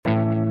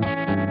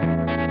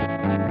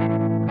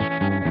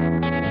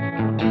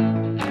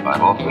I've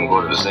often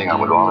quoted as saying I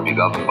would rather be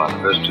governed by the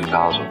first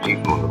 2,000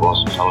 people in the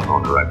Boston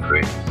Telephone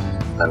Directory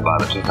than by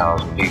the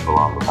 2,000 people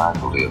on the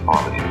faculty of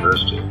Harvard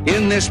University.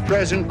 In this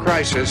present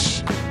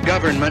crisis,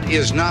 government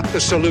is not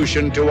the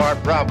solution to our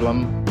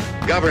problem.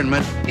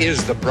 Government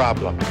is the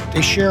problem.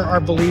 They share our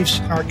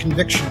beliefs, our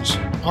convictions,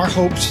 our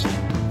hopes,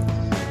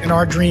 and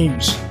our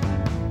dreams.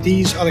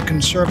 These are the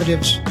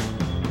conservatives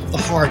of the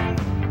heart.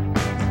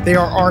 They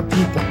are our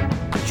people.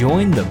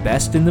 Join the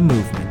best in the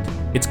movement.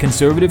 It's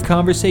Conservative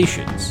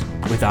Conversations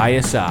with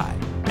ISI,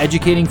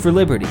 educating for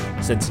liberty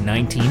since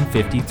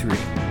 1953.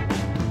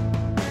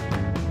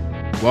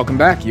 Welcome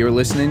back. You're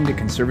listening to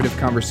Conservative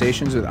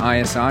Conversations with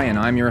ISI, and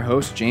I'm your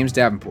host, James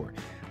Davenport.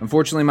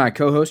 Unfortunately, my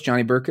co-host,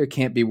 Johnny Burka,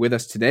 can't be with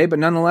us today, but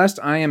nonetheless,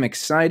 I am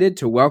excited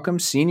to welcome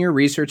Senior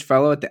Research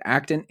Fellow at the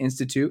Acton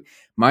Institute,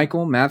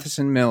 Michael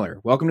Matheson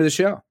Miller. Welcome to the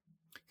show.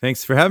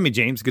 Thanks for having me,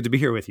 James. Good to be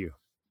here with you.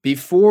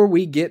 Before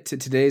we get to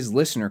today's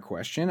listener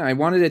question, I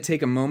wanted to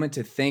take a moment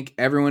to thank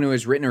everyone who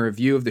has written a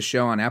review of the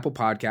show on Apple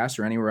Podcasts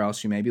or anywhere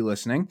else you may be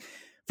listening.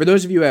 For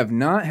those of you who have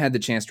not had the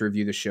chance to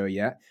review the show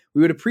yet,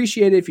 we would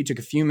appreciate it if you took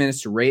a few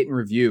minutes to rate and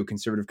review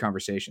Conservative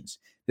Conversations.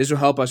 This will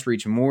help us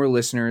reach more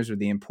listeners with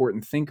the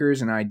important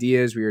thinkers and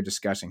ideas we are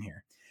discussing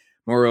here.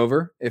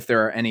 Moreover, if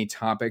there are any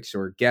topics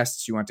or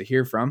guests you want to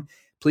hear from,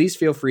 please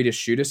feel free to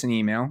shoot us an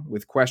email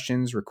with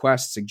questions,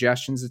 requests,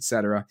 suggestions,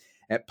 etc.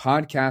 at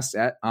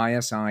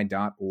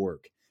podcast@isi.org.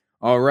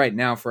 All right,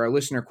 now for our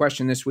listener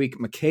question this week,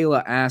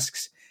 Michaela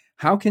asks,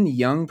 how can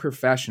young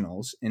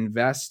professionals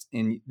invest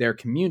in their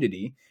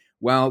community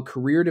while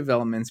career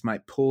developments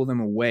might pull them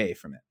away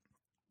from it?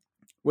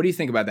 What do you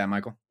think about that,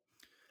 Michael?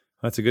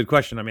 That's a good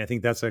question. I mean, I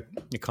think that's a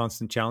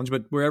constant challenge,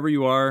 but wherever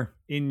you are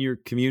in your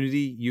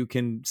community, you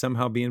can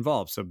somehow be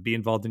involved. So be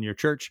involved in your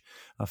church,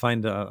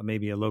 find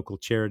maybe a local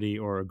charity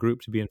or a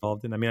group to be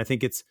involved in. I mean, I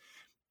think it's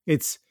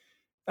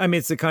a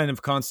kind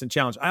of constant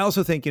challenge. I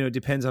also think, it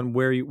depends on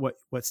where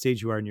what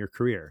stage you are in your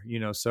career,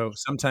 so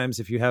sometimes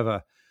if you have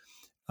a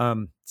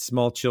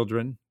small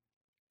children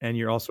and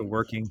you're also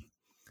working,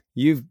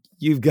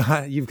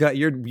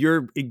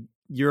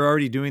 you're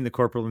already doing the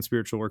corporal and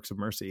spiritual works of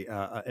mercy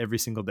every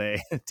single day,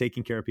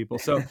 taking care of people.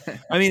 So,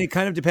 I mean, it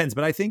kind of depends,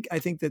 but I think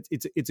that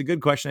it's a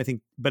good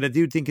question. But I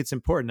do think it's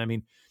important. I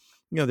mean,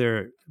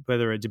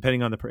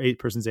 depending on the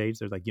person's age,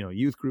 there's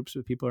youth groups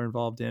that people are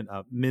involved in,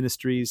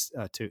 ministries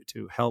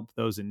to help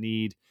those in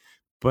need.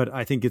 But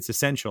I think it's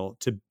essential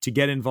to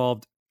get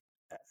involved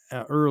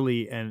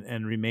early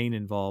and remain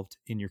involved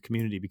in your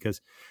community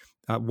because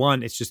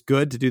one, it's just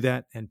good to do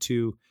that, and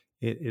two,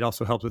 it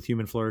also helps with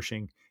human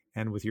flourishing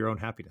and with your own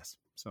happiness.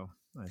 So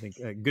I think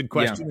a good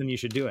question, and you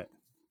should do it.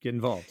 Get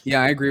involved.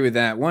 Yeah, I agree with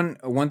that. One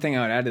thing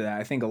I would add to that,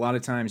 I think a lot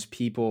of times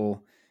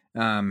people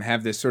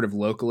have this sort of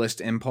localist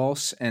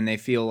impulse, and they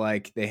feel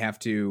like they have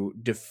to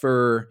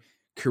defer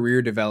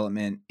career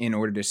development in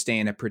order to stay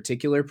in a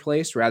particular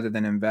place rather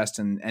than invest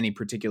in any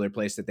particular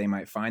place that they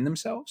might find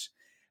themselves.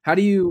 Have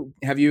you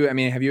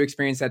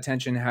experienced that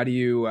tension?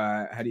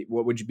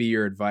 What would be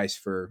your advice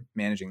for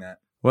managing that?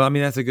 Well, I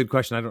mean, that's a good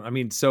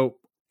question. So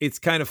it's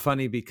kind of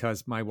funny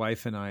because my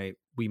wife and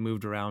we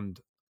moved around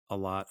a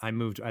lot. I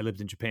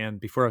lived in Japan.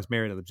 Before I was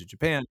married, I lived in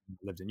Japan,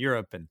 lived in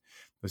Europe, and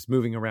was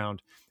moving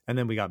around. And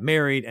then we got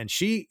married, and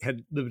she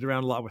had moved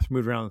around a lot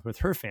moved around with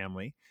her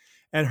family.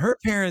 And her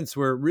parents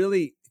were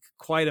really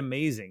quite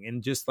amazing.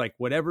 And just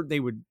whatever they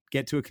would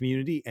get to a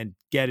community and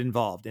get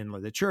involved in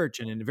the church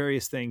and in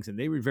various things. And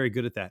they were very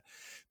good at that.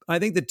 I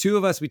think the two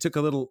of us, we took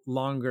a little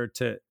longer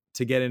to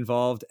get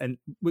involved. And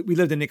we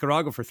lived in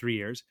Nicaragua for 3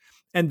 years.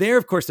 And there,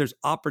 of course, there's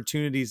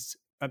opportunities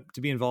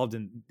to be involved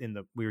I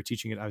was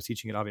teaching at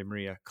Ave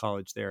Maria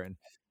College there. And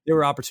there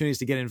were opportunities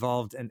to get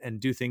involved and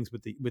do things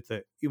with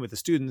the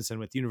students and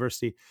with the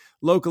university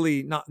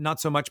locally, not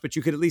so much, but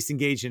you could at least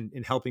engage in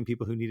helping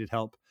people who needed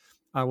help.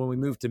 When we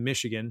moved to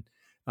Michigan,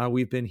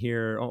 we've been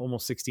here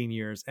almost 16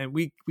 years, and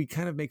we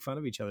kind of make fun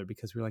of each other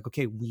because we're like,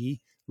 okay, we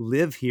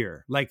live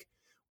here.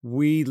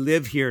 We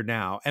live here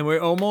now, and we're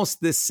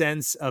almost this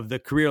sense of the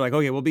career,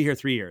 okay, we'll be here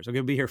 3 years. Okay,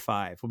 we'll be here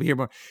 5. We'll be here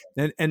more.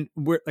 And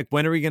we're like,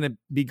 when are we going to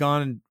be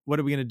gone? And what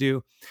are we going to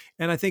do?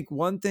 And I think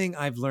one thing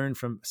I've learned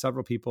from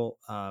several people,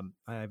 I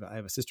have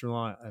a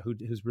sister-in-law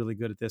who's really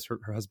good at this. Her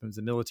husband's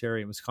in the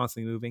military and was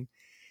constantly moving,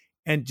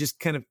 and just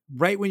kind of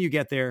right when you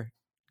get there,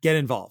 get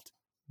involved.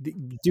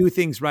 Do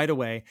things right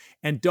away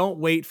and don't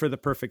wait for the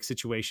perfect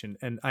situation.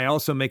 And I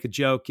also make a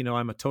joke,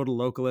 I'm a total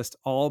localist.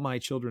 All my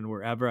children,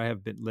 wherever I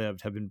have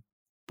been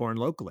born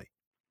locally,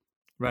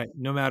 right?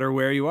 No matter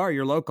where you are,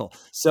 you're local.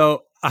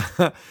 So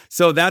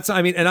that's,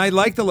 and I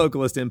like the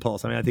localist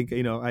impulse. I think,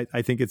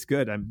 I think it's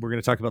good. We're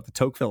going to talk about the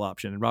Tocqueville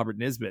option and Robert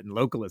Nisbet and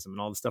localism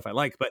and all the stuff I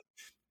like. But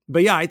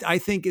yeah, I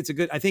think it's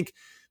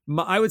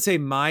I would say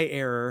my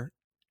error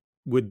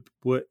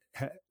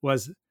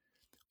was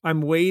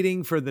I'm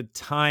waiting for the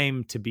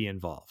time to be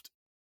involved.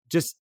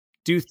 Just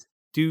do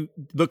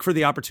look for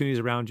the opportunities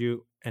around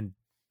you and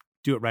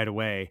do it right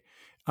away,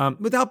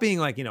 without being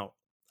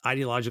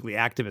ideologically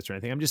activist or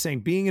anything. I'm just saying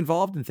being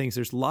involved in things.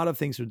 There's a lot of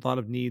things, there's a lot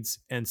of needs.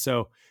 And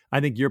so I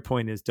think your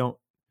point is don't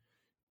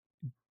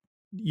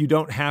you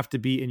don't have to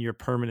be in your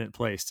permanent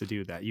place to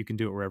do that. You can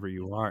do it wherever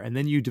you are. And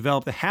then you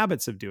develop the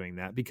habits of doing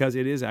that, because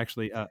it is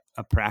actually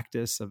a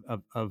practice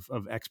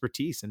of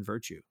expertise and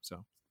virtue.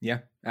 So Yeah,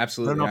 I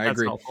absolutely. don't know if that's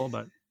agree. helpful,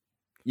 but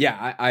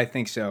Yeah, I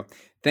think so.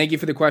 Thank you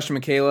for the question,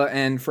 Michaela.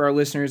 And for our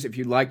listeners, if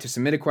you'd like to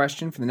submit a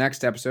question for the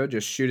next episode,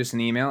 just shoot us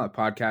an email at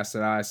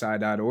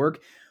podcast@isi.org,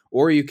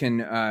 or you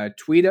can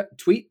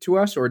tweet to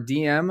us or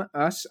DM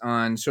us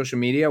on social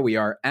media. We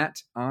are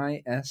at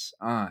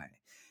ISI.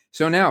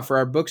 So now for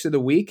our books of the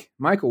week,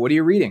 Michael, what are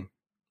you reading?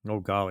 oh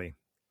golly,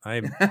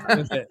 I'm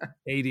with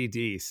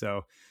ADD.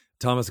 So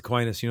Thomas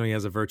Aquinas, he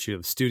has a virtue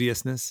of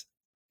studiousness,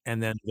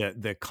 and then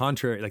the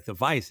contrary, like the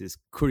vice, is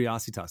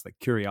curiositas, like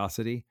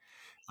curiosity.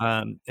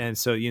 And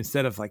so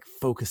instead of like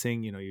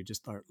focusing, you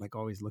just are like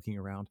always looking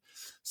around.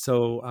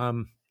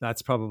 So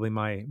that's probably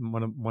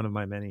one of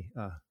my many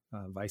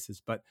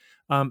vices. But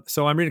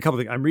so I'm reading a couple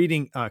of things. I'm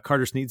reading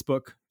Carter Snead's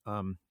book,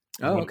 What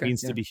It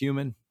Means to Be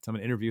Human. So I'm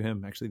going to interview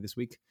him actually this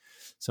week.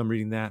 So I'm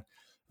reading that.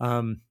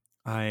 I'm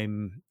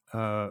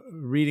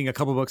reading a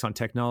couple of books on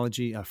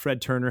technology.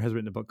 Fred Turner has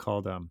written a book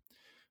called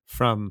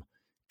From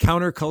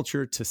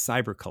Counterculture to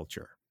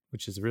Cyberculture,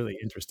 which is really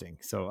interesting.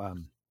 So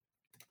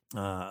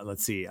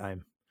let's see.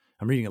 I'm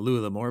reading a Louis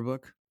L'Amour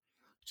book,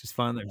 which is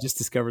fun. I've just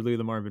discovered Louis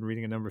L'Amour. I've been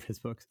reading a number of his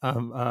books.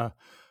 I'm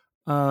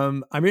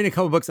reading a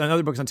couple of books,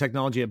 another books on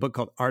technology, a book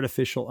called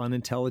Artificial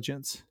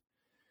Unintelligence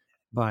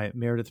by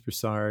Meredith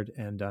Broussard,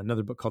 and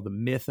another book called The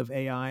Myth of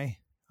AI. I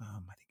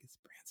think it's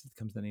Branson.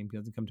 Comes the name,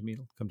 doesn't come to me.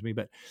 It'll come to me.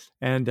 But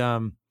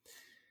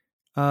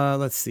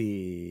let's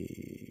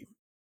see,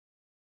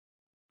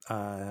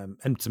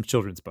 and some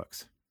children's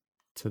books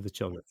to the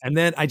children. And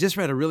then I just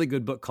read a really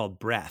good book called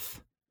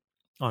Breath,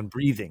 on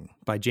breathing,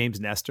 by James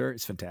Nestor.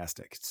 It's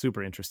fantastic. It's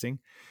super interesting.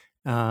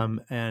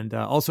 And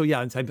also,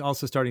 I'm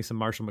also starting some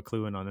Marshall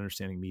McLuhan on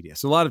understanding media.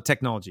 So a lot of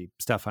technology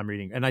stuff I'm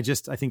reading. And I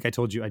think I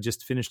told you, I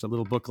just finished a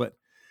little booklet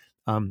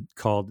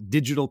called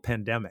Digital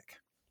Pandemic.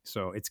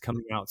 So it's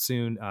coming out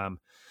soon.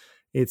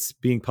 It's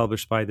being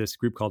published by this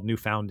group called New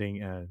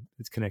Founding.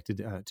 It's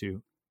connected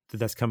to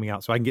that's coming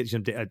out. So I can get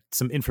you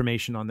some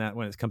information on that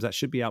when it comes out.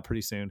 Should be out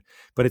pretty soon.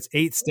 But it's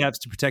 8 steps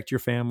to protect your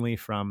family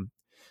from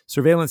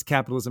surveillance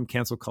capitalism,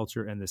 cancel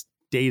culture, and this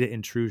data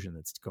intrusion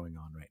that's going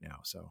on right now.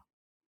 So,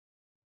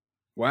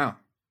 wow.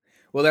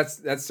 Well,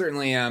 that's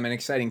certainly an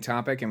exciting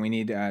topic, and we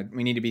need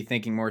to be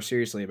thinking more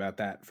seriously about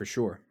that for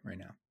sure right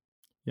now.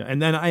 Yeah,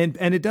 and then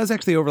and it does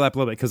actually overlap a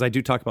little bit, because I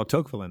do talk about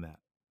Tocqueville in that.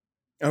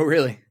 Oh,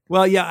 really?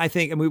 Well, yeah, I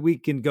think, and we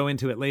can go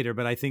into it later,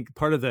 but I think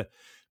part of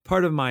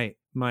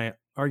my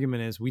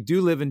argument is we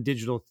do live in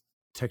digital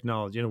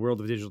technology, in a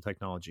world of digital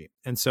technology,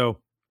 and so.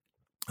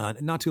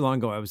 Not too long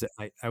ago, I was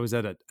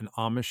at an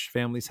Amish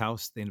family's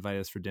house. They invited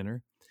us for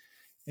dinner,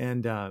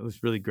 and it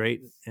was really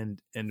great.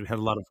 And we had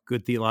a lot of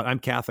good theology. I'm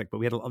Catholic, but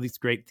we had all these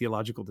great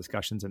theological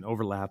discussions and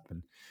overlap,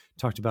 and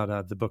talked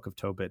about the Book of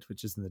Tobit,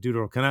 which is in the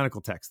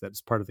Deuterocanonical text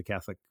that's part of the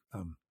Catholic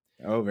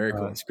very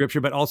cool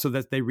scripture, but also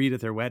that they read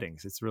at their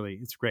weddings. It's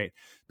great.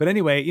 But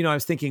anyway, I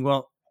was thinking,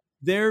 well,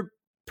 they're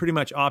pretty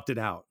much opted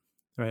out,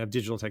 right, of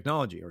digital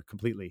technology, or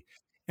completely.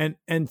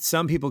 And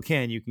some people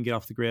you can get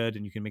off the grid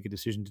and you can make a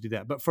decision to do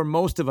that. But for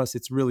most of us,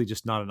 it's really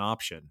just not an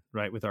option,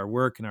 right? With our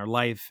work and our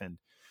life, and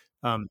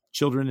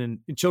children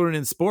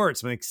in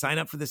sports, when they sign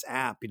up for this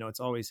app, it's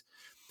always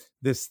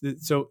this.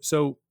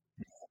 So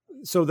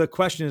the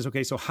question is,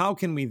 okay, so how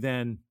can we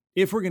then,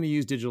 if we're going to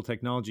use digital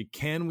technology,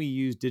 can we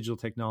use digital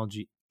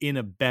technology in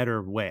a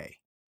better way?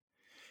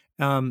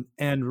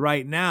 And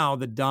right now,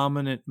 the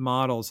dominant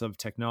models of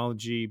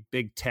technology,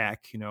 big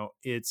tech,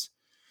 it's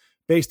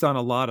based on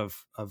a lot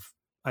of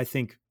I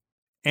think,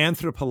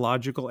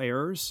 anthropological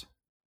errors,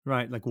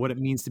 right? Like what it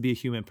means to be a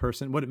human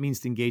person, what it means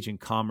to engage in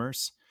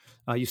commerce.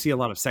 You see a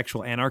lot of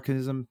sexual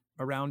anarchism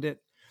around it.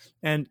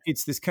 And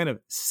it's this kind of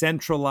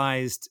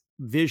centralized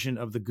vision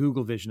of the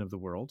Google vision of the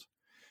world.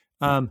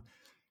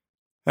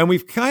 And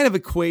we've kind of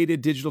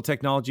equated digital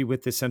technology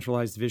with this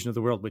centralized vision of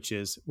the world, which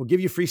is we'll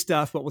give you free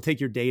stuff, but we'll take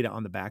your data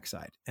on the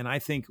backside. And I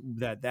think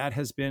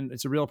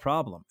it's a real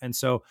problem. And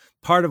so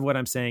part of what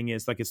I'm saying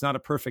is, like, it's not a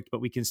perfect,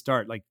 but we can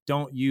start, like,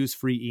 don't use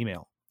free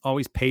email.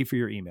 Always pay for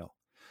your email,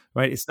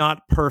 right? It's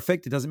not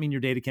perfect. It doesn't mean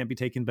your data can't be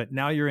taken, but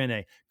now you're in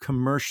a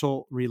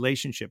commercial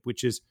relationship,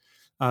 which is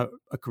a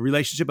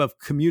relationship of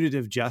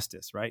commutative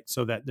justice, right?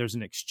 So that there's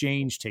an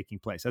exchange taking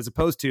place, as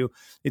opposed to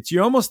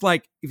you're almost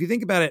like, if you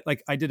think about it,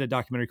 like I did a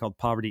documentary called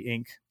Poverty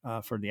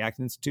Inc. For the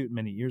Acton Institute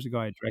many years ago.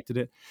 I directed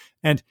it.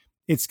 And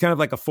it's kind of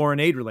like a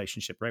foreign aid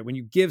relationship, right? When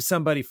you give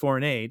somebody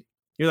foreign aid,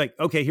 you're like,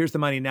 okay, here's the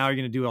money. Now you're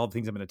going to do all the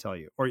things I'm going to tell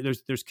you. Or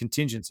there's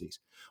contingencies.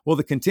 Well,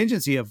 the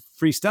contingency of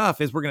free stuff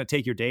is we're going to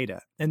take your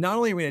data. And not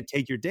only are we going to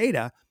take your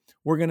data,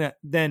 we're going to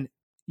then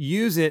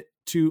use it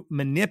to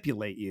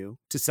manipulate you,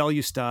 to sell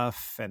you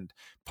stuff, and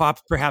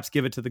perhaps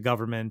give it to the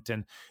government.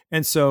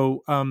 And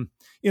so,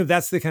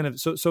 that's the kind of,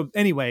 so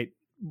anyway,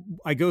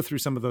 I go through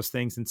some of those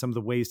things and some of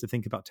the ways to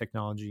think about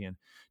technology, and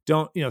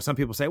some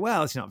people say,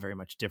 well, it's not very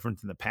much different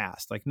than the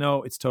past. Like,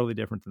 no, it's totally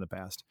different than the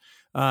past.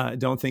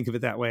 Don't think of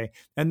it that way.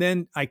 And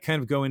then I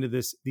kind of go into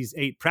these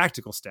 8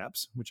 practical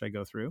steps, which I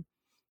go through.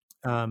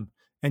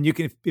 And you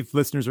can, if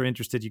listeners are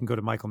interested, you can go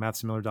to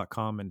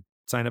michaelmatthewsmiller.com and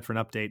sign up for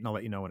an update, and I'll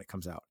let you know when it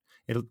comes out.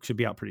 It should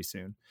be out pretty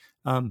soon.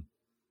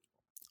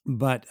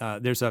 But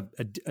there's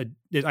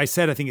I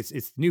said, I think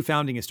it's New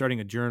Founding is starting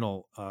a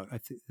journal.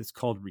 It's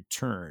called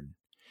Return,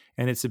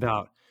 and it's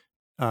about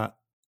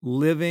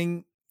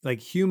living like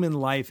human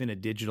life in a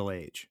digital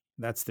age.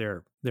 That's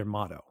their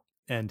motto.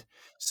 And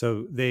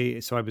so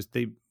we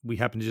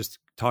happened to just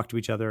talk to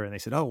each other, and they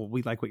said, "Oh, well,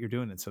 we like what you're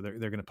doing," and so they're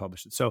going to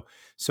publish it.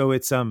 So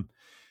it's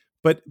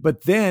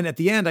but then at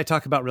the end, I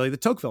talk about really the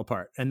Tocqueville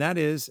part, and that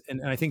is,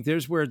 and I think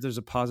there's where there's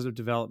a positive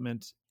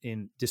development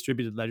in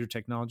distributed ledger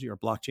technology or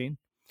blockchain,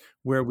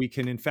 where we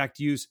can in fact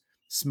use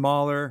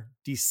smaller,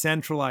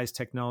 decentralized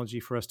technology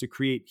for us to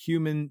create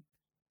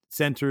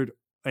human-centered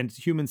and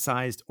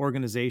human-sized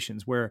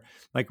organizations, where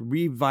like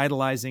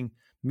revitalizing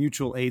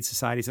mutual aid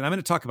societies. And I'm going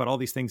to talk about all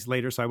these things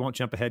later, so I won't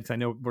jump ahead because I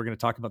know we're going to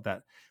talk about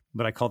that,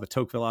 what I call the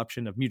Tocqueville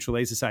option of mutual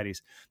aid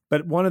societies.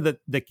 But one of the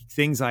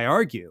things I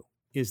argue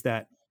is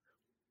that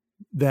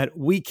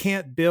we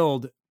can't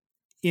build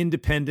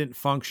independent,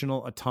 functional,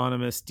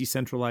 autonomous,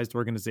 decentralized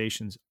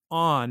organizations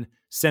on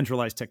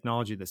centralized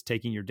technology that's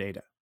taking your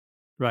data,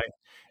 right?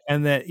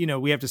 And that,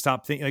 we have to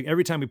stop thinking, like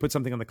every time we put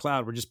something on the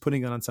cloud, we're just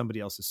putting it on somebody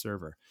else's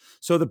server.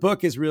 So the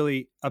book is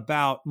really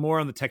about more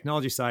on the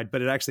technology side,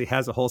 but it actually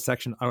has a whole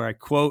section where I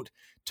quote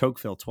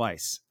Tocqueville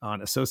twice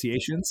on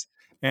associations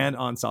and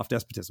on soft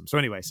despotism. So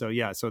anyway, so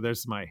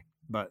there's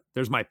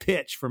my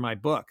pitch for my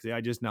book.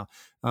 I just now,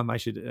 I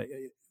should,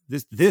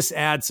 this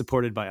ad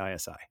supported by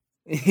ISI.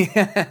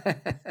 Yeah,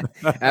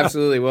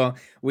 absolutely. Well,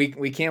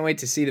 we can't wait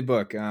to see the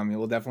book.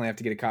 We'll definitely have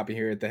to get a copy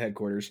here at the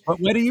headquarters.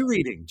 What are you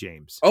reading,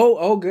 James?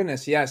 Oh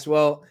goodness, yes.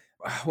 Well,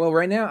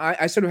 right now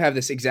I sort of have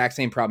this exact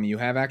same problem you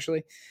have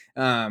actually,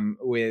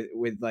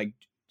 with like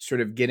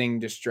sort of getting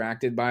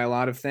distracted by a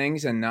lot of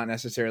things and not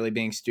necessarily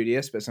being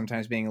studious, but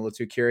sometimes being a little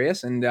too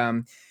curious. And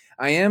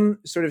I am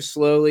sort of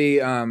slowly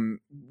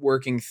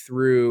working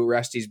through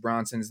Rusty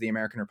Bronson's The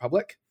American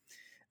Republic.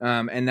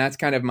 And that's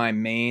kind of my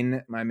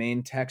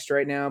main text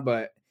right now.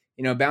 But,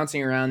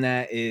 bouncing around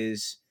that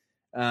is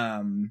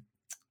some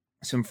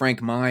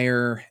Frank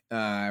Meyer.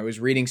 I was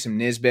reading some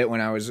Nisbet when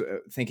I was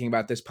thinking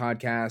about this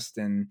podcast,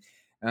 and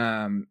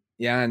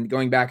and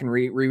going back and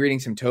rereading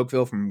some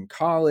Tocqueville from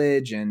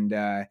college. And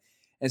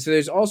so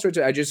there's all sorts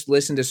of, I just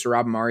listened to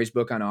Saurabh Ahmari's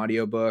book on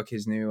audiobook,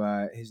 his new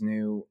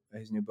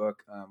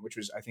book, which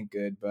was, I think,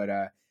 good. But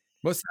I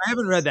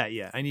haven't read that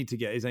yet. I need to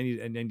get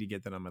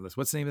that on my list.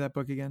 What's the name of that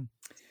book again?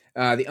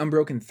 The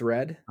Unbroken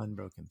Thread.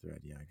 Unbroken Thread.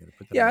 Yeah, I got to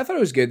put that. Yeah, I thought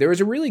it was good. There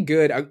was a really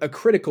good, a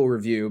critical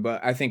review,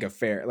 but I think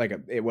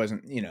it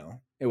wasn't,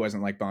 it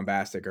wasn't like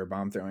bombastic or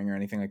bomb throwing or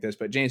anything like this.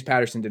 But James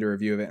Patterson did a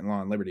review of it in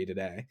Law and Liberty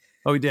today.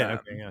 Oh, he did.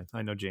 Okay, yeah,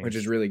 I know James, which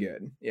is really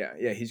good. Yeah,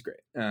 he's great.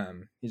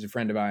 He's a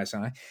friend of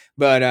ISI.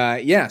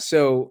 But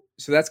so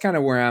that's kind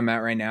of where I'm at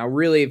right now.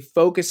 Really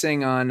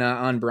focusing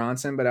on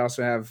Bronson, but I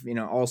also have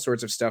all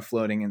sorts of stuff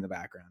floating in the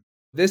background.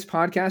 This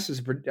podcast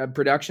is a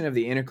production of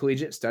the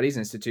Intercollegiate Studies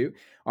Institute.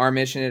 Our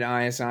mission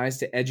at ISI is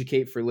to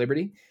educate for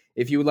liberty.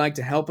 If you would like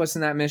to help us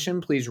in that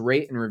mission, please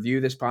rate and review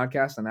this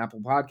podcast on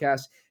Apple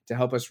Podcasts to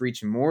help us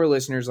reach more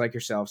listeners like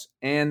yourselves.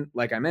 And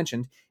like I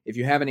mentioned, if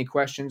you have any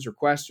questions,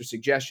 requests, or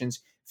suggestions,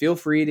 feel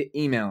free to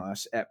email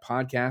us at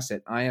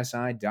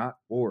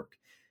podcast@isi.org.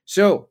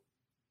 So,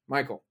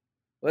 Michael,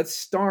 let's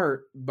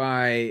start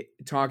by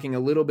talking a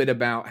little bit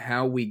about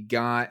how we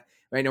got...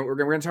 Right now, we're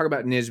going to talk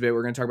about Nisbet.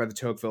 We're going to talk about the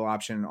Tocqueville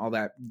option, all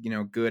that,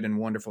 good and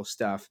wonderful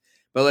stuff.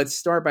 But let's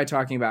start by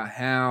talking about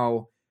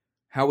how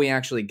we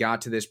actually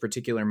got to this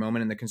particular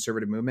moment in the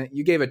conservative movement.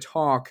 You gave a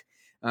talk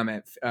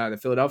at the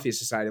Philadelphia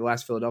Society,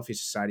 last Philadelphia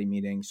Society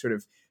meeting, sort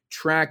of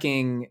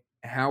tracking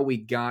how we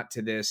got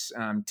to this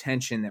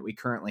tension that we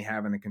currently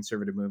have in the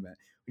conservative movement.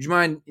 Would you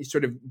mind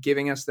sort of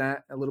giving us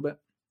that a little bit?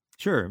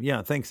 Sure.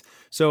 Yeah. Thanks.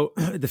 So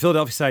the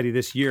Philadelphia Society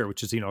this year,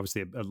 which is,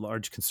 obviously a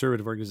large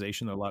conservative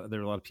organization, there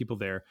are a lot of people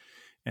there.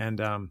 And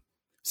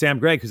Sam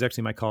Gregg, who's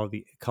actually my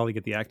colleague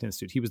at the Acton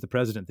Institute, he was the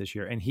president this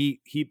year. And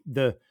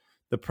the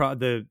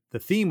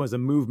theme was a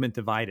movement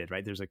divided,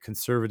 right? There's a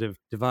conservative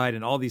divide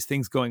and all these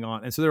things going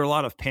on. And so there are a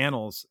lot of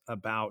panels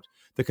about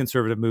the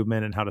conservative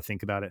movement and how to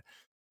think about it.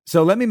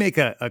 So let me make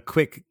a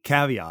quick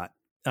caveat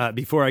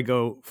before I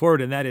go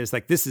forward. And that is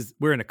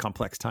we're in a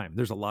complex time.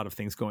 There's a lot of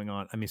things going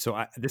on. I mean,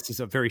 this is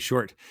a very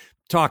short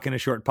talk and a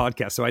short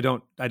podcast. So I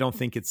don't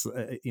think it's,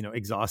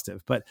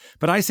 exhaustive, but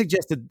I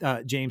suggested,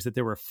 James, that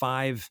there were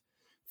 5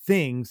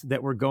 things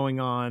that were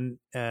going on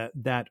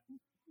that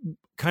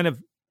kind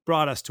of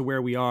brought us to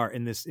where we are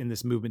in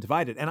this movement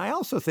divided. And I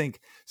also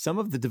think some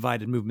of the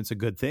divided movement's a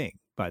good thing,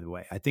 by the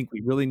way. I think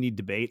we really need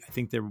debate. I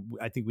think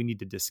we need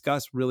to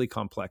discuss really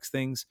complex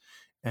things.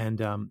 And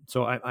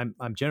so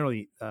I'm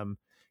generally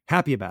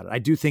happy about it. I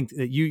do think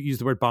that you use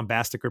the word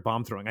bombastic or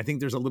bomb throwing. I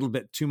think there's a little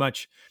bit too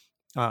much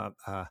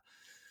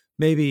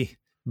maybe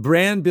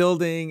brand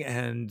building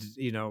and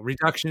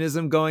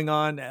reductionism going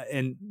on,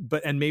 and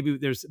maybe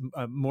there's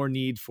more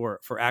need for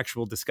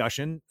actual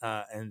discussion,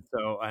 and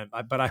so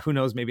who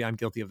knows, maybe I'm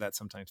guilty of that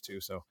sometimes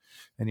too. So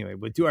anyway,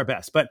 we'll do our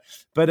best. But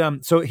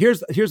so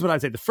here's what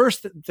I'd say. The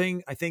first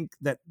thing I think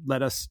that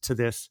led us to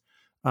this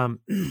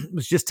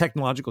was just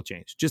technological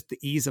change, just the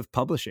ease of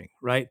publishing,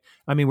 right?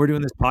 I mean, we're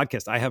doing this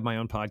podcast. I have my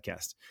own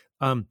podcast.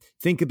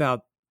 Think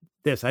about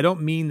this. I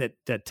don't mean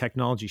that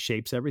technology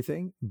shapes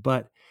everything,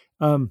 but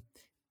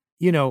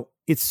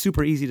it's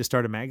super easy to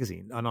start a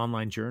magazine, an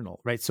online journal,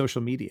 right?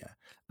 Social media,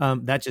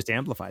 that just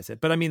amplifies it.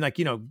 But I mean,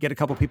 get a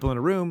couple people in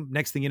a room.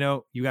 Next thing you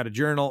know, you got a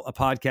journal, a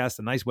podcast,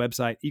 a nice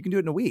website. You can do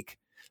it in a week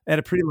at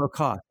a pretty low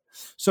cost.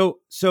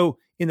 So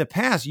in the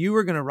past, you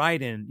were going to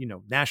write in,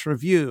 National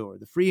Review or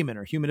the Freeman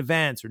or Human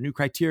Events or New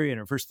Criterion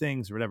or First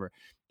Things or whatever,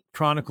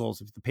 Chronicles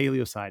of the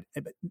Paleo side.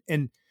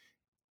 And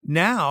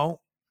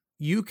now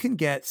you can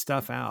get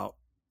stuff out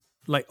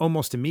like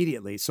almost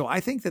immediately. So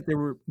I think that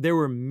there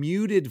were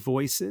muted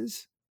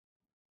voices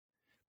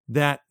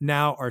that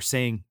now are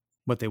saying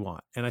what they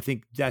want. And I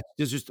think that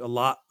there's a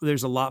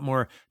lot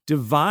more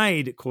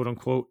divide, quote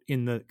unquote,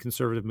 in the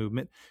conservative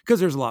movement,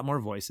 because there's a lot more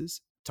voices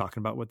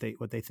talking about what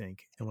they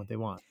think and what they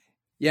want.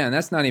 Yeah. And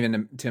that's not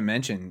even to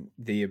mention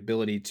the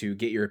ability to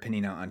get your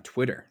opinion out on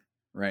Twitter,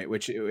 right?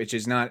 Which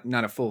is not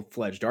a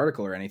full-fledged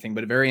article or anything,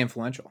 but very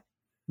influential.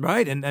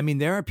 Right. And I mean,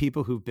 there are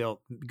people who've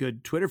built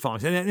good Twitter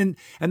followings.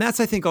 And that's,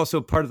 I think, also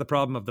part of the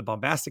problem of the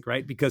bombastic,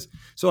 right? Because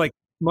so like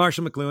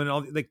Marshall McLuhan and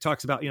all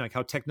talks about, like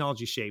how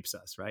technology shapes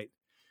us, right?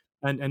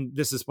 And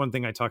this is one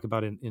thing I talk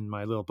about in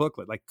my little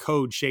booklet, like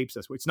code shapes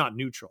us. It's not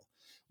neutral.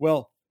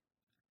 Well,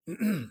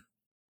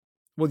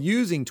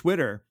 using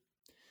Twitter,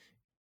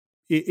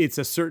 it's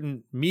a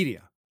certain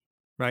media,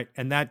 right?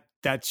 And that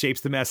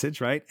shapes the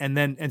message, right?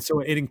 And so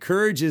it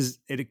encourages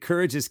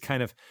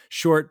kind of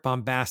short,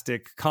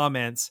 bombastic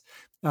comments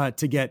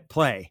to get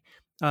play,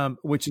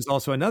 which is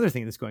also another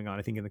thing that's going on,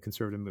 I think, in the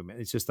conservative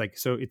movement. It's just like,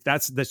 so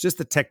that's just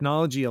the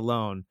technology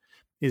alone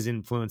is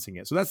influencing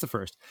it. So that's the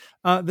first.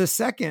 The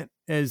second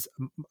is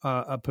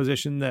a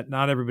position that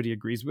not everybody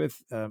agrees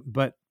with,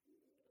 but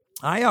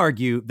I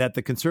argue that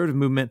the conservative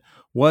movement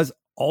was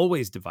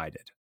always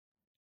divided,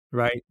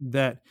 right?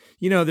 That,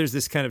 there's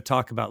this kind of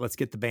talk about let's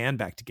get the band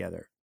back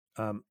together.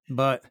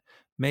 But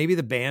maybe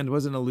the band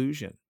was an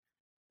illusion,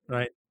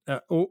 right?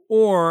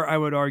 Or I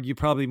would argue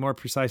probably more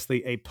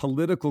precisely a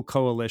political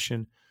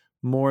coalition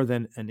more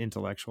than an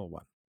intellectual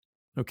one.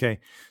 Okay.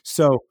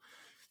 So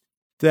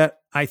that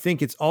I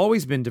think it's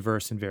always been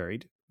diverse and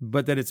varied,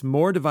 but that it's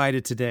more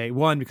divided today.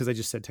 One, because I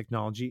just said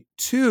technology.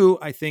 Two,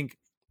 I think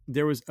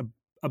there was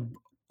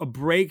a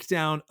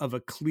breakdown of a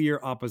clear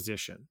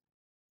opposition.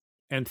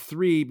 And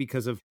three,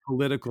 because of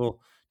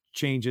political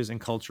changes and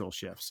cultural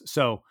shifts.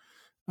 So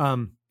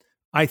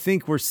I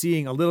think we're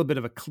seeing a little bit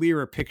of a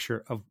clearer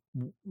picture of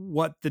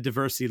what the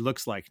diversity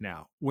looks like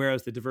now,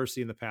 whereas the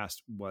diversity in the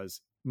past was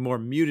more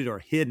muted or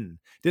hidden.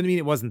 Didn't mean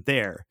it wasn't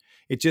there.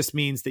 It just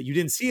means that you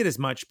didn't see it as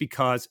much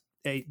because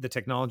the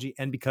technology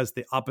and because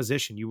the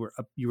opposition, you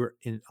were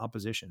in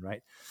opposition,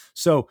 right?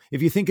 So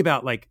if you think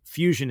about like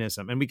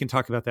fusionism, and we can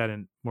talk about that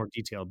in more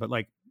detail, but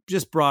like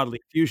just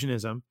broadly,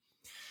 fusionism,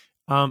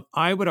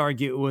 I would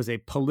argue it was a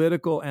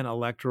political and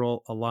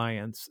electoral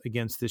alliance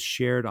against this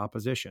shared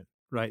opposition,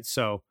 right?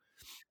 So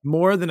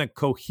more than a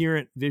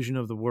coherent vision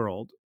of the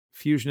world,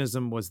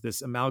 fusionism was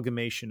this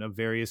amalgamation of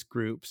various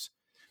groups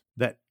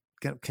that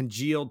kind of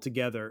congealed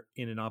together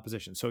in an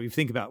opposition. So you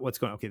think about what's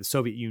going on. Okay, the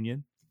Soviet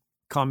Union,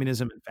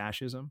 communism and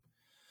fascism,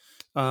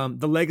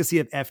 the legacy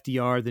of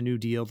FDR, the New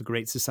Deal, the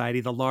Great Society,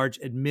 the large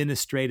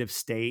administrative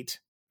state,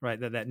 right?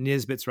 That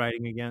Nisbet's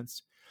writing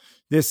against.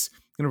 This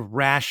kind of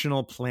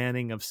rational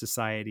planning of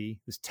society,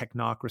 this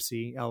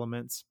technocracy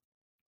elements.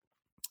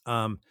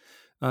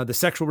 The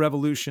sexual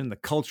revolution, the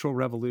cultural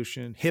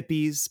revolution,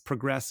 hippies,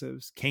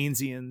 progressives,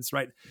 Keynesians,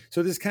 right?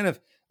 So this kind of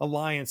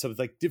alliance of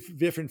like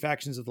different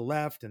factions of the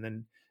left,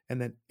 and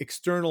then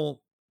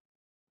external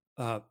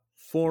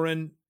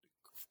foreign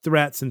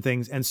threats and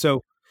things. And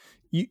so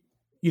you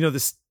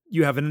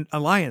have an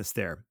alliance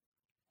there.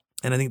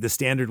 And I think the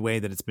standard way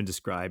that it's been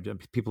described,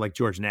 people like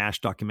George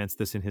Nash documents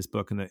this in his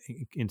book, in the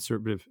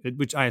conservative,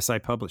 which ISI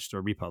published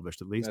or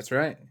republished at least. That's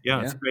right.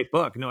 Yeah. It's a great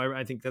book. No,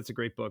 I think that's a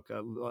great book.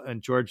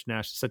 And George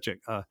Nash is such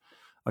a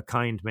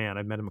kind man.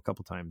 I've met him a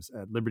couple times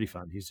at Liberty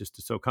Fund. He's just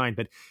so kind.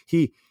 But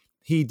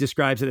he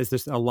describes it as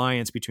this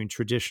alliance between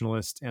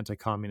traditionalists,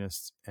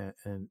 anti-communists,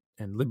 and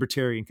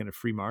libertarian kind of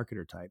free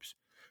marketer types.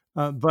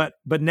 But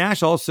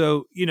Nash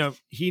also,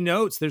 he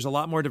notes there's a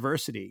lot more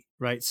diversity,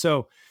 right?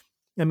 So,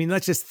 I mean,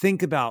 let's just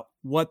think about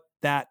what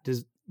that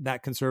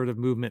conservative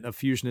movement of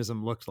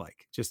fusionism looked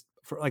like, just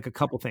for like a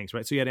couple things,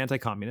 right? So you had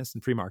anti-communists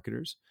and free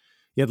marketers.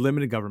 You had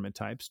limited government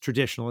types,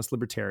 traditionalists,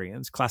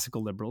 libertarians,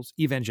 classical liberals,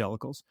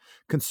 evangelicals,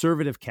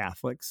 conservative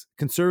Catholics,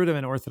 conservative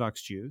and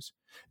Orthodox Jews,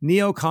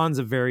 neocons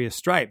of various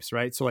stripes,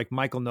 right? So like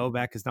Michael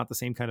Novak is not the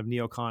same kind of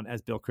neocon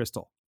as Bill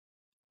Kristol,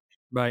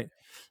 right?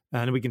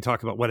 And we can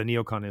talk about what a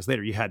neocon is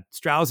later. You had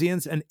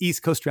Straussians and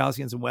East Coast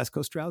Straussians and West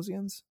Coast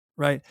Straussians,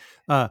 right?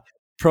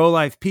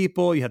 pro-life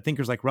people. You had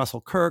thinkers like Russell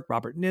Kirk,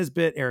 Robert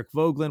Nisbet, Eric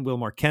Voegelin,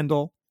 Wilmore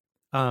Kendall,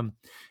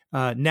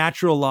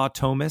 natural law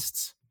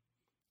Thomists,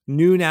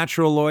 new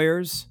natural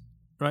lawyers,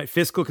 right?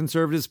 Fiscal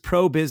conservatives,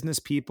 pro-business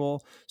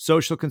people,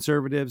 social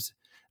conservatives,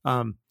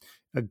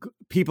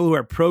 people who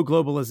are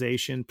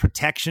pro-globalization,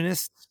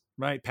 protectionists,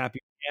 right? Pappy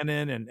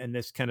Buchanan and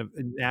this kind of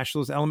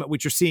nationalist element,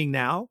 which you're seeing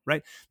now,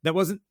 right?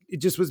 It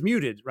just was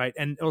muted, right?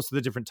 And also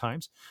the different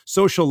times.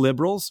 Social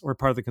liberals were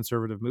part of the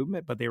conservative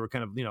movement, but they were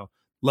kind of,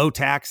 low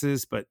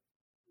taxes, but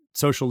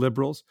social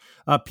liberals.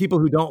 People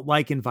who don't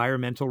like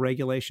environmental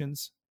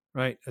regulations,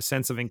 right? A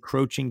sense of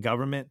encroaching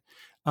government.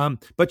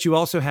 But you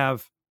also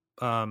have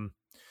a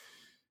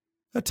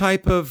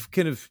type of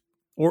kind of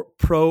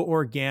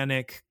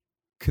pro-organic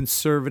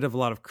conservative, a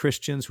lot of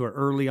Christians who are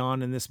early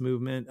on in this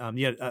movement.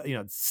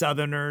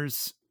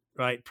 Southerners,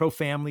 right?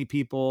 Pro-family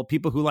people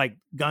who like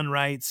gun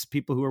rights,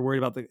 people who are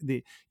worried about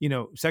the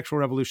sexual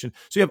revolution.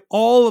 So you have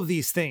all of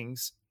these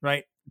things,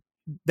 right,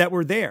 that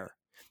were there,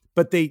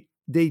 but they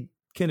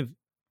kind of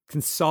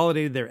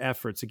consolidated their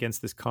efforts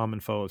against this common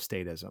foe of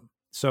statism.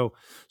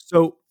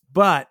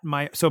 But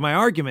my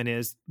argument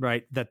is,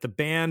 right, that the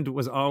band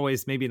was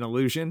always maybe an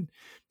illusion,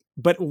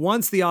 but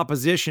once the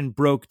opposition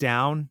broke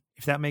down,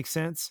 if that makes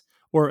sense,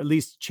 or at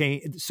least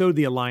change, so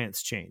the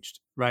alliance changed,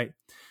 right?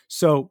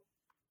 So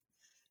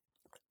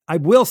I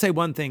will say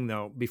one thing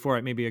though, before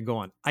I go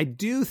on. I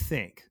do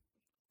think,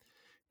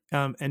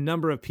 a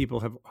number of people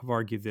have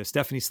argued this.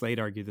 Stephanie Slade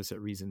argued this at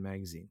Reason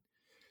Magazine,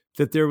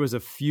 that there was a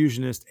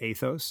fusionist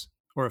ethos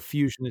or a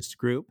fusionist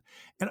group,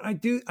 and I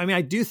do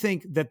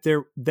think that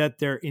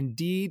there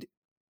indeed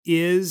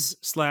is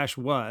 /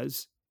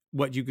 was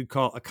what you could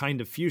call a kind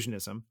of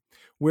fusionism,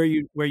 where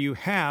you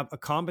have a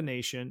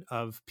combination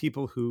of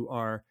people who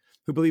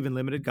believe in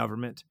limited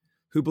government,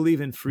 who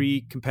believe in free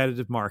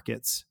competitive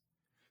markets,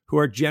 who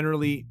are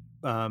generally,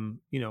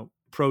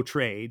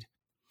 pro-trade,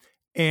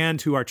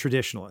 and who are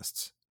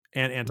traditionalists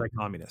and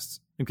anti-communists.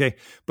 Okay.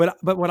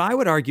 But what I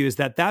would argue is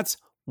that that's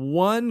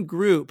one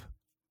group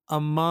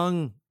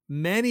among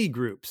many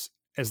groups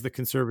as the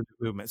conservative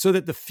movement, so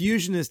that the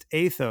fusionist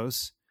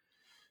ethos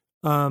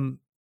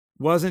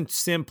wasn't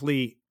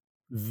simply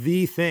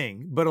the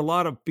thing, but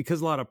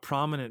because a lot of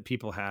prominent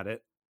people had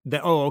it,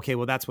 that,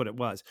 that's what it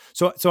was.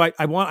 So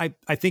I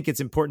think it's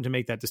important to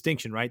make that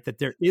distinction, right? That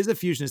there is a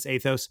fusionist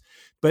ethos,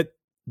 but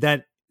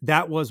that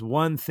was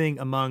one thing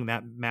among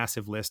that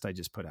massive list I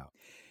just put out.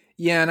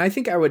 Yeah, and I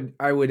think I would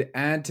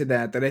add to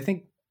that I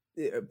think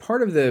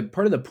part of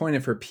the point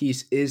of her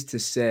piece is to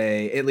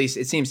say, at least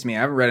it seems to me,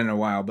 I haven't read it in a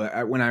while,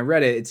 but when I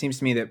read it, it seems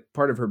to me that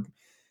part of her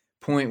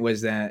point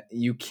was that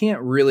you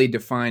can't really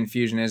define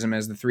fusionism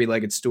as the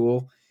three-legged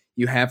stool.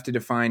 You have to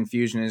define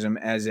fusionism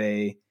as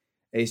a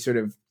sort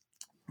of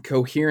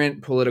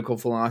coherent political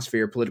philosophy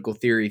or political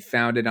theory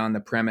founded on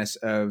the premise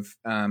of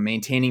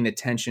maintaining the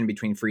tension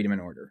between freedom and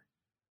order.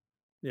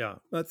 Yeah,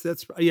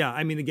 that's yeah.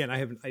 I mean, again,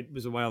 it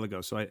was a while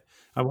ago, so I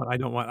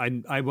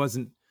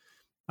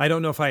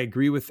don't know if I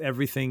agree with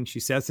everything she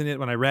says in it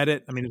when I read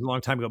it. I mean, it was a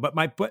long time ago,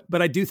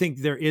 but I do think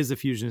there is a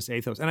fusionist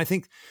ethos, and I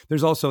think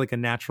there's also like a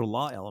natural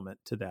law element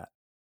to that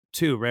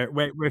too, right?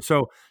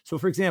 So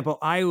for example,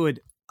 I'm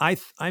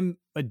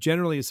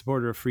generally a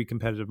supporter of free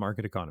competitive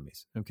market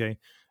economies. Okay,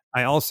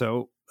 I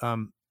also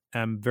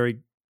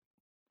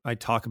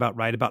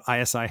write about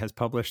ISI has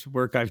published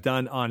work I've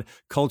done on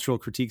cultural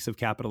critiques of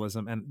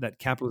capitalism, and that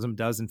capitalism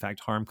does in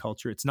fact harm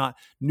culture. It's not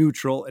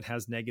neutral. It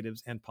has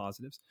negatives and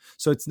positives.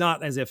 So it's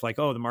not as if like,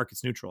 the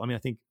market's neutral. I mean, I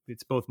think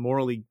it's both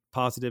morally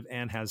positive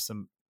and has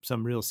some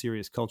real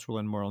serious cultural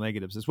and moral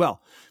negatives as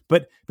well.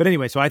 But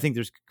anyway, so I think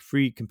there's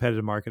free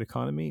competitive market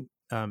economy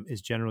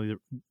is generally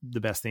the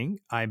best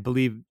thing. I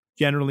believe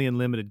generally in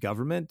limited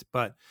government,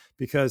 but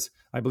because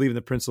I believe in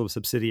the principle of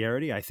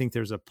subsidiarity, I think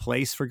there's a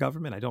place for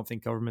government. I don't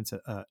think government's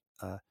a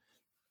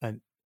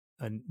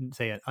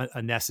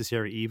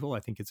necessary evil. I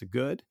think it's a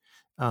good.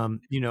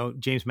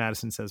 James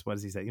Madison says, what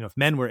does he say? If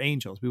men were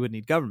angels, we wouldn't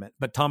need government.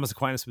 But Thomas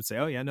Aquinas would say,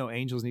 oh yeah, no,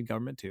 angels need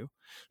government too,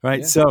 right?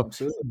 Yeah, so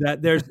absolutely.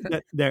 That there's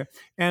that there,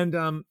 and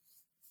I'm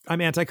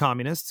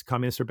anti-communist.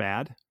 Communists are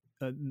bad.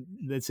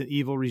 It's an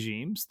evil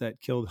regimes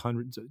that killed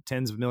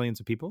tens of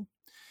millions of people.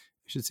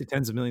 I should say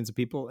tens of millions of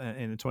people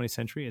in the 20th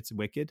century. It's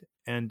wicked.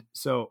 And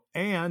so,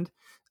 I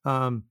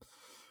believe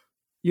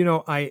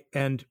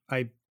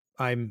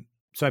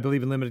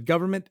in limited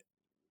government,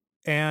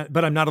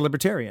 but I'm not a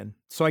libertarian.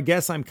 So I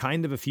guess I'm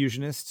kind of a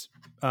fusionist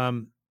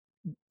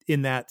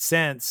in that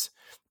sense,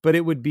 but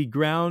it would be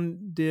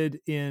grounded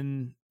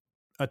in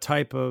a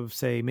type of,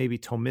 say, maybe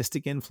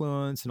Thomistic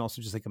influence and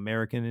also just like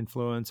American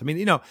influence. I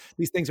mean,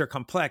 these things are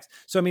complex.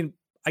 So, I mean,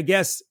 I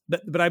guess,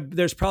 but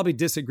there's probably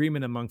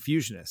disagreement among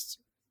fusionists.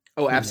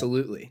 Oh,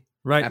 absolutely.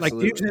 Right.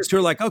 Absolutely. Like fusionists who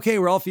are like, okay,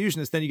 we're all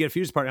fusionists. Then you get a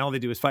fusionist party and all they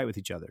do is fight with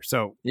each other.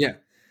 So, yeah.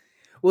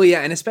 Well,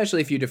 yeah. And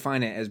especially if you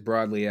define it as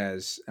broadly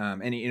as,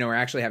 and we're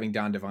actually having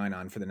Don Devine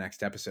on for the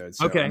next episode.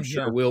 So I'm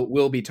sure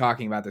we'll be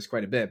talking about this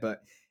quite a bit,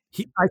 but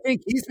I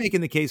think he's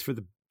making the case for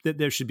that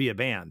there should be a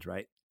band,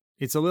 right?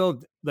 It's a little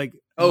like,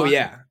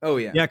 yeah.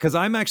 Yeah. Cause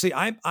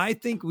I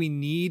think we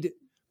need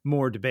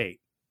more debate.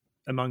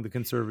 among the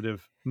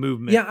conservative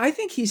movement. Yeah, I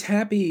think he's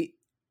happy.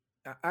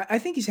 I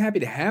think he's happy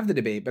to have the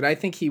debate, but I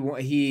think he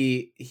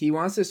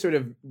wants to sort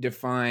of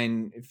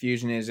define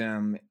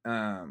fusionism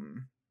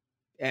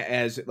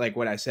as like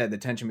what I said, the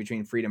tension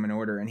between freedom and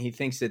order, and he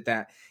thinks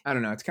that I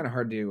don't know. It's kind of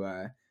hard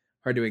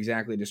to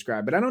exactly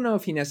describe, but I don't know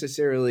if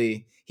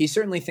he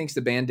certainly thinks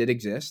the band did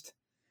exist.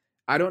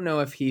 I don't know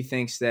if he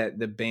thinks that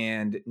the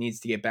band needs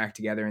to get back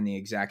together in the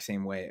exact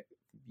same way it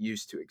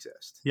used to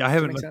exist. Yeah, I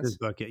haven't looked at this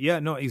book yet. Yeah,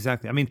 no,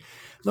 exactly. I mean,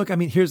 look, I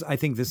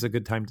think this is a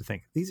good time to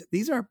think.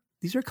 These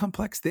are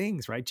complex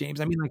things, right,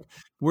 James? I mean, like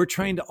we're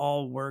trying to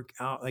all work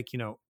out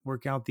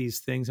these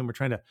things, and we're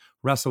trying to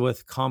wrestle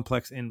with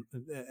complex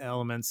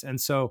elements. And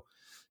so,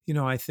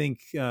 I think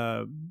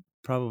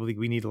probably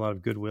we need a lot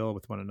of goodwill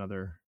with one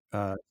another.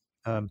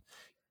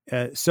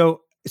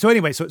 So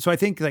anyway, so I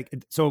think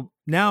so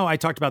now I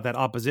talked about that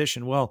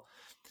opposition. Well,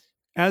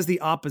 as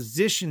the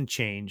opposition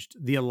changed,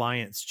 the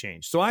alliance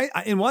changed. So I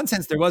in one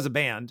sense, there was a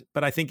band,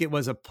 but I think it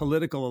was a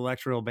political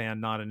electoral band,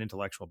 not an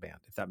intellectual band,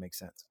 if that makes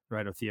sense,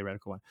 right? Or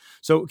theoretical one.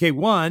 So, okay,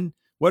 one,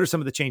 what are some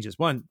of the changes?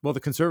 One, well, the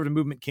conservative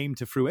movement came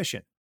to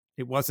fruition.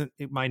 It wasn't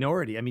a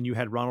minority. I mean, you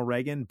had Ronald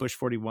Reagan, Bush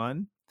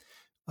 41,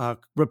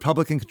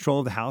 Republican control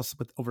of the House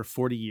with over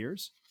 40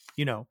 years,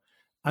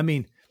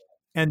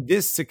 and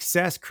this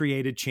success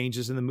created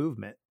changes in the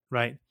movement,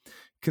 right?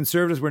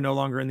 Conservatives were no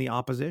longer in the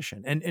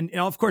opposition. And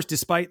of course,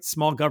 despite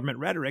small government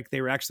rhetoric,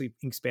 they were actually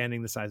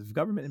expanding the size of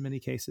government in many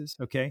cases.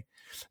 Okay.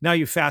 Now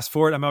you fast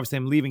forward,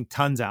 I'm leaving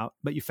tons out,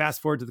 but you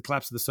fast forward to the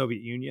collapse of the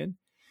Soviet Union.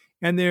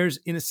 And there's,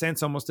 in a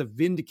sense, almost a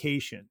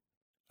vindication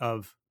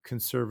of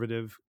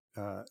conservative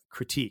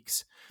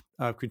critiques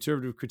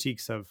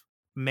of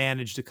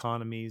managed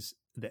economies,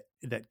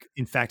 that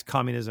in fact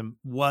communism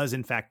was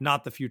in fact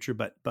not the future,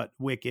 but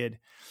wicked,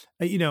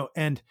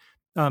 and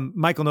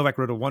Michael Novak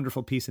wrote a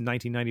wonderful piece in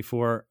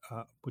 1994,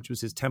 which was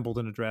his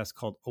Templeton address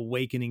called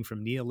 "Awakening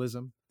from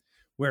Nihilism,"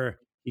 where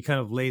he kind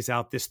of lays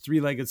out this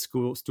three-legged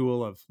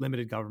stool of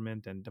limited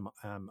government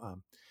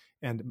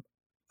and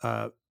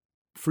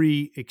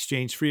free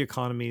exchange, free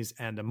economies,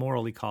 and a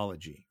moral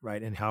ecology,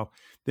 right? And how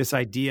this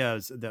idea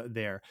is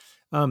there.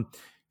 And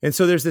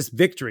so there's this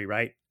victory,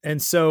 right?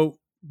 And so,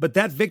 but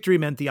that victory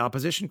meant the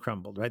opposition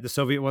crumbled, right? The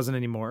Soviet wasn't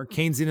anymore.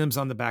 Keynesianism's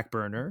on the back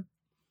burner.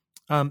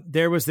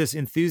 There was this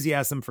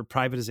enthusiasm for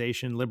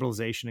privatization,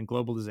 liberalization, and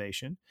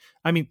globalization.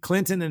 I mean,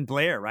 Clinton and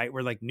Blair, right,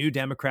 were like new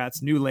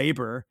Democrats, new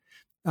labor.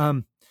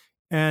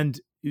 And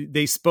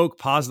they spoke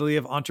positively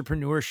of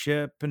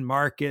entrepreneurship and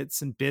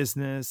markets and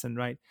business and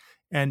right.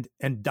 And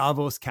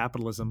Davos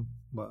capitalism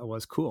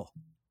was cool.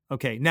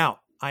 Okay. Now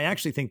I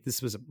actually think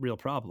this was a real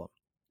problem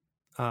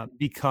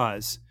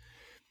because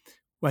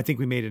I think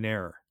we made an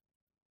error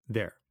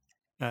there.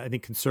 I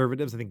think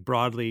conservatives, I think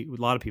broadly, a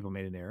lot of people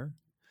made an error.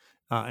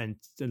 And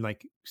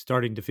like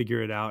starting to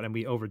figure it out, and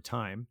we over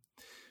time,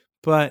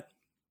 but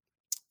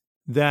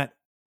that,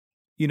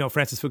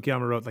 Francis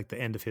Fukuyama wrote like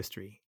the end of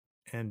history,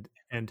 and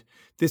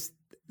this,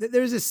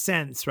 there's a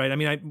sense, right? I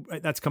mean,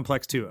 that's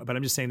complex too, but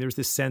I'm just saying there's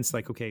this sense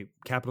like, okay,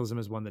 capitalism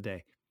has won the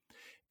day,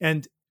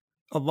 and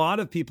a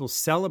lot of people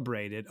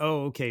celebrated,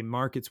 oh, okay,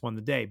 markets won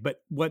the day, but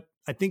what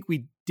I think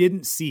we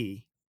didn't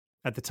see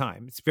at the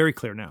time, it's very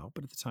clear now,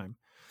 but at the time,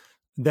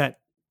 that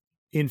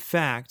in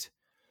fact,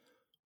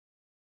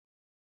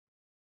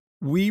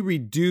 we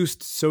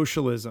reduced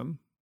socialism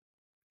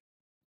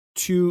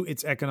to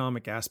its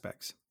economic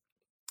aspects.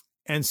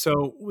 And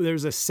so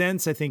there's a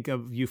sense, I think,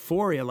 of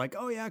euphoria, like,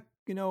 oh yeah,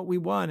 we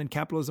won and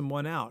capitalism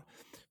won out.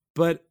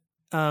 But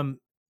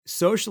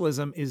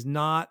socialism is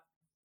not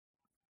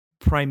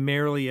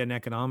primarily an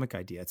economic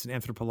idea. It's an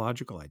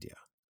anthropological idea.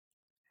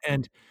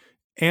 And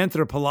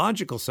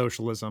anthropological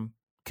socialism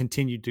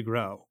continued to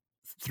grow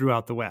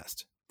throughout the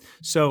West.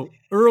 So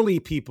early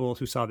people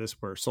who saw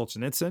this were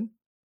Solzhenitsyn,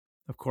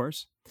 of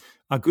course.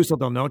 Augusto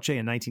Del Noce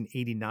in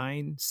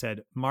 1989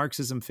 said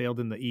Marxism failed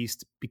in the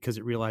East because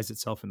it realized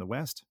itself in the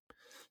West.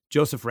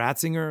 Joseph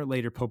Ratzinger,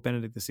 later Pope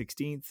Benedict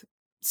XVI,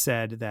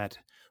 said that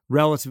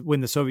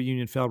when the Soviet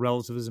Union fell,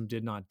 relativism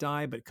did not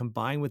die, but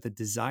combined with a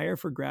desire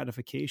for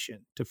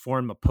gratification to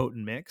form a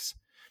potent mix.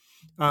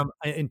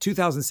 In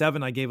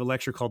 2007, I gave a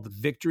lecture called "The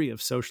Victory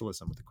of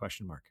Socialism" with a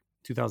question mark.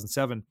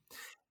 2007,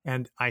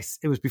 and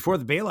it was before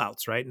the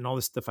bailouts, right, and all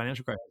this, the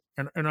financial crisis,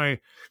 and I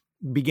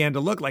began to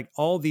look like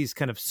all these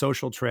kind of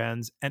social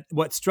trends. And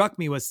what struck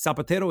me was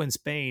Zapatero in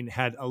Spain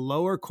had a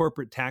lower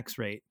corporate tax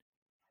rate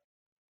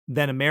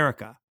than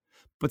America,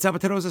 but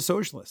Zapatero is a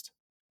socialist.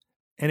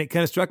 And it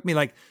kind of struck me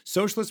like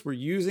socialists were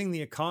using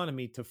the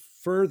economy to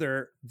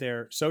further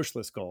their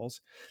socialist goals.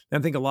 And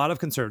I think a lot of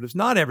conservatives,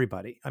 not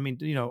everybody,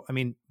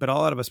 but a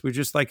lot of us were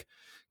just like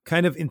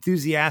kind of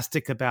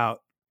enthusiastic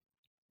about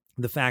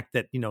the fact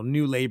that,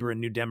 New Labor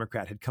and New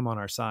Democrat had come on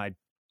our side.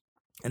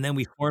 And then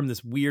we formed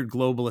this weird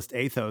globalist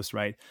ethos,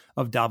 right,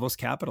 of Davos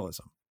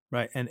capitalism,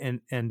 right?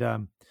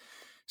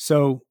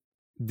 So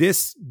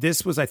this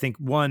was, I think,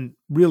 one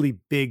really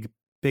big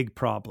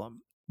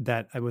problem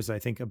that was, I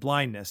think, a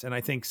blindness. And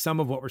I think some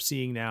of what we're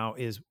seeing now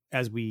is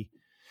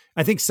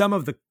I think some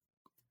of the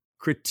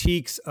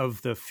critiques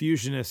of the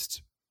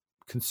fusionist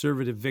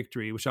conservative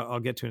victory, which I'll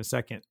get to in a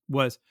second,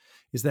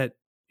 is that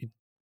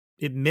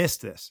it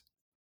missed this,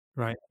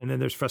 right? And then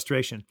there's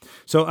frustration.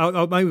 So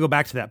I'll maybe go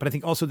back to that. But I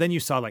think also then you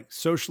saw like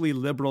socially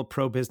liberal,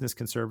 pro-business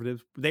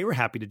conservative. They were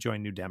happy to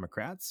join New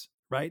Democrats,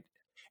 right?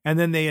 And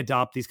then they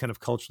adopt these kind of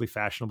culturally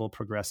fashionable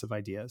progressive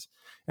ideas.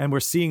 And we're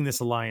seeing this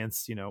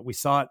alliance, we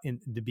saw it in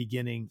the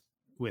beginning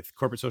with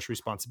corporate social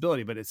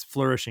responsibility, but it's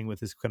flourishing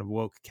with this kind of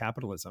woke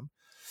capitalism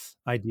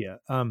idea.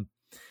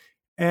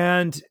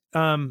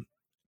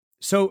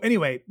 So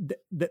anyway,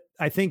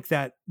 I think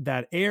that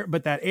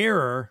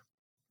error,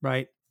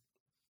 right,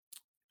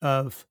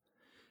 of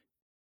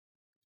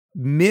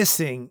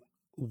missing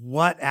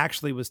what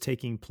actually was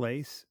taking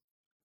place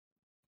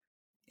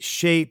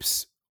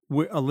shapes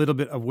a little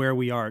bit of where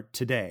we are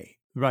today,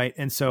 right?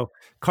 And so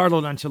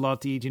Carlo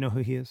Lanciolotti, do you know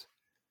who he is?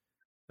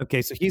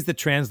 Okay, so he's the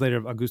translator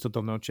of Augusto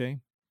Del Noce.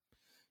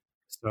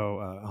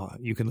 So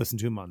you can listen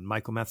to him on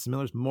Michael Matheson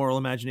Miller's Moral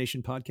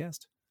Imagination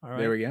podcast. All right.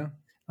 There we go.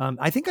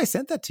 I think I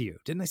sent that to you.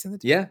 Didn't I send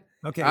that to you? Yeah.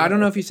 Okay. I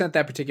don't know if you sent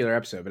that particular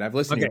episode, but I've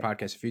listened to your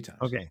podcast a few times.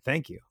 Okay.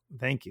 Thank you.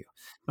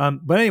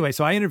 But anyway,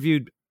 so I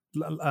interviewed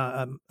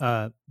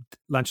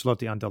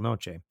Lanciolotti on Del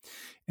Noce,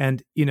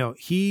 and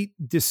he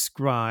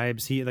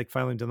describes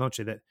following Del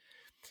Noce that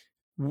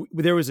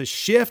there was a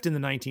shift in the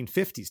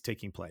 1950s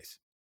taking place,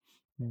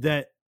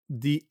 that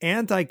the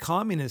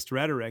anti-communist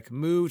rhetoric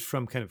moved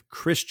from kind of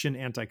Christian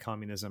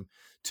anti-communism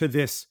to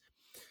this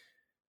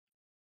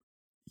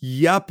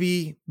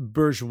yuppie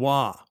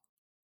bourgeois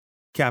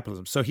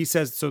capitalism. So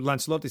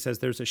Lanciolotti says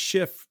there's a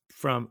shift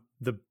from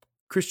the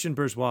Christian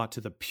bourgeois to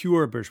the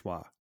pure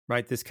bourgeois,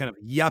 right? This kind of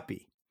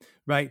yuppie,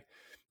 right?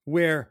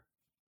 Where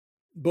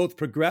both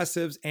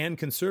progressives and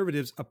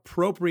conservatives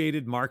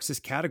appropriated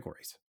Marxist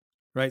categories,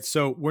 right?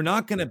 So we're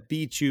not going to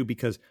beat you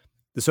because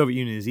the Soviet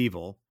Union is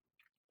evil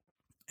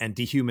and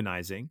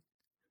dehumanizing,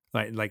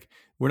 right? Like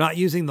we're not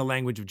using the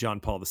language of John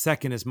Paul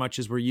II as much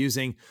as we're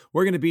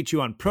going to beat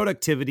you on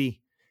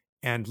productivity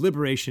and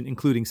liberation,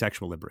 including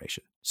sexual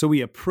liberation. So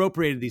we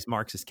appropriated these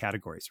Marxist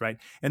categories, right?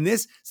 And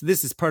this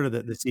is part of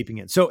the seeping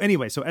in. So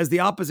anyway, so as the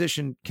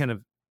opposition kind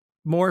of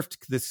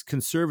morphed, this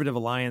conservative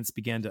alliance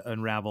began to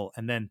unravel.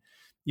 And then,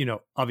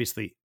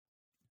 obviously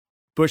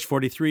Bush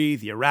 43,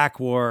 the Iraq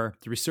War,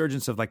 the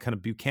resurgence of kind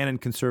of Buchanan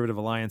conservative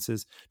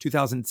alliances,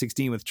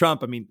 2016 with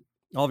Trump. I mean,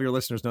 all of your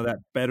listeners know that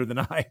better than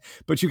I,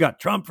 but you got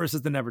Trump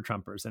versus the Never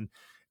Trumpers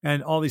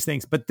and all these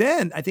things. But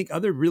then I think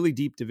other really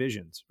deep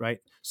divisions, right?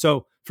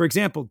 So for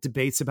example,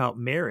 debates about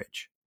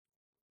marriage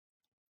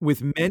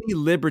with many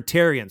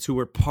libertarians who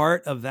were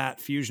part of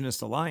that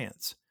fusionist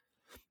alliance,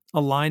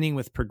 aligning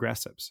with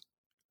progressives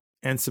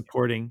and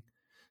supporting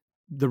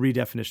the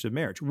redefinition of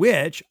marriage,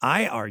 which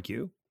I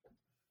argue,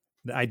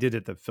 I did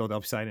at the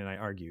Philadelphia side and I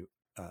argue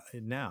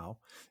now,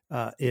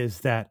 is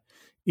that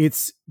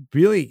it's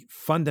really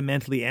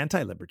fundamentally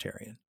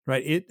anti-libertarian,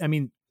 right?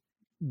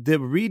 The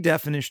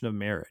redefinition of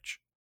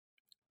marriage,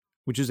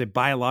 which is a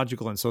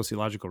biological and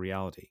sociological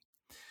reality,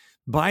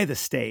 by the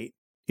state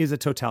is a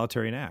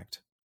totalitarian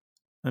act.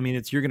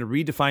 You're going to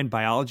redefine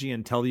biology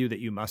and tell you that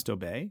you must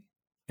obey.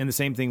 And the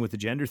same thing with the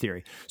gender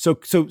theory. So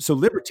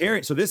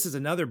libertarian. So this is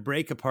another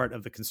break apart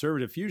of the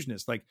conservative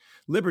fusionists, like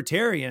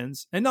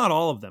libertarians, and not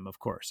all of them, of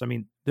course.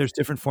 There's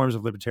different forms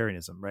of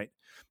libertarianism, right?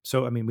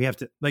 So, we have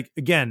to,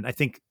 again, I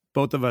think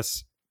both of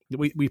us,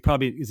 we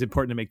probably, it's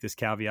important to make this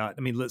caveat.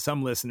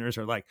 Some listeners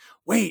are like,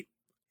 wait,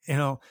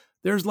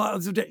 there's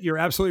lots of, you're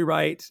absolutely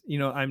right.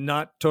 I'm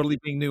not totally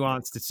being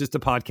nuanced. It's just a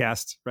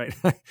podcast, right?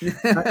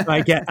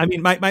 I get,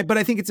 but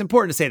I think it's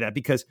important to say that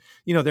because,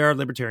 there are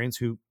libertarians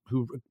who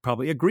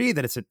probably agree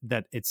that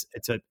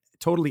it's a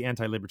totally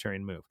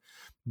anti-libertarian move.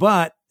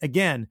 But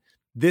again,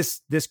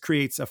 this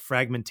creates a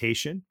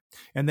fragmentation.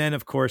 And then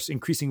of course,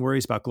 increasing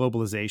worries about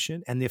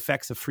globalization and the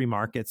effects of free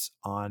markets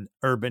on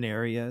urban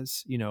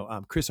areas.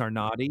 Chris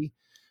Arnott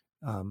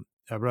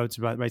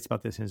writes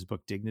about this in his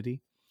book,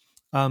 Dignity.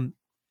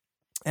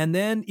 And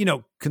then,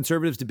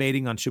 conservatives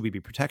debating on should we be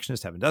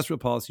protectionist, have industrial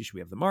policy, should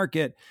we have the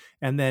market?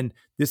 And then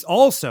this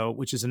also,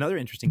 which is another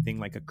interesting thing,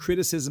 like a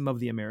criticism of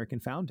the American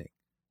founding.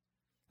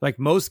 Like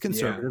most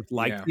conservatives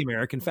liked the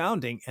American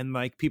founding, and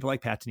like people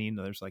like Patanini and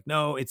others like,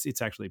 no,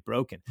 it's actually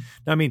broken.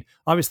 Now,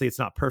 obviously it's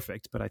not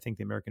perfect, but I think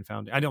the American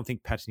founding, I don't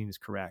think Patanini is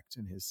correct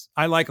in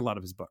I like a lot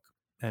of his book.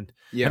 And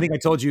I think I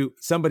told you,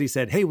 somebody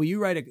said, hey, will you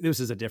write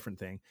this is a different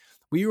thing.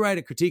 Will you write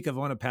a critique of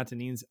one of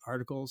Patanini's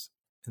articles?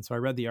 And so I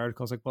read the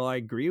article. I was like, well, I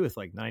agree with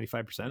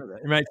 95% of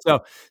it. Right.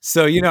 So,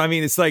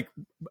 it's like,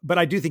 but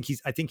I do think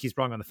I think he's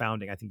wrong on the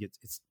founding. I think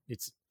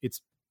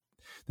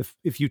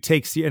if you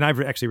take, and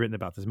I've actually written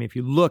about this. If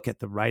you look at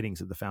the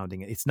writings of the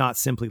founding, it's not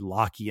simply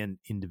Lockean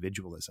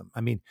individualism.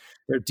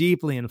 They're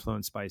deeply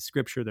influenced by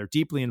scripture. They're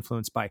deeply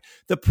influenced by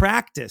the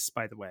practice,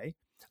 by the way,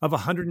 of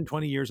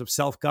 120 years of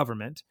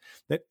self-government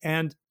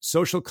and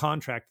social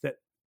contract that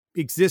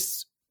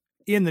exists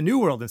in the New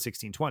World in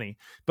 1620,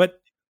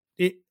 but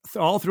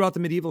all throughout the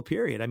medieval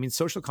period.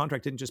 Social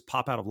contract didn't just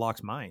pop out of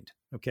Locke's mind.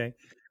 Okay.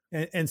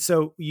 And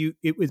so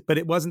but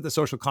it wasn't the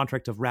social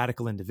contract of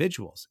radical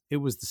individuals. It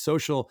was the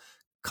social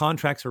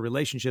contracts or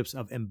relationships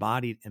of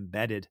embodied,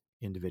 embedded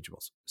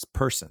individuals,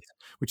 persons,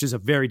 which is a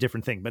very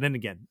different thing. But then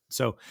again,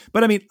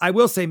 but I mean, I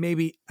will say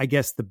I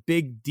guess the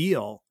big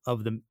deal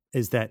of them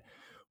is that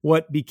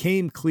what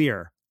became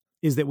clear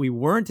is that we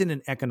weren't in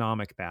an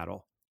economic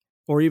battle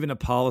or even a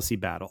policy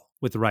battle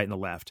with the right and the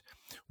left.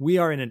 We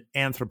are in an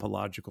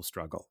anthropological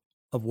struggle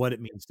of what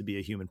it means to be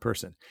a human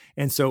person.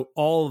 And so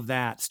all of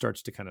that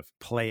starts to kind of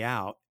play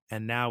out.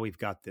 And now we've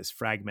got this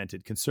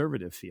fragmented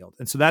conservative field.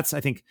 And so that's,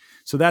 I think,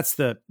 that's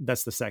the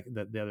second,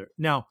 the other.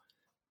 Now,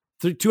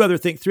 three other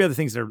things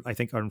that are, I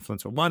think, are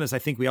influential. One is I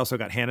think we also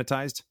got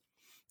Hannitized.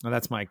 Now,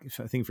 that's my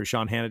thing for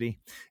Sean Hannity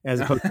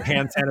as opposed to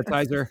hand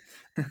sanitizer.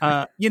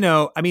 I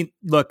mean,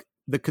 look,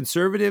 the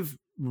conservative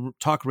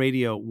talk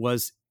radio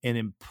was an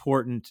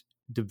important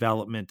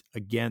development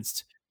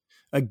against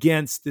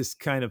this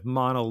kind of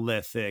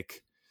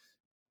monolithic,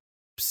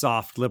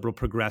 soft, liberal,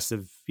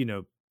 progressive,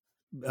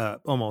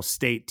 almost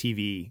state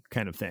TV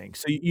kind of thing.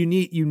 So you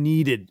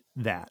needed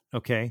that.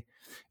 Okay.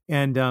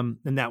 And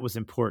that was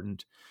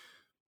important.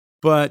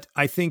 But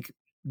I think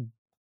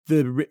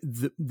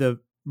the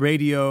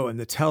radio and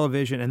the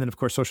television, and then of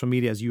course social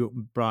media, as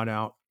you brought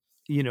out,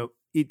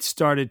 it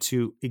started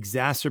to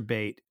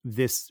exacerbate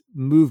this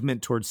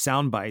movement towards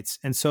sound bites,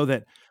 and so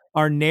that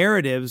our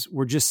narratives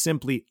were just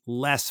simply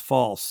less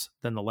false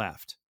than the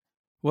left.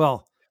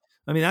 Well,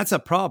 I mean, that's a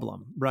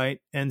problem, right?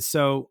 And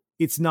so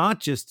it's not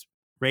just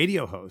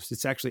radio hosts,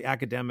 it's actually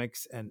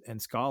academics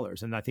and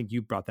scholars. And I think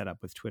you brought that up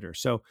with Twitter.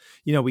 So,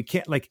 we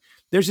can't,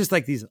 there's just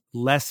these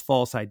less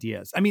false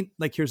ideas. I mean,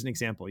 here's an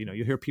example.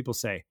 You hear people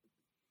say,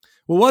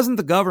 well, it wasn't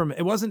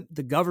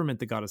the government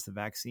that got us the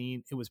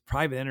vaccine. It was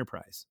private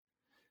enterprise.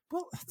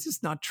 Well, it's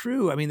just not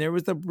true. I mean,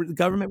 the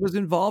government was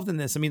involved in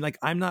this. I mean,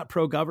 I'm not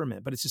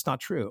pro-government, but it's just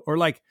not true. Or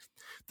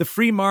the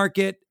free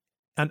market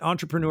and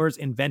entrepreneurs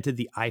invented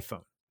the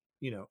iPhone.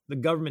 The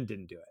government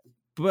didn't do it.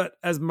 But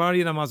as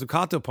Mariana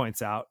Mazzucato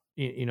points out,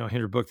 in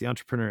her book, The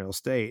Entrepreneurial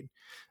State,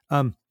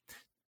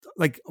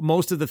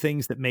 most of the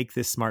things that make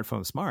this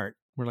smartphone smart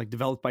were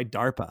developed by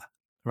DARPA,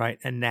 right?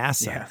 And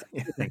NASA,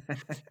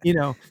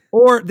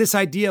 or this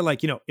idea,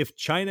 if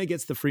China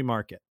gets the free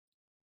market,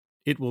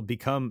 it will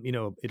become,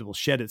 it will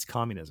shed its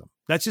communism.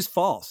 That's just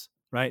false,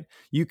 right?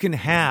 You can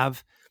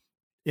have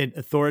an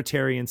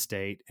authoritarian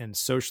state and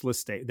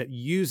socialist state that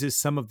uses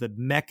some of the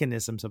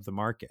mechanisms of the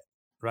market,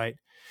 right?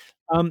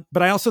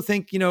 But I also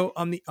think,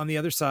 on the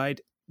other side,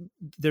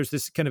 there's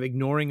this kind of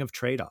ignoring of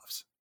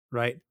trade-offs,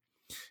 right?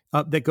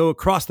 That go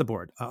across the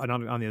board,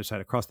 on the other side,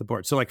 across the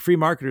board. So free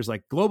marketers,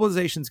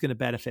 globalization is going to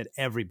benefit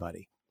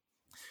everybody.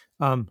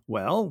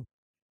 Well,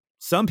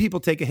 some people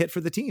take a hit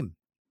for the team.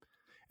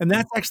 And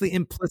that's actually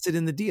implicit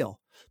in the deal.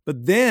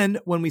 But then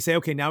when we say,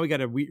 okay, now we got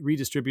to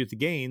redistribute the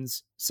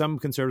gains, some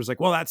conservatives are like,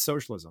 well, that's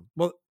socialism.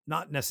 Well,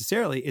 not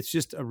necessarily. It's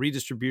just a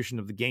redistribution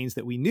of the gains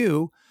that we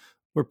knew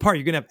were part.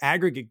 You're going to have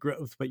aggregate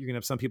growth, but you're going to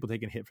have some people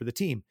taking a hit for the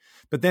team.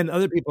 But then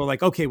other people are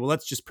like, okay, well,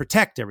 let's just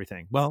protect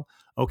everything. Well,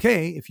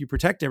 okay, if you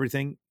protect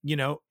everything,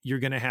 you're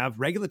going to have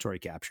regulatory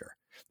capture.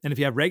 And if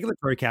you have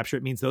regulatory capture,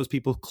 it means those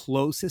people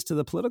closest to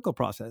the political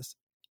process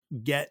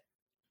get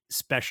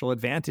special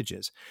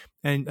advantages.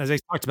 And as I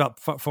talked about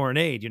foreign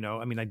aid,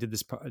 I did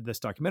this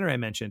documentary I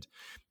mentioned,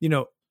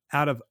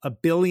 out of $1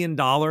 billion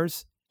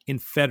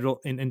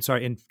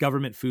in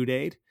government food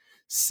aid,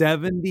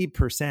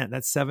 70%,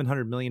 that's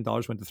 $700 million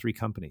went to 3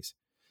 companies.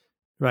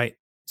 Right.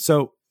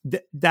 So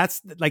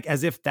that's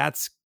as if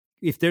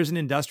there's an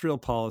industrial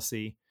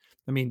policy,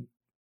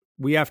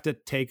 we have to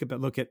take a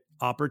look at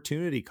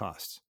opportunity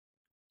costs.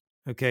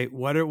 Okay.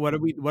 What are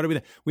we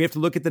have to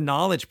look at the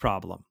knowledge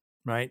problem,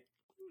 right?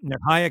 That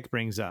Hayek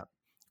brings up,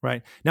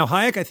 right? Now,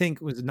 Hayek, I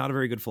think, was not a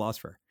very good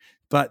philosopher,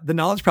 but the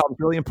knowledge problem is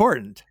really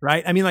important,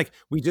 right?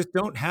 We just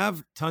don't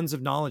have tons of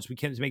knowledge. We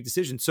can't make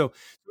decisions. So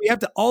we have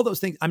to, all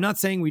those things. I'm not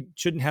saying we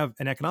shouldn't have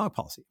an economic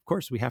policy. Of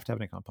course, we have to have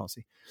an economic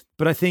policy.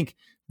 But I think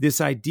this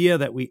idea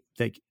that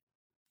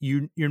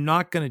you're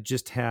not going to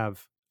just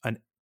have an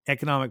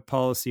economic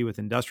policy with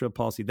industrial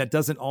policy that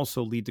doesn't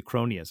also lead to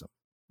cronyism,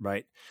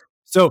 right?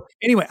 So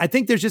anyway, I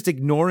think there's just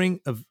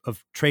ignoring of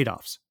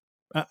trade-offs.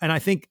 And I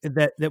think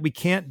that we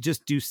can't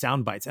just do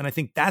sound bites. And I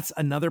think that's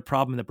another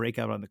problem that break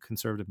out on the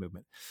conservative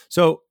movement.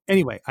 So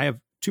anyway, I have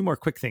 2 more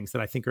quick things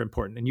that I think are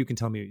important, and you can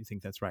tell me what you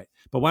think that's right.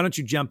 But why don't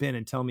you jump in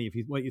and tell me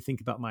what you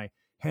think about my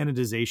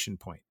Hannitization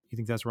point? You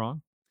think that's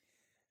wrong?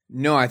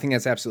 No, I think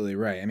that's absolutely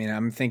right.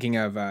 I'm thinking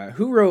of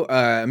who wrote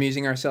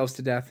Amusing Ourselves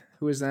to Death?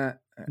 Who is that?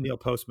 Neil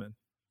Postman.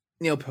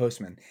 Neil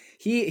Postman.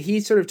 He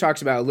sort of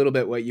talks about a little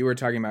bit what you were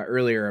talking about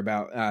earlier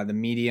about the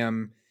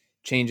medium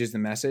changes the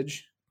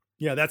message.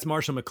 Yeah, that's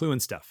Marshall McLuhan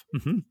stuff.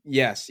 Mm-hmm.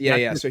 Yes.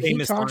 Yeah. So he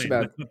talks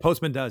about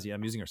Postman does. Yeah,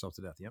 Amusing Ourselves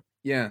to Death. Yep.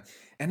 Yeah.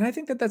 And I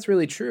think that that's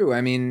really true.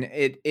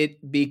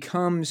 It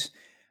becomes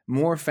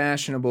more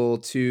fashionable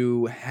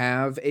to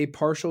have a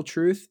partial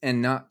truth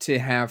and not to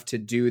have to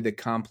do the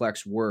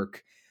complex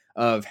work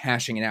of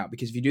hashing it out.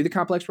 Because if you do the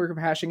complex work of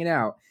hashing it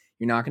out,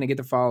 you're not going to get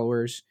the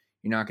followers.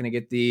 You're not going to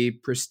get the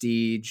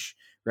prestige,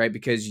 right?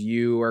 Because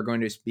you are going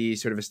to be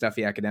sort of a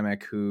stuffy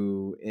academic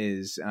who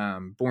is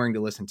boring to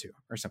listen to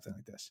or something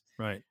like this.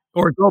 Right.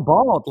 Or go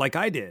bald like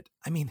I did.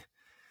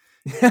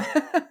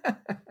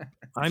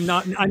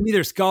 I'm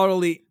neither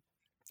scholarly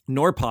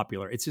nor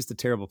popular. It's just a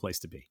terrible place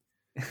to be.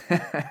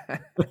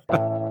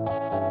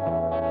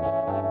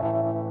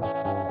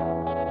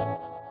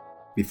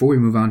 Before we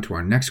move on to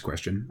our next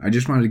question, I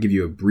just wanted to give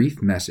you a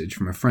brief message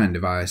from a friend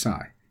of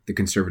ISI, the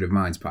Conservative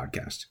Minds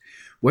podcast.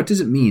 What does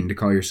it mean to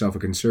call yourself a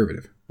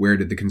conservative? Where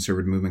did the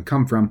conservative movement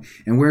come from,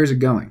 and where is it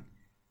going?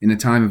 In a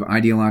time of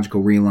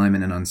ideological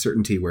realignment and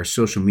uncertainty where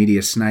social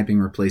media sniping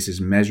replaces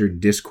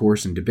measured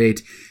discourse and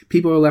debate,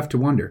 people are left to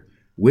wonder,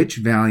 which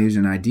values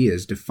and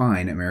ideas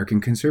define American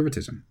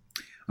conservatism?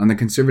 On the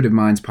Conservative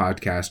Minds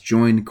podcast,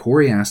 join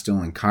Corey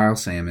Astle and Kyle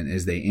Salmon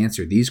as they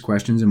answer these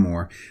questions and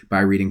more by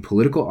reading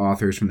political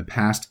authors from the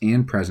past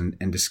and present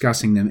and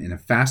discussing them in a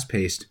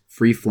fast-paced,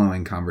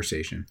 free-flowing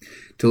conversation.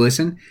 To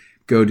listen,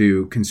 go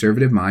to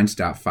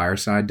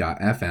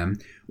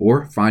conservativeminds.fireside.fm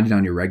or find it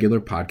on your regular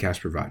podcast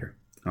provider.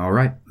 All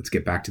right, let's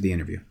get back to the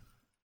interview.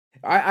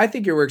 I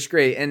think your work's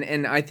great,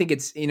 and I think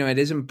it's, it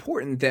is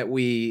important that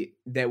we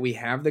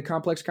have the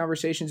complex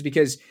conversations,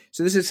 because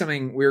this is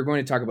something we were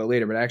going to talk about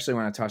later, but I actually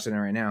want to toss it in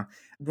right now.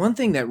 One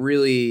thing that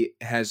really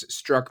has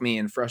struck me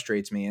and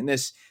frustrates me, and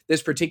this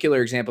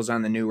particular example is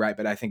on the New Right,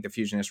 but I think the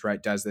fusionist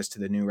right does this to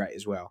the New Right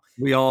as well.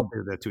 We all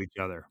do that to each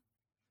other.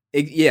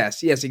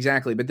 Yes,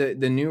 exactly. But the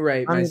New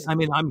Right, I'm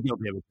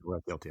guilty of it.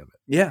 We're guilty of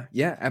it. Yeah,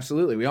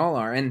 absolutely. We all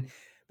are.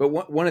 But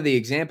one of the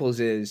examples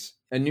is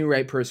a New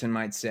Right person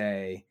might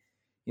say,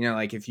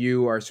 like if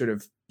you are sort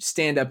of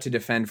stand up to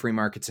defend free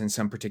markets in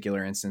some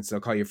particular instance, they'll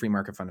call you a free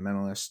market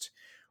fundamentalist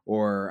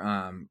or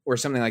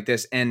something like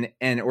this,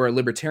 or a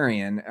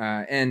libertarian.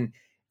 And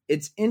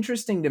it's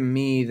interesting to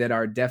me that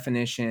our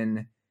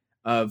definition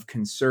of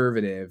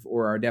conservative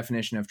or our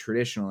definition of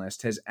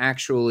traditionalist has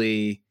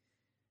actually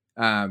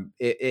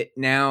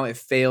it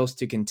fails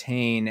to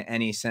contain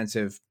any sense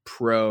of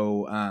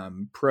pro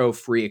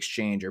free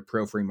exchange or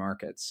pro free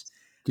markets.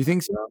 Do you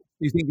think so? Do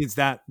you think it's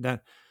that?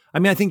 I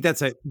mean, I think there's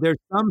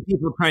some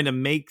people trying to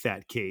make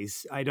that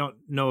case. I don't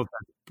know if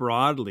that's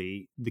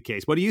broadly the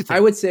case. What do you think? I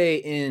would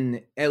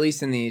say at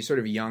least in the sort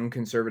of young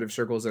conservative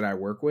circles that I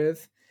work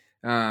with,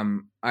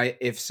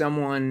 if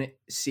someone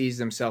sees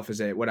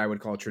themselves as what I would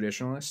call a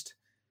traditionalist,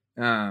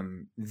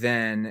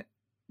 then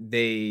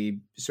they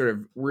sort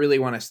of really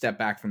want to step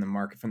back from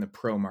the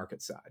pro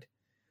market side.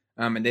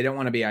 And they don't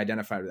want to be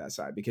identified with that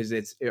side because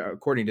it's,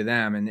 according to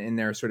them and in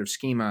their sort of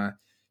schema,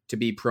 to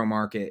be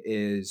pro-market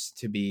is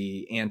to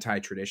be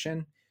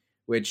anti-tradition,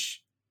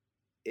 which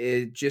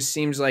it just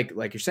seems like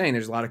you're saying,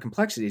 there's a lot of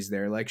complexities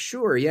there. Like,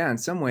 sure, yeah, in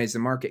some ways the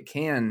market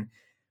can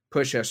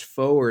push us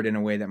forward in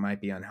a way that might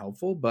be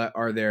unhelpful, but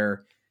are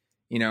there,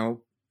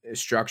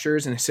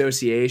 structures and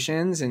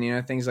associations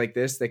and, things like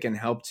this that can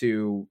help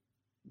the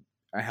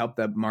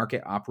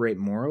market operate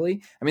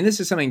morally? I mean, this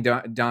is something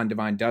Don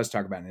Devine does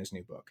talk about in his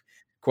new book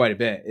quite a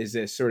bit, is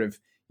this sort of,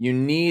 you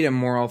need a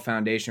moral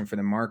foundation for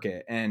the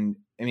market. And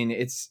I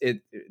mean,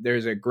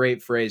 there's a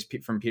great phrase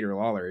from Peter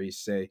Lawler. He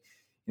say,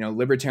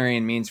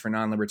 libertarian means for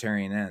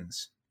non-libertarian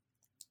ends,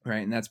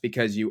 right? And that's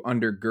because you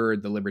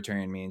undergird the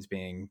libertarian means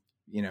being,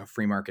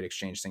 free market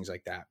exchange, things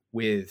like that,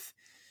 with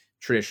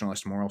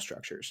traditionalist moral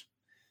structures.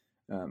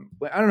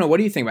 But I don't know. What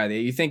do you think about that?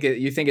 You think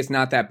it's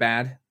not that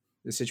bad?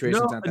 The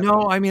situation's not that bad?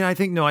 No, I mean, I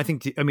think you're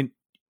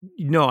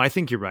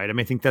right. I mean,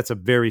 I think that's a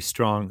very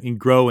strong and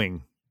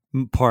growing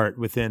part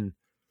within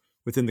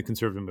the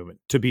conservative movement,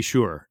 to be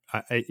sure.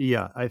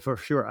 I for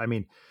sure. I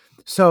mean,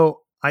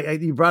 so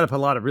you brought up a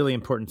lot of really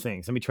important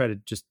things. Let me try to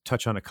just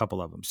touch on a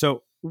couple of them.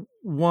 So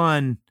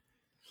one,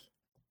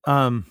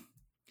 I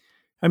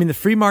mean, the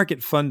free market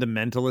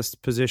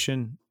fundamentalist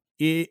position,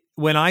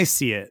 when I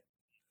see it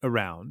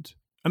around,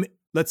 I mean,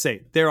 let's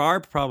say there are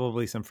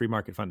probably some free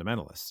market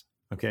fundamentalists.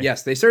 Okay.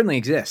 Yes, they certainly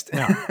exist.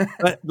 Yeah.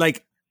 But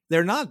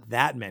there are not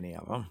that many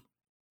of them.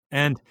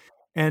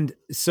 And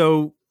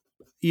so,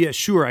 yeah,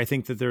 sure. I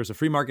think that there's a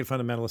free market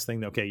fundamentalist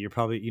thing that, okay, you're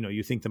probably,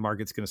 you think the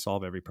market's going to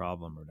solve every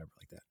problem or whatever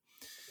like that.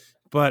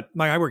 But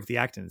I work at the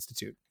Acton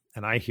Institute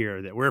and I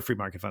hear that we're free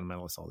market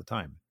fundamentalists all the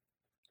time.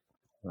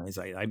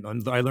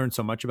 I learned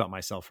so much about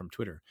myself from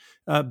Twitter.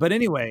 But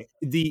anyway,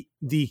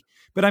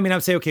 but I mean, I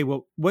would say, okay,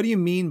 well, what do you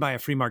mean by a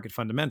free market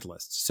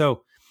fundamentalist?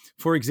 So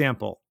for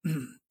example,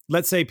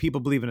 let's say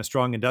people believe in a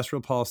strong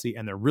industrial policy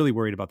and they're really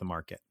worried about the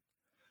market.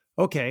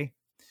 Okay.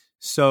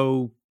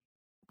 So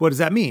what does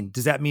that mean?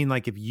 Does that mean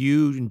like if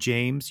you and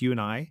James, you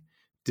and I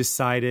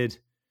decided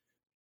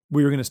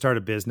we were going to start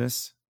a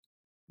business,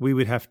 we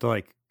would have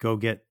to go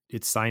get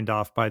it signed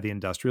off by the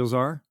industrial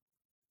czar?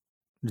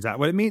 Is that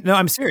what it means? No,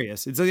 I'm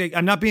serious. It's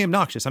I'm not being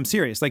obnoxious. I'm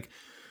serious.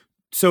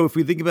 So if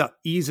we think about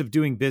ease of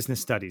doing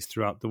business studies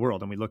throughout the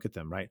world and we look at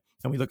them, right?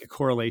 And we look at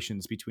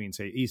correlations between,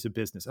 say, ease of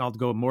business, and I'll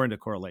go more into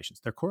correlations.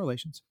 They're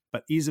correlations,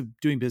 but ease of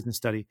doing business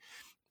study,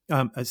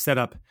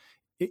 setup,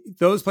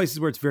 those places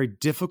where it's very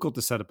difficult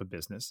to set up a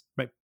business,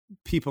 right?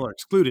 People are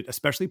excluded,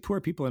 especially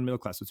poor people and middle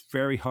class. It's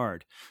very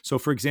hard. So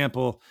for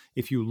example,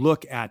 if you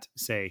look at,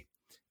 say,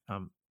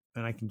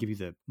 and I can give you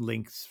the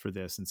links for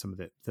this and some of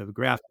the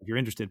graphs if you're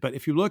interested, but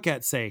if you look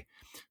at, say,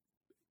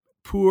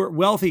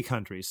 wealthy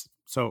countries,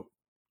 so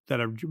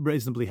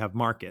reasonably have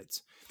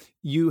markets,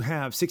 you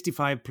have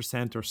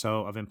 65% or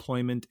so of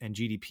employment and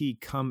GDP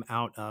come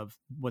out of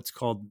what's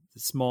called the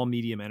small,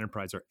 medium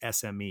enterprise, or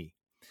SME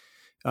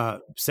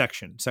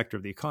sector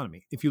of the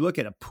economy. If you look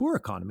at a poor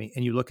economy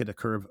and you look at a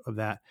curve of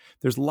that,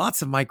 there's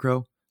lots of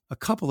micro, a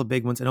couple of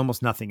big ones, and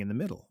almost nothing in the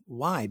middle.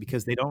 Why?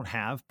 Because they don't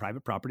have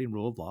private property and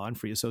rule of law and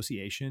free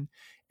association,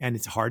 and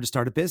it's hard to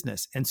start a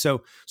business. And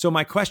so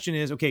my question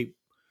is, okay,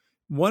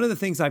 one of the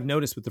things I've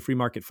noticed with the free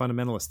market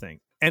fundamentalist thing,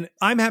 and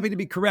I'm happy to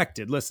be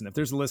corrected. Listen, if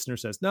there's a listener who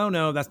says,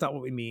 no, that's not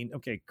what we mean.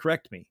 Okay,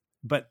 correct me.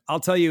 But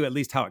I'll tell you at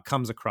least how it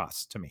comes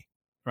across to me,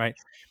 right?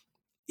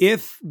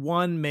 If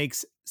one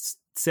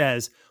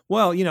says,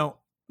 well,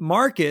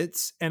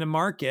 markets and a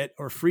market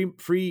or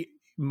free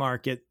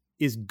market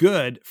is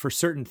good for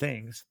certain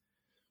things.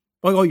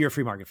 Oh, you're a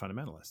free market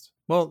fundamentalist.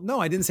 Well, no,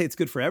 I didn't say it's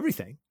good for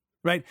everything.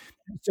 Right.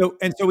 So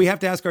we have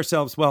to ask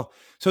ourselves, well,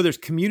 so there's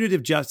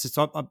commutative justice.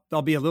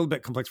 I'll be a little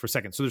bit complex for a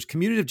second. So there's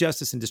commutative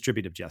justice and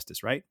distributive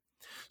justice, right?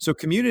 So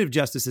commutative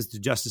justice is the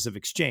justice of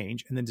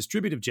exchange, and then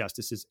distributive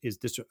justice is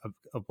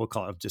we'll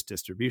call it just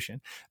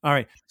distribution. All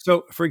right.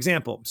 So for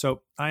example,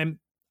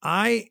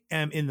 I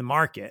am in the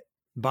market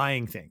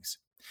buying things,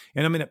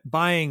 and I'm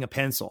buying a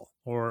pencil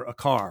or a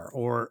car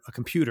or a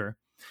computer.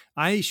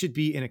 I should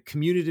be in a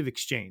commutative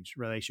exchange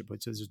relationship,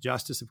 which is a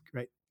justice of,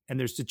 right? And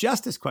there's the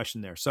justice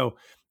question there. So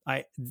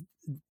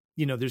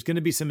there's going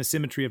to be some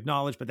asymmetry of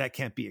knowledge, but that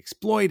can't be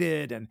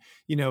exploited. And,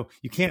 you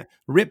can't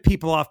rip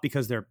people off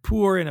because they're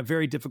poor in a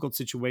very difficult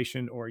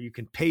situation, or you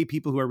can pay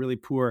people who are really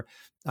poor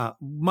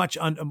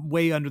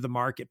way under the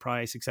market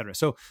price, et cetera.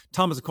 So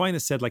Thomas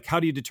Aquinas said, like,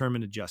 how do you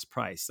determine a just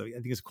price? So I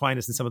think it's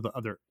Aquinas and some of the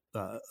other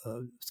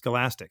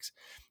scholastics.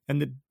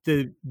 And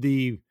so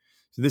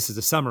this is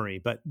a summary,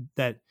 but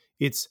that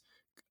it's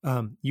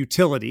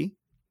utility,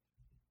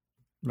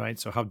 right?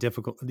 So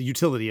the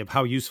utility of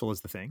how useful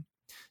is the thing,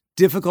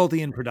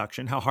 difficulty in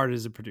production, how hard it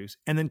is to produce,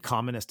 and then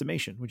common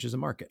estimation, which is a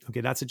market. Okay,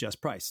 that's a just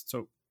price.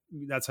 So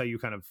that's how you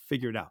kind of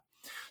figure it out.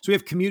 So we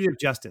have commutative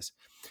justice.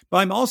 But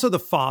I'm also the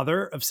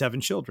father of 7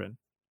 children.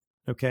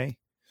 Okay.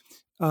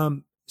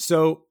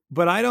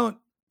 But I don't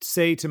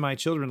say to my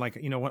children, like,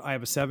 what, I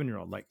have a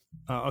 7-year-old, like,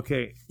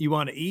 okay, you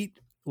want to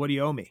eat? What do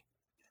you owe me?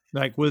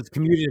 Like, with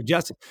commutative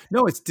justice?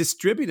 No, it's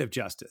distributive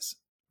justice.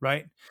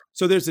 Right.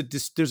 So there's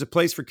a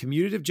place for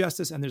commutative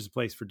justice and there's a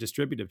place for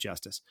distributive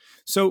justice.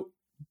 So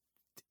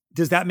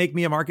does that make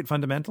me a market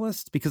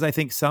fundamentalist? Because I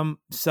think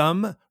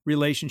some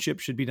relationship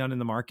should be done in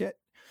the market.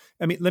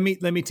 I mean, let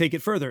me take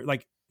it further.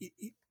 Like,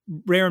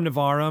 Rerum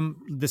Novarum,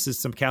 this is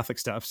some Catholic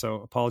stuff, so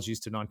apologies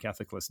to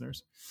non-Catholic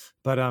listeners.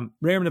 But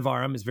Rerum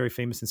Novarum is a very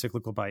famous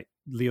encyclical by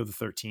Leo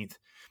XIII,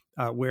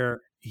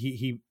 where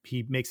he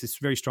makes this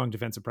very strong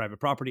defense of private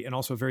property, and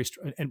also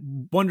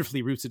and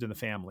wonderfully roots it in the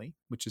family,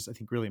 which is, I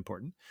think, really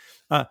important.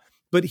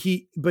 But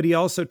he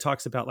also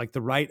talks about, like,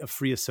 the right of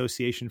free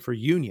association for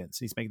unions.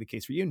 He's making the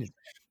case for unions.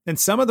 And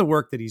some of the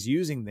work that he's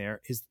using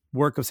there is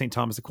work of St.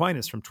 Thomas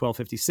Aquinas from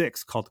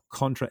 1256 called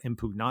Contra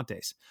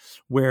Impugnantes,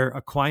 where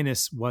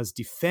Aquinas was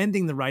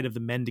defending the right of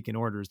the mendicant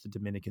orders, the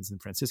Dominicans and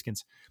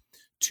Franciscans,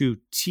 to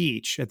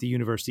teach at the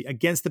university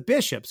against the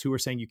bishops who were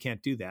saying you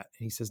can't do that.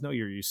 And he says, no,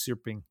 you're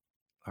usurping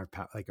our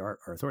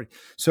authority.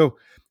 So,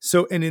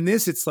 and in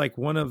this, it's like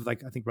one of,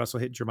 like, I think Russell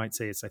Hittinger might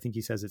say,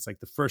 he says it's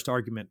like the first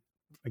argument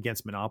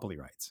against monopoly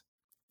rights,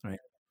 right?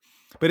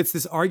 But it's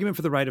this argument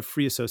for the right of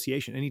free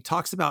association. And he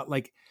talks about,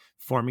 like,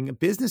 forming a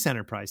business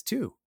enterprise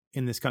too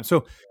in this country.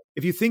 So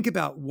if you think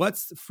about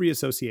what's free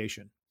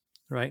association,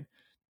 right?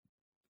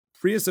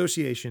 Free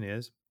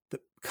association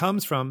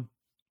comes from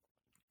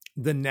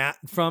the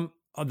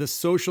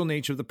social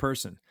nature of the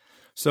person.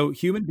 So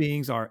human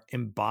beings are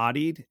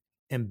embodied,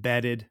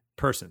 embedded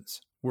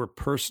persons. We're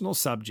personal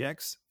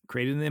subjects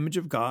created in the image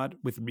of God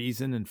with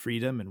reason and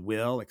freedom and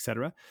will,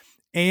 etc.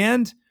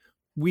 And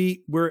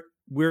we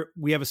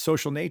have a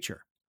social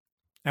nature,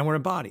 and we're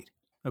embodied.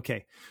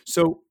 Okay,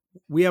 so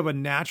we have a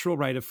natural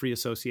right of free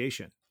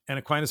association, and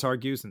Aquinas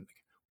argues,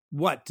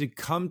 to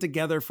come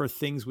together for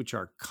things which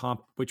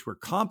we're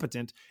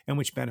competent and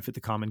which benefit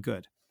the common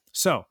good.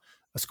 So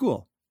a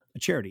school, a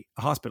charity,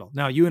 a hospital.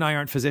 Now, you and I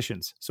aren't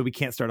physicians, so we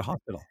can't start a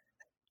hospital,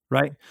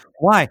 right?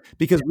 Why?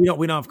 Because we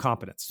don't have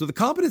competence. So the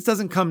competence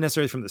doesn't come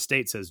necessarily from the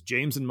state. Says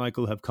James and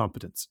Michael have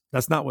competence.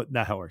 That's not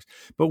how it works.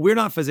 But we're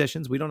not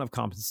physicians. We don't have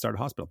competence to start a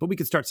hospital, but we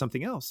could start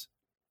something else,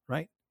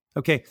 right?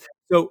 Okay.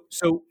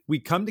 So we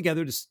come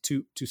together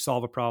to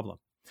solve a problem.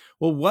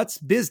 Well, what's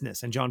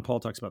business? And John Paul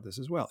talks about this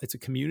as well. It's a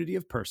community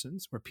of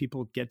persons where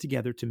people get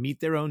together to meet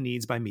their own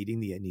needs by meeting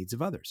the needs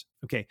of others.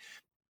 Okay.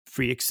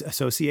 Free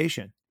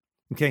association.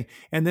 Okay.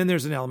 And then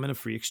there's an element of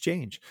free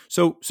exchange.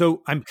 So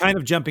I'm kind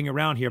of jumping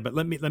around here, but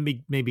let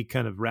me maybe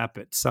kind of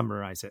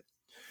summarize it.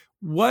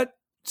 What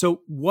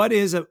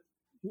is a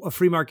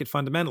free market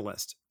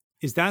fundamentalist?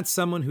 Is that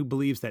someone who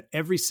believes that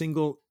every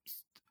single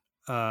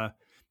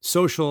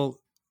social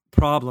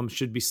problem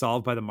should be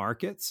solved by the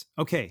markets?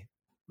 Okay.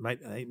 Right.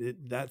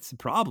 That's a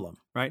problem.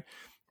 Right.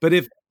 But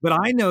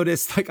I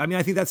noticed,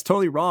 I think that's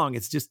totally wrong.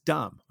 It's just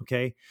dumb.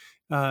 Okay.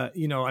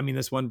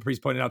 This one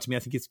priest pointed out to me, I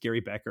think it's Gary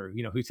Becker,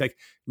 who's like,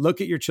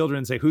 look at your children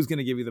and say, who's going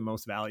to give you the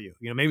most value?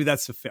 Maybe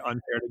that's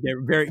unfair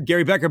to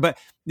Gary Becker, but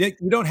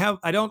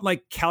I don't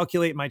like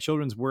calculate my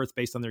children's worth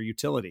based on their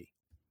utility.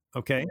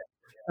 Okay.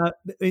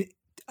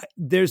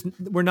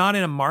 We're not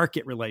in a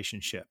market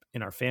relationship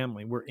in our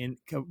family. We're in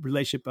a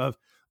relationship of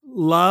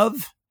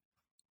love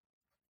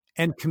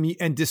and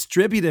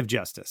distributive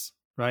justice.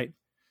 Right.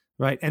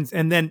 Right.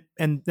 And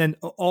then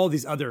all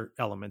these other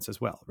elements as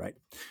well. Right.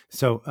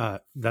 So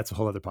that's a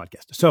whole other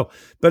podcast. So,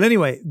 but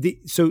anyway,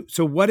 so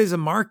what is a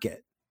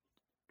market?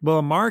 Well,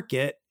 a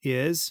market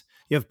is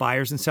you have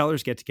buyers and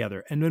sellers get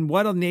together. And then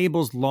what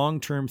enables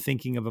long-term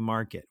thinking of a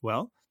market?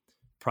 Well,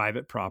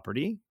 private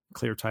property,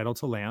 clear title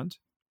to land,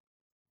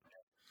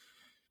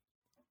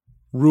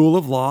 rule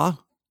of law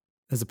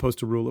as opposed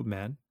to rule of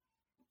men,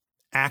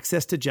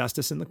 access to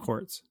justice in the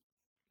courts,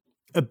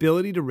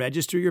 ability to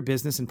register your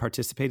business and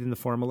participate in the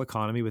formal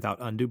economy without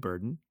undue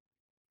burden,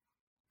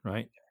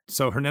 right?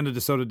 So Hernando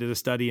de Soto did a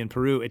study in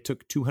Peru. It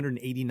took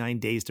 289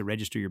 days to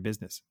register your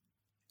business.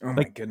 Oh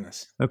my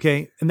goodness.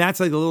 Okay. And that's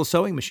like a little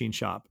sewing machine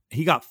shop.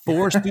 He got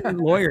 4 student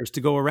lawyers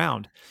to go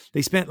around.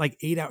 They spent like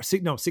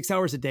 6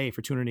 hours a day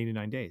for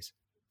 289 days.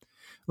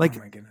 Like, oh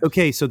my goodness.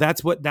 Okay. So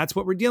that's what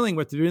we're dealing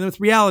with. We're dealing with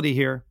reality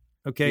here.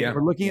 Okay. Yeah,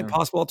 we're looking at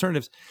possible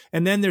alternatives.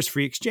 And then there's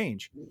free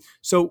exchange.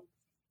 So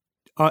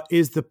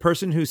is the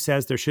person who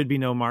says there should be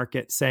no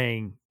market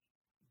saying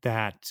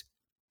that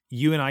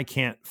you and I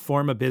can't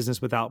form a business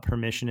without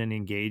permission and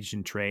engage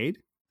in trade?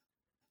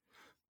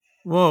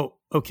 Whoa.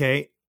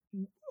 Okay.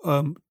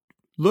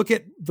 Look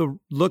at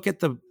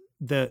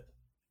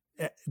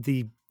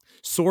the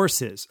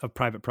sources of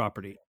private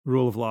property: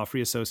 rule of law,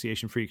 free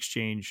association, free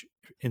exchange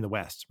in the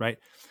West, right?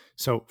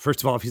 So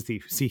first of all,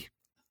 obviously, see,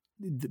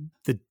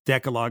 the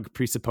Decalogue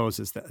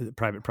presupposes that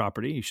private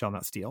property, you shall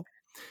not steal.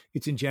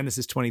 It's in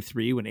Genesis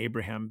 23 when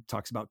Abraham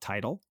talks about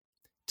title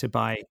to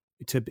buy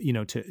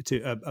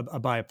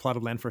buy a plot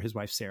of land for his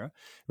wife Sarah,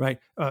 right?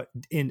 I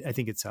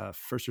think it's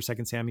 1st or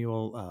 2nd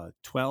Samuel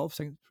 12,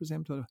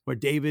 where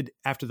David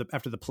after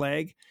the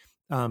plague,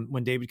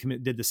 when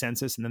David did the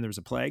census and then there was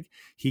a plague,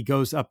 he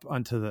goes up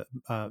onto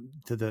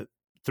the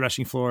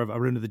threshing floor of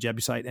Araunah the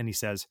Jebusite and he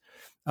says,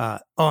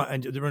 and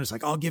Araunah's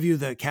like, I'll give you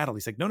the cattle.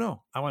 He's like,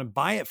 no, I want to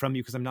buy it from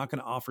you because I'm not going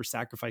to offer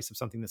sacrifice of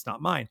something that's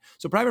not mine.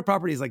 So private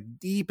property is like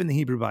deep in the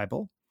Hebrew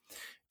Bible.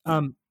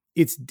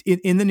 It's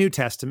in the New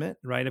Testament,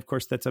 right? Of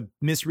course, that's a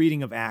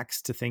misreading of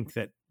Acts to think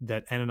that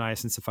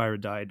Ananias and Sapphira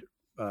died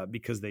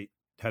because they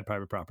had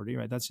private property,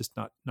 right? That's just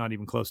not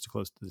even close to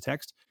the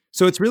text.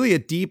 So it's really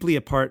deeply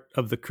a part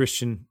of the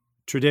Christian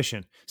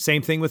tradition.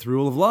 Same thing with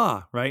rule of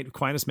law, right?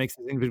 Aquinas makes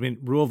the thing between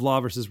rule of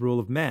law versus rule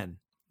of men,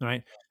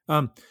 right?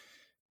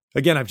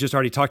 Again, I've just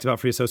already talked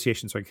about free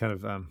association, so I kind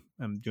of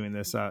I'm doing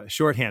this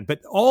shorthand. But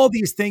all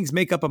these things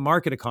make up a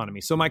market economy.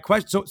 So my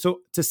question,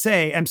 so to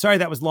say, I'm sorry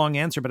that was a long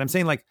answer, but I'm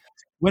saying like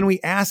when we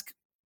ask,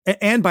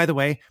 and by the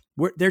way,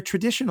 they're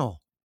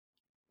traditional,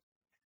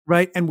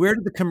 right? And where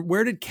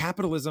did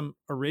capitalism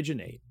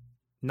originate?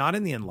 Not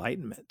in the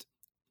Enlightenment,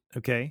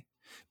 okay?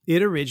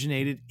 It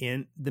originated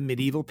in the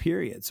medieval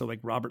period. So like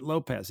Robert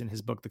Lopez in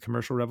his book, The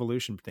Commercial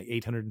Revolution,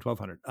 800 and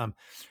 1200,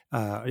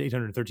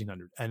 800 and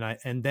 1300.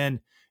 And then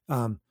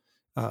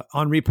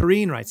Henri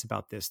Perrine writes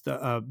about this.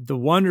 The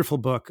wonderful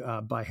book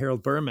by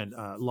Harold Berman,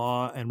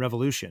 Law and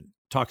Revolution,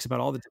 talks about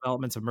all the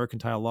developments of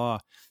mercantile law.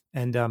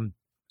 And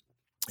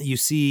you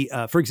see,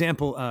 for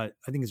example, I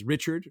think it's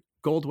Richard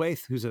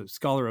Goldwaith, who's a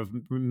scholar of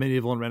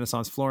medieval and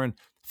Renaissance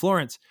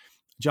Florence.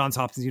 Johns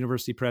Hopkins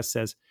University Press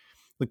says,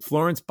 look,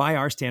 Florence, by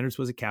our standards,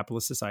 was a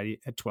capitalist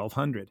society at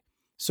 1200.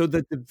 So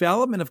the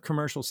development of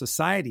commercial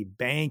society,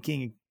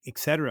 banking, et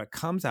cetera,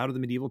 comes out of the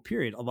medieval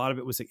period. A lot of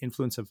it was the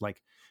influence of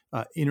like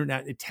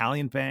internet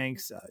Italian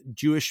banks,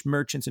 Jewish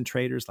merchants and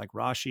traders like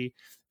Rashi.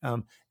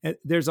 And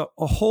there's a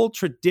whole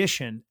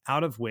tradition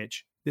out of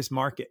which this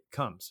market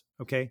comes,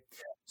 okay?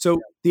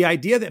 So the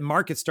idea that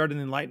markets started in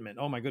the Enlightenment,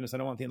 oh my goodness, I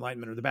don't want the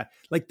Enlightenment or the bad.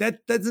 Like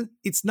that doesn't,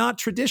 it's not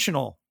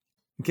traditional,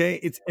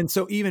 okay? And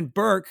so even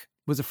Burke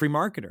was a free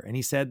marketer. And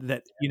he said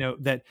that,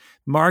 that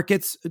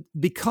markets,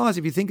 because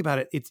if you think about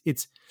it,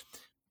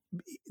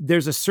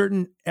 there's a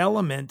certain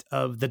element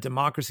of the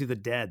democracy of the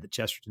dead that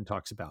Chesterton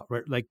talks about,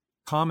 right? Like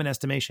common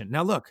estimation.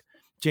 Now look,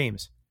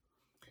 James,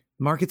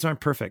 markets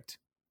aren't perfect.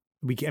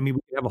 We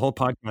have a whole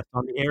podcast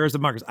on the errors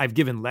of markets. I've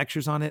given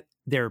lectures on it.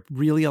 There are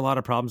really a lot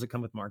of problems that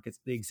come with markets.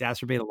 They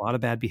exacerbate a lot of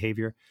bad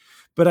behavior.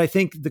 But I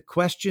think the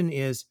question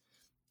is,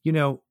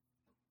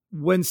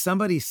 when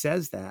somebody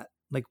says that,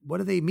 like, what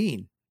do they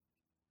mean?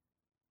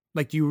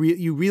 Like, you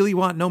really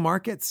want no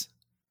markets?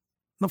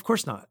 Of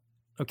course not.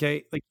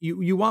 Okay. Like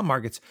you want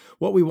markets.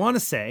 What we want to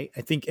say,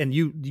 I think, and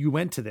you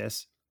went to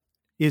this,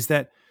 is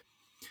that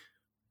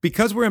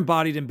because we're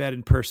embodied,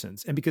 embedded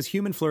persons, and because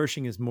human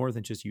flourishing is more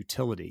than just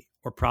utility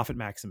or profit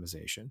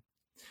maximization,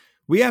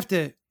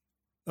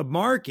 a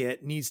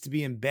market needs to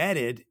be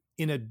embedded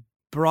in a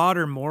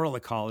broader moral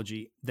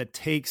ecology that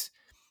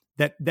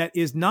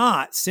is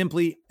not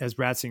simply, as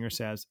Ratzinger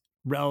says,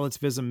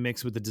 relativism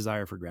mixed with the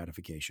desire for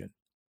gratification.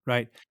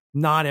 right?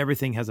 Not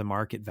everything has a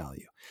market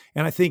value.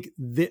 And I think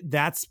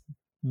that's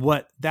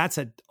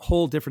a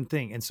whole different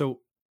thing. And so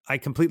I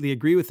completely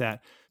agree with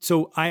that.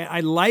 So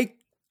I like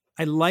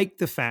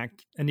the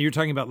fact, and you're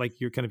talking about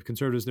like your kind of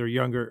conservatives that are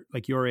younger,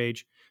 like your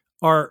age,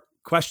 are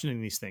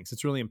questioning these things.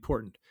 It's really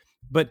important,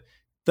 but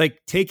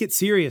like take it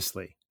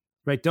seriously,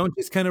 right? Don't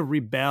just kind of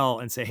rebel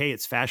and say, hey,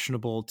 it's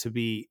fashionable to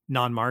be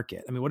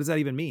non-market. I mean, what does that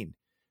even mean?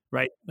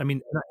 Right. I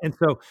mean, and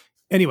so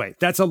anyway,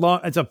 it's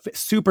a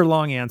super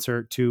long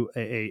answer to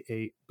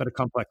but a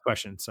complex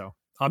question. So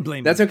I'm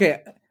blaming. That's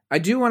okay. I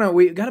do want to,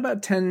 we got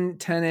about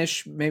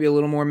 10-ish, maybe a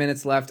little more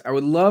minutes left. I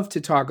would love to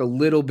talk a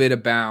little bit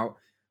about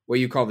what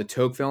you call the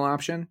Tocqueville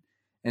option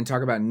and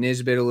talk about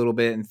Nisbet a little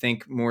bit and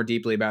think more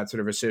deeply about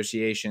sort of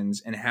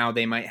associations and how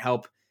they might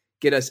help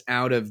get us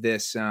out of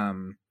this,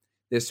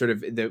 this sort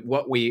of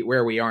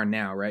where we are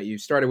now, right? You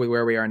started with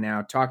where we are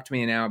now. Talk to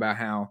me now about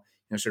how,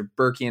 sort of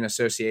Burkean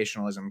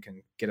associationalism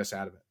can get us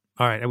out of it.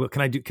 All right.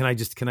 Can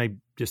I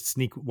just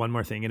sneak one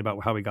more thing in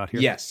about how we got here?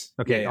 Yes.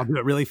 Okay. Yeah. I'll do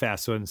it really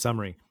fast. So in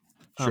summary.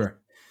 Sure.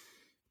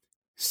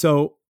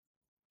 So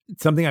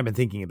something I've been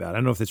thinking about, I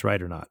don't know if it's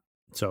right or not.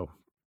 So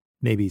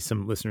maybe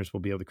some listeners will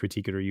be able to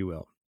critique it or you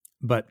will,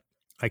 but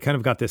I kind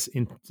of got this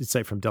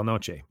insight from Del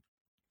Noce.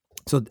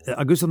 So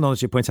Augusto Del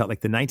Noce points out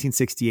like the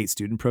 1968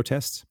 student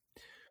protests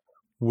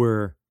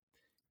were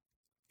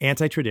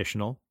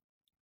anti-traditional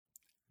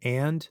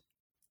and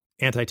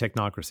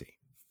anti-technocracy.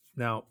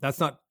 Now that's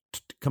not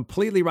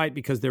completely right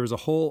because there was a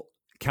whole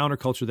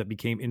counterculture that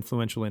became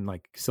influential in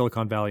like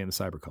Silicon Valley and the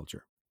cyber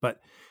culture,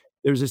 but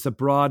there's just a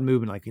broad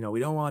movement, like, we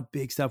don't want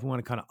big stuff. We want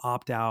to kind of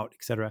opt out,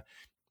 et cetera.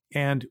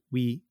 And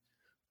we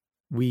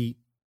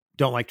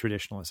don't like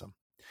traditionalism.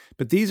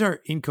 But these are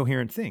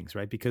incoherent things,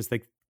 right? Because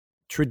like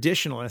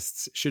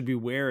traditionalists should be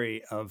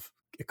wary of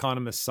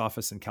economists,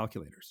 sophists, and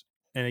calculators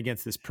and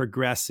against this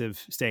progressive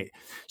state.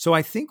 So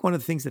I think one of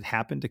the things that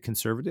happened to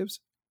conservatives,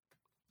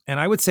 and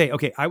I would say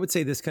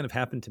this kind of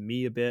happened to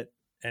me a bit,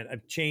 and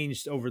I've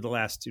changed over the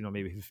last,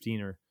 maybe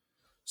 15 or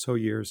so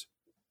years.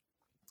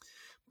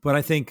 But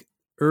I think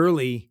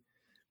early,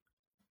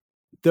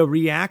 the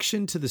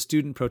reaction to the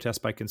student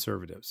protest by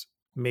conservatives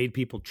made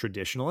people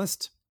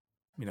traditionalist.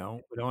 We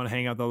don't want to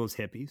hang out with all those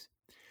hippies.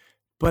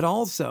 But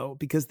also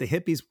because the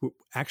hippies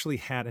actually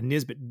had, and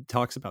Nisbet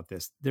talks about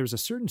this, there's a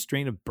certain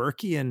strain of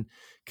Burkean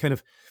kind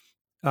of,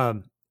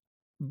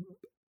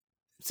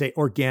 say,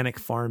 organic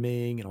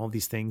farming and all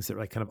these things that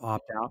like kind of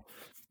opt out,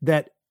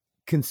 that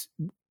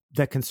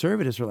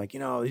conservatives are like,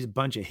 these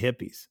bunch of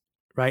hippies,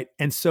 right?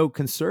 And so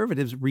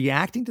conservatives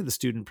reacting to the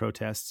student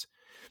protests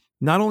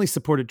not only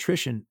supported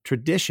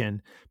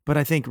tradition, but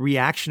I think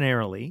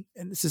reactionarily,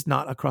 and this is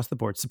not across the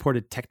board,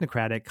 supported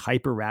technocratic,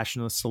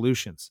 hyper-rationalist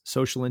solutions,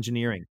 social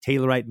engineering,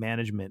 Taylorite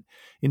management,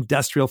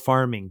 industrial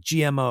farming,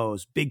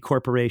 GMOs, big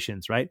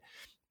corporations, right?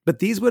 But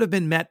these would have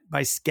been met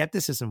by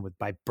skepticism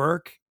by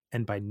Burke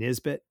and by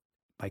Nisbet,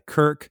 by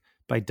Kirk,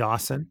 by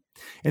Dawson.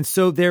 And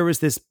so there was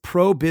this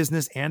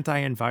pro-business,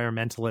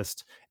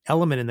 anti-environmentalist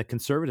element in the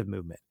conservative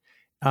movement,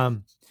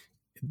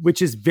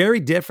 which is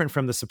very different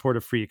from the support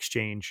of free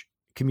exchange,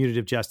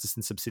 commutative justice,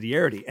 and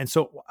subsidiarity. And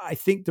so I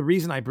think the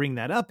reason I bring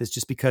that up is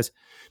just because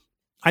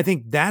I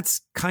think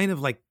that's kind of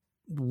like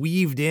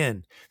weaved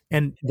in,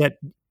 and that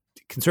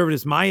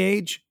conservatives my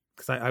age,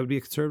 because I would be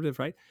a conservative,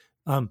 right?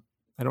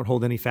 I don't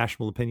hold any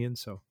fashionable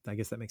opinions, so I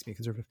guess that makes me a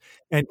conservative.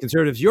 And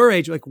conservatives your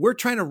age, like we're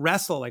trying to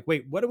wrestle, like,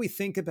 wait, what do we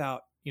think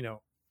about,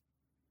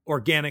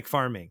 organic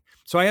farming?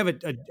 So I have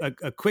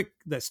a quick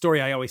that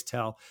story I always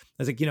tell.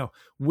 I was like,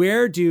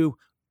 where do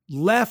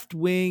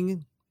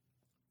left-wing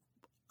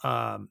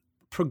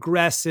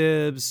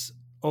progressives,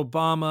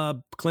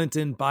 Obama,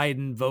 Clinton,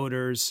 Biden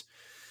voters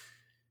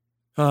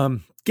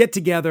get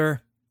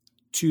together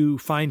to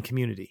find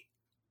community?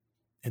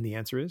 And the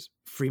answer is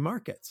free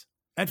markets.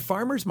 At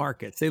farmers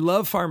markets. They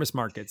love farmers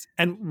markets.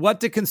 And what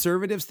do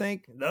conservatives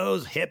think?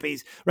 Those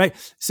hippies, right?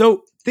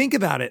 So think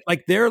about it.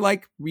 Like they're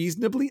like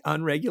reasonably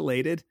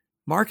unregulated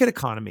market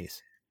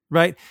economies,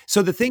 right?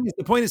 So the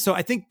point is, so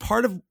I think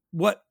part of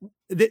what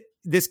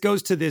this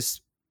goes to this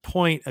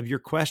point of your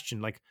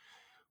question, like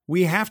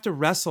we have to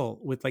wrestle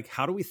with like,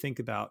 how do we think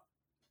about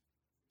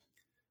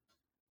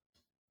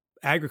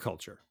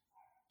agriculture,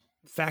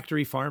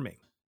 factory farming?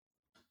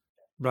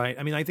 Right.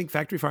 I mean, I think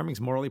factory farming is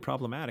morally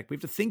problematic. We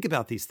have to think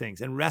about these things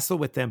and wrestle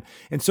with them.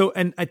 And so,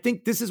 and I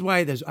think this is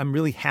why I'm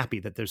really happy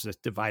that there's this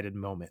divided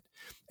moment.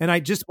 And I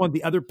just want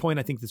the other point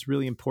I think that's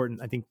really important,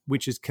 I think,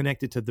 which is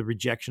connected to the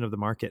rejection of the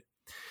market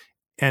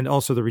and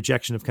also the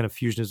rejection of kind of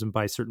fusionism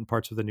by certain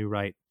parts of the new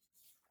right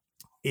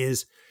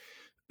is,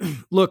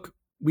 look,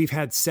 we've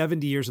had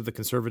 70 years of the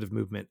conservative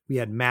movement. We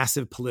had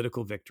massive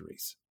political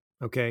victories.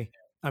 Okay.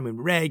 I mean,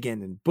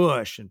 Reagan and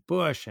Bush and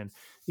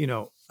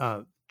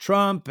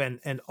Trump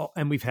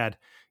and we've had,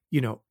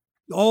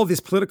 all this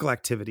political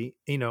activity,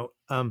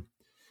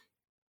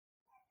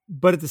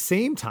 but at the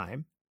same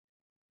time,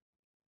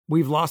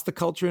 we've lost the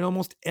culture in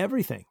almost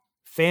everything: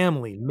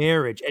 family,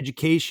 marriage,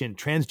 education,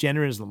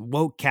 transgenderism,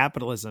 woke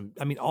capitalism.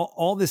 I mean,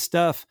 all this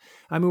stuff.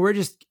 I mean,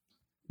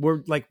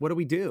 we're like, what do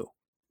we do?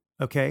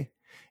 Okay.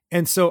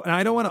 And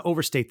I don't want to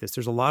overstate this.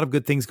 There's a lot of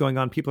good things going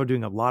on. People are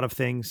doing a lot of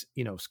things,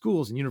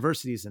 schools and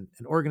universities and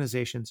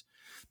organizations.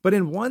 But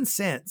in one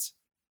sense,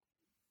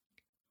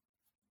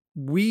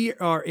 we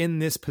are in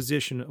this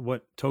position of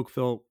what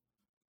Tocqueville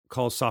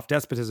calls soft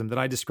despotism, that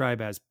I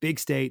describe as big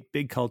state,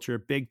 big culture,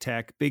 big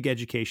tech, big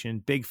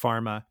education, big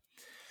pharma,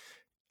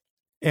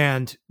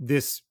 and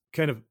this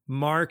kind of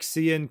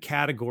Marxian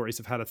categories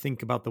of how to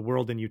think about the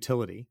world and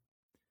utility.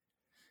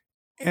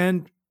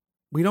 And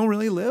we don't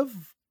really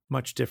live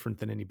much different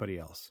than anybody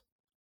else,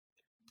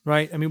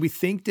 right? I mean, we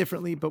think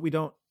differently, but we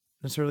don't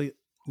necessarily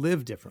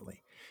live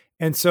differently.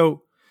 And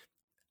so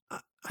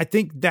I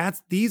think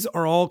these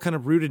are all kind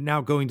of rooted now,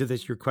 going to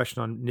your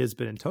question on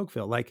Nisbet and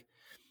Tocqueville. Like,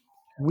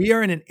 we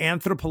are in an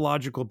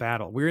anthropological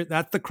battle.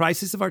 That's the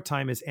crisis of our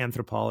time, is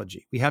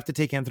anthropology. We have to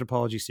take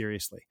anthropology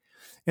seriously.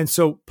 And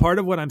so part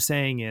of what I'm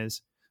saying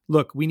is,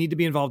 look, we need to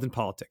be involved in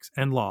politics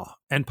and law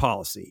and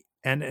policy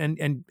and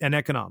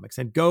economics,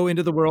 and go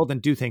into the world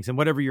and do things, and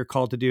whatever you're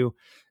called to do,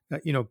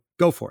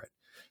 go for it.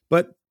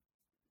 But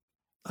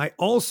I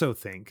also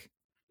think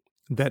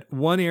that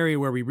one area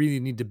where we really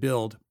need to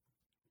build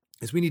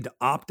is we need to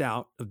opt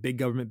out of big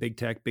government, big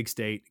tech, big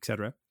state, et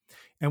cetera.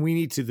 And we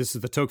need to, this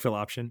is the Tocqueville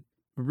option,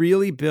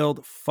 really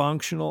build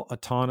functional,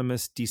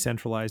 autonomous,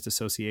 decentralized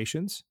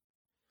associations.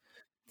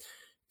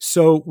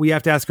 So we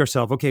have to ask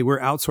ourselves, okay, we're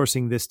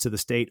outsourcing this to the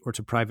state or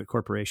to private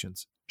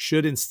corporations.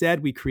 Should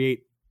instead we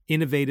create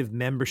innovative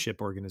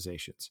membership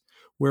organizations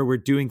where we're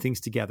doing things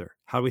together?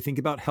 How do we think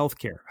about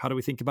healthcare? How do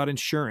we think about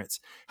insurance?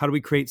 How do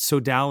we create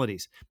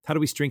sodalities? How do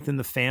we strengthen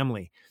the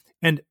family?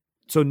 And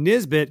so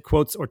Nisbet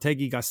quotes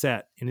Ortega y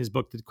Gasset in his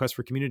book, The Quest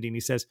for Community, and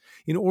he says,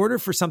 in order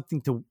for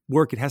something to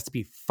work, it has to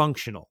be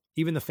functional,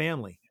 even the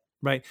family,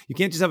 right? You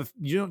can't just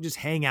you don't just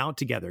hang out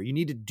together. You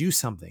need to do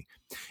something.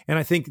 And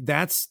I think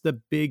that's the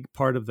big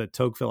part of the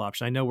Tocqueville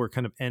option. I know we're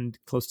kind of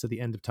close to the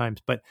end of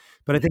times, but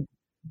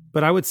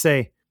I would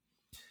say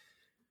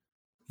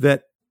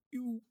that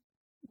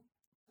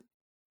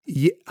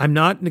I'm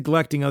not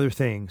neglecting other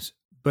things,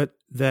 but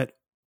that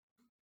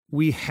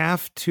we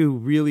have to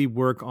really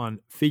work on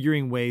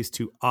figuring ways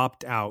to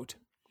opt out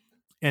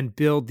and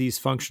build these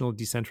functional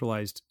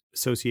decentralized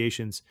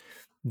associations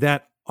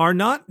that are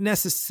not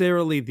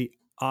necessarily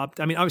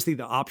obviously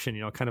the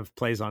option, kind of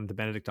plays on the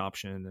Benedict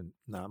option.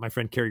 And my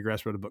friend Carrie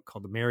Gress wrote a book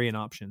called The Marian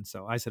Option.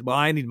 So I said, well,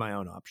 I need my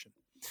own option.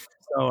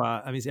 So,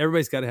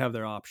 everybody's got to have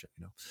their option,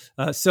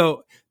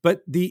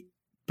 but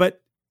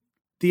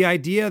the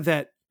idea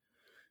that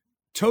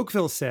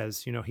Tocqueville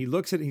says, he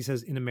looks at it, he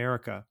says, in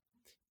America,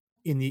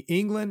 in the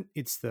England,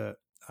 it's the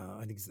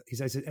I think he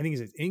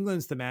says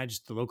England's the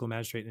local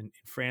magistrate, and in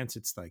France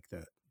it's like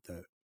the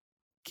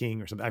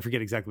king or something. I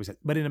forget exactly what he said.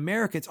 But in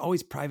America, it's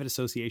always private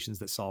associations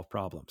that solve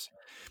problems.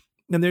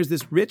 And there's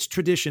this rich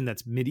tradition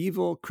that's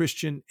medieval,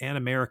 Christian, and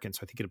American.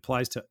 So I think it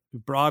applies to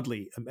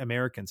broadly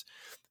Americans,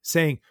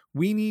 saying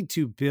we need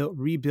to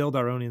rebuild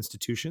our own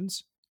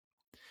institutions.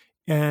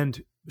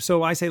 And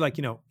so I say,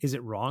 is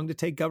it wrong to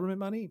take government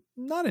money?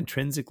 Not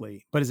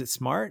intrinsically, but is it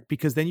smart?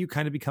 Because then you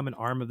kind of become an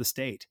arm of the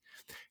state.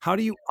 How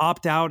do you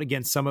opt out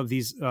against some of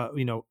these,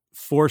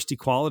 forced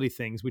equality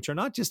things, which are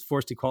not just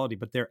forced equality,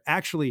 but they're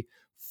actually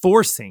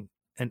forcing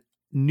a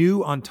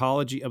new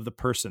ontology of the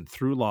person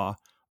through law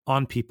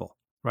on people,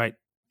 right?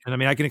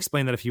 And I can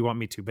explain that if you want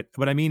me to, but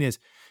what I mean is,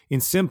 in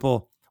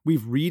simple,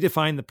 we've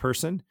redefined the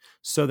person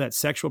so that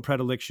sexual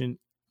predilection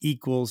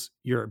equals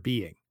your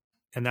being,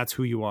 and that's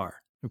who you are.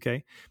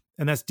 Okay.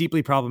 And that's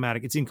deeply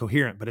problematic. It's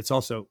incoherent, but it's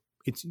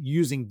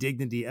using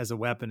dignity as a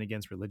weapon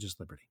against religious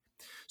liberty.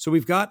 So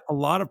we've got a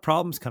lot of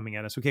problems coming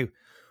at us. Okay.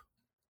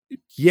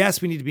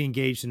 Yes, we need to be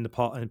engaged in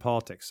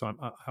politics. So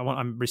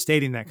I'm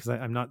restating that because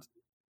I'm not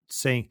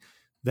saying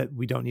that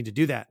we don't need to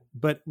do that,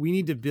 but we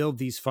need to build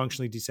these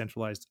functionally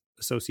decentralized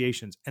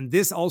associations. And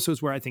this also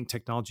is where I think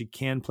technology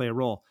can play a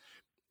role.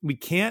 We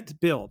can't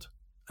build,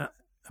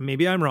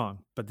 maybe I'm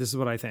wrong, but this is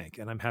what I think,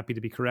 and I'm happy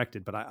to be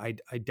corrected, but I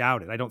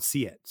doubt it. I don't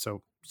see it.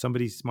 So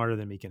somebody smarter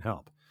than me can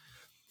help.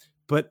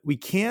 But we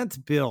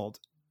can't build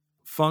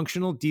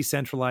functional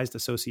decentralized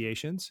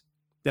associations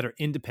that are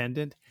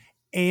independent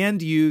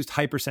and used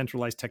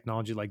hyper-centralized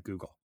technology like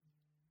Google.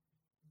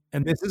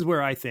 And this is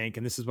where I think,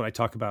 and this is what I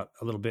talk about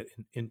a little bit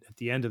at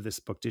the end of this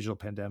book, Digital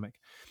Pandemic.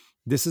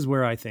 This is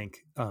where I think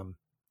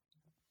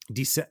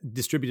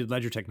distributed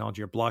ledger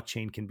technology or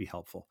blockchain can be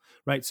helpful,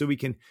 right? So we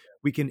can,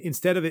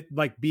 instead of it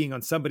like being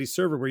on somebody's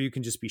server where you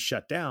can just be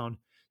shut down,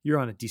 you're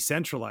on a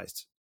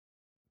decentralized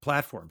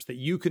platforms that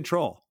you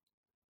control,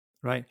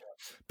 right?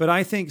 But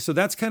I think, so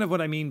that's kind of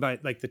what I mean by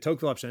like the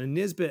Tocqueville option. And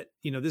Nisbet,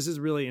 this is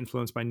really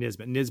influenced by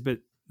Nisbet. Nisbet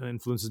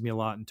influences me a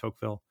lot in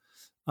Tocqueville.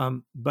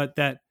 But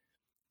that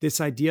this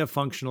idea of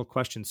functional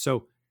questions.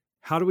 So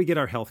how do we get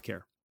our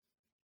healthcare?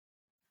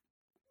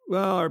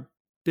 Well, our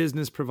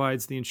business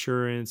provides the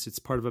insurance. It's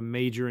part of a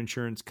major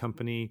insurance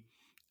company.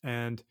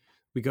 And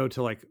we go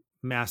to like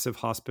massive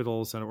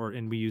hospitals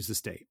and we use the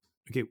state.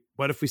 Okay.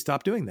 What if we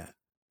stop doing that?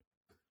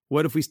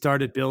 What if we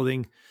started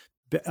building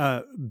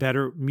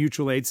better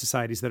mutual aid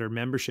societies that are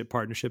membership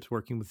partnerships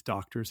working with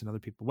doctors and other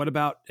people? What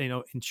about,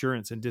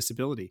 insurance and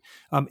disability?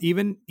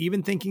 Even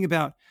thinking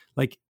about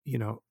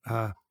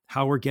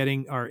how we're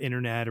getting our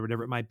internet or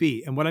whatever it might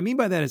be. And what I mean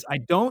by that is I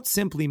don't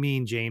simply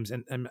mean, James,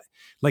 and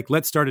like,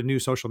 let's start a new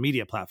social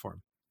media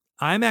platform.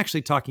 I'm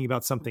actually talking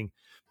about something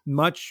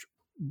much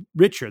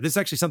richer. This is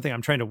actually something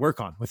I'm trying to work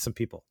on with some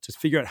people, just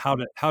figure out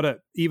how to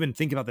even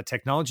think about the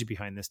technology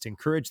behind this to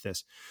encourage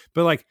this.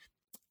 But like,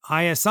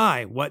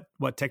 ISI, what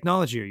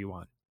technology are you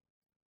on?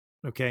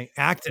 Okay.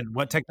 Acton,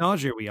 what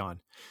technology are we on?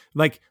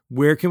 Like,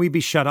 where can we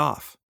be shut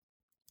off?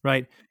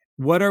 Right.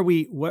 Where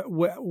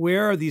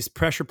are these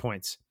pressure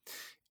points?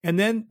 And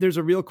then there's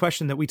a real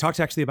question that we talked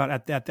actually about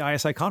at the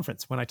ISI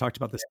conference when I talked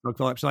about this book.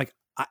 Like,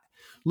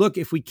 look,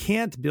 if we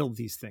can't build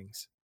these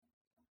things,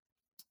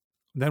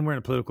 then we're in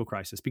a political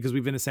crisis because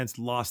we've, in a sense,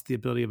 lost the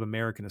ability of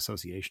American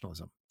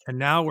associationalism. And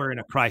now we're in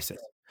a crisis.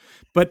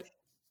 But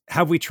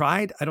have we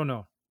tried? I don't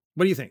know.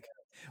 What do you think?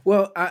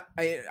 Well,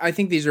 I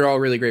think these are all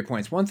really great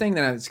points. One thing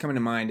that was coming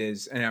to mind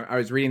is, and I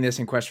was reading this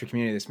in Quest for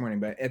Community this morning,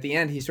 but at the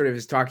end, he sort of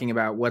is talking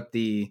about what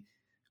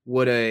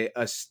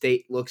a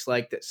state looks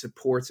like that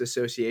supports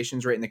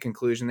associations. Right in the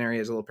conclusion there, he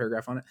has a little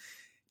paragraph on it.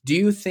 Do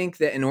you think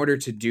that in order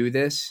to do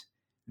this,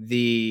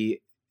 the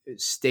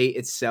state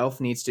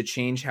itself needs to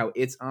change how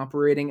it's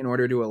operating in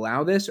order to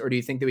allow this? Or do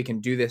you think that we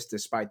can do this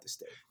despite the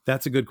state?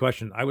 That's a good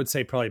question. I would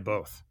say probably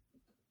both.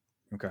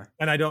 Okay.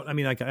 And I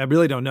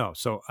really don't know.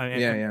 So I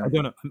don't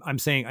know. I'm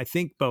saying, I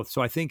think both.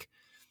 So I think,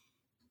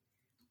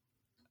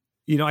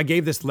 I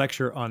gave this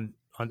lecture on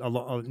a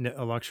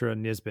lecture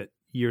on Nisbet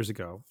years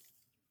ago,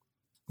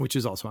 which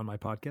is also on my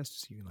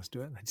podcast. So you can listen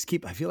to it.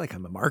 I feel like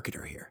I'm a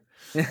marketer here.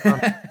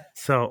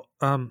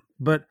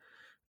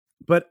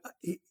 But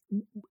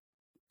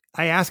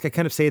I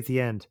kind of say at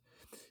the end,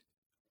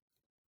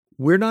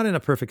 we're not in a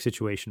perfect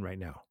situation right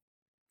now,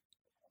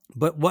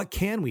 but what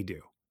can we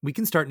do? We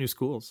can start new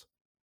schools.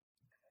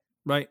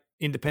 Right?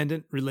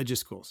 Independent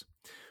religious schools.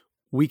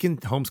 We can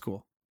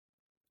homeschool,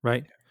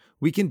 right?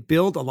 We can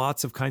build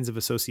lots of kinds of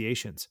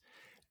associations.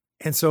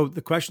 And so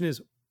the question is,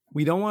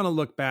 we don't want to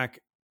look back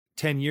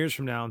 10 years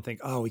from now and think,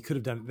 oh, we could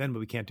have done it then, but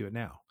we can't do it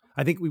now.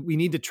 I think we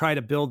need to try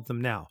to build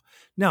them now.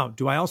 Now,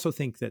 do I also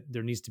think that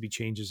there needs to be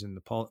changes in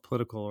the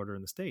political order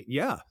in the state?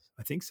 Yeah,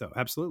 I think so.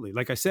 Absolutely.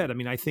 Like I said,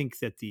 I think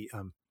that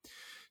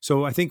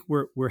so I think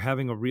we're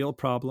having a real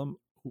problem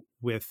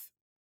with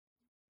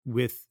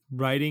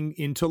writing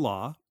into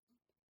law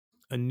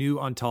a new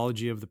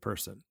ontology of the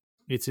person.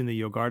 It's in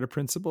the Yogarda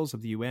Principles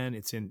of the UN.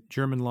 It's in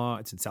German law.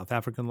 It's in South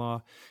African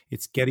law.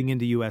 It's getting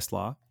into US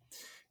law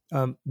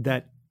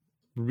that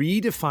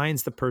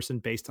redefines the person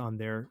based on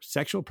their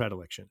sexual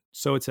predilection.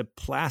 So it's a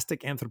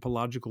plastic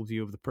anthropological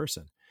view of the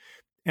person.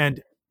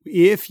 And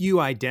if you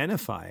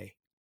identify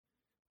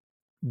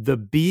the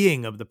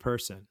being of the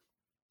person,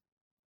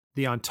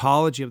 the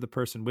ontology of the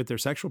person with their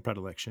sexual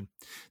predilection,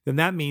 then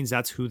that means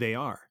that's who they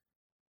are.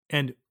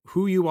 And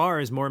who you are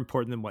is more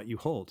important than what you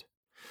hold.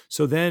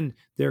 So then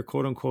their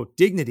quote unquote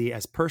dignity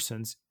as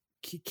persons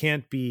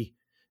can't be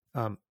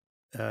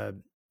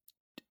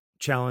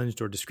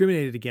challenged or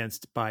discriminated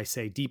against by,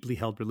 say, deeply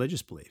held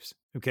religious beliefs.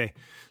 Okay.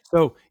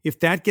 So if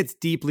that gets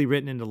deeply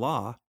written into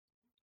law,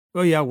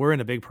 well, yeah, we're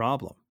in a big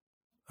problem.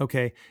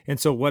 Okay. And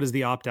so what does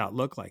the opt-out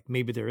look like?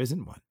 Maybe there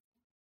isn't one,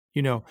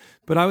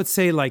 but I would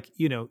say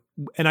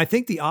and I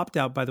think the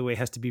opt-out, by the way,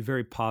 has to be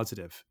very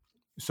positive.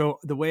 So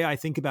the way I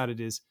think about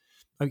it is,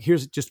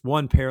 here's just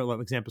one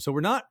parallel example. So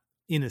we're not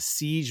in a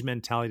siege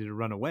mentality to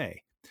run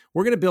away.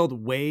 We're going to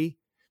build way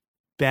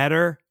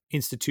better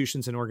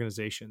institutions and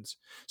organizations.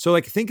 So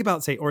think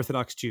about, say,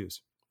 Orthodox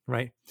Jews,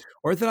 right?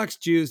 Orthodox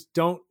Jews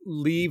don't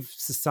leave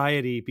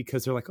society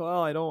because they're like,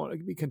 oh, I don't want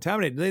to be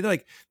contaminated.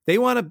 They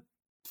want to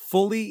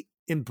fully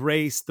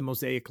embrace the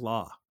Mosaic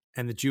law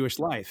and the Jewish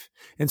life.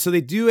 And so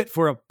they do it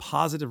for a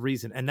positive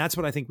reason. And that's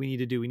what I think we need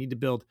to do. We need to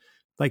build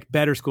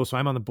better schools. So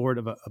I'm on the board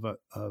of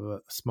a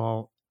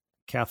small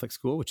Catholic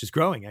school, which is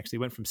growing. Actually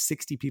went from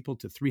 60 people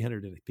to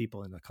 300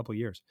 people in a couple of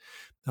years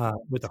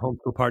with the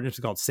homeschool partners. It's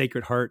called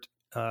Sacred Heart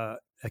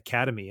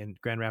Academy in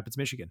Grand Rapids,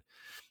 Michigan.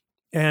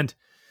 And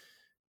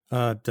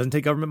doesn't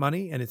take government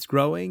money, and it's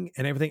growing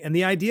and everything. And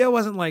the idea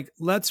wasn't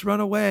let's run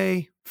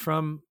away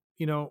from,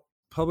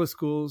 public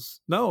schools.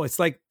 No, it's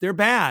they're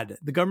bad.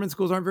 The government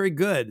schools aren't very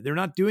good. They're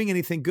not doing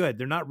anything good.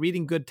 They're not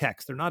reading good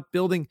text. They're not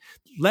building.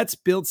 Let's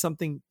build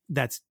something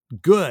that's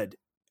good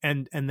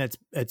and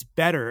that's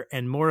better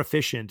and more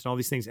efficient and all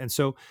these things. And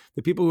so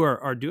the people who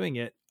are doing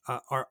it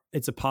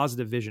it's a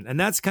positive vision. And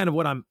that's kind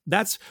of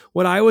that's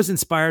what I was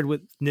inspired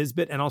with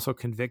Nisbet and also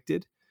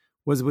convicted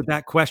was with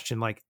that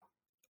question.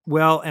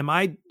 Well, am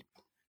I,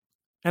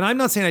 and I'm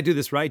not saying I do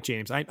this right,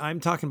 James. I'm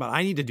talking about,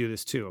 I need to do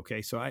this too.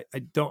 Okay. So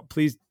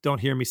please don't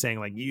hear me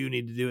saying you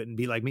need to do it and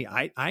be like me.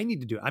 I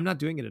need to do it. I'm not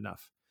doing it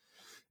enough.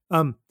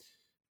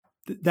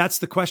 That's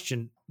the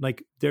question.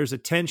 There's a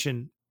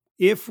tension.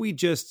 If we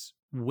just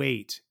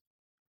wait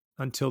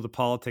until the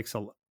politics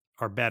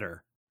are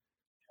better,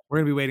 we're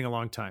going to be waiting a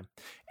long time.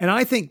 And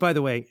I think, by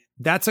the way,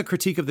 that's a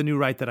critique of the new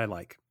right that I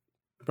like,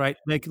 right?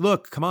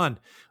 Look, come on.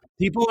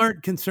 people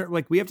aren't concerned.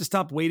 Like, we have to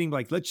stop waiting.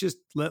 Like, let's just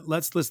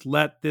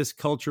let this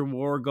culture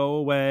war go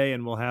away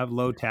and we'll have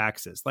low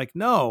taxes. Like,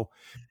 no,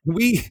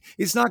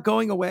 it's not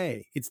going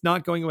away. It's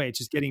not going away. It's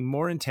just getting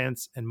more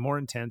intense and more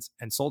intense.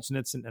 And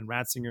Solzhenitsyn and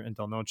Ratzinger and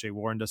Del Noce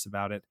warned us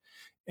about it.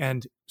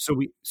 And so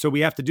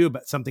we have to do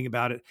something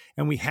about it.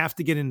 And we have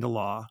to get into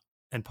law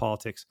and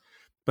politics.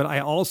 But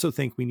I also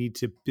think we need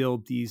to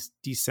build these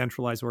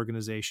decentralized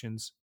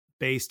organizations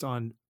based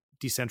on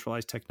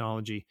decentralized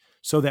technology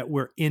so that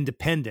we're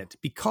independent,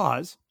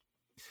 because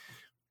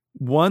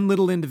one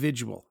little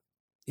individual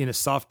in a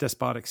soft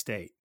despotic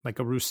state, like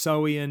a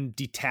Rousseauian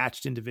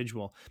detached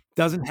individual,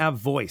 doesn't have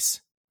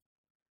voice,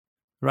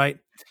 right?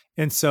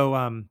 And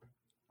so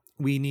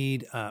we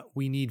need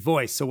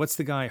voice. So what's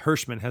the guy?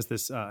 Hirschman has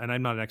this, and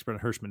I'm not an expert on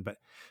Hirschman, but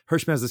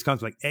Hirschman has this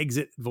concept like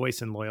exit,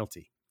 voice, and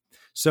loyalty.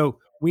 So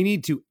we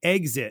need to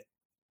exit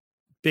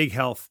big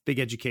health, big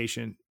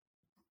education,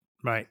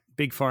 right?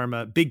 Big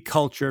pharma, big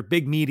culture,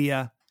 big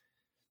media,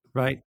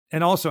 right?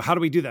 And also, how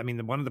do we do that? I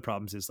mean, one of the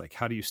problems is like,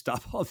 how do you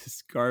stop all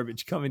this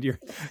garbage coming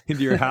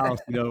into your house,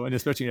 and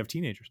especially when you have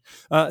teenagers.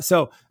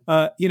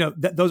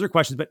 Those are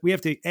questions, but we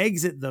have to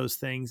exit those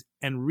things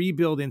and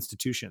rebuild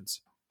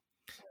institutions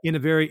in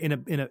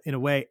a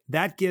way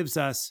that gives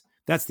us,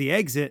 that's the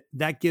exit.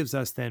 That gives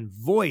us then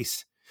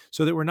voice,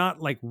 so that we're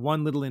not like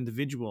one little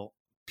individual.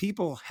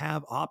 People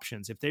have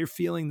options if they're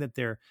feeling that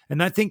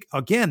and I think,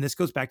 again, this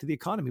goes back to the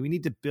economy. We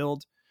need to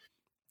build,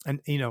 and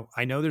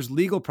I know there's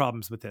legal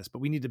problems with this, but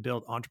we need to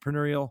build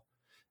entrepreneurial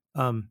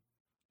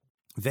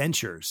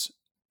ventures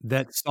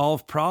that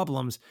solve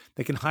problems,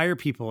 that can hire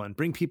people and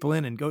bring people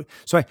in and go.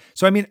 So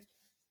I mean,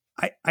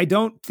 I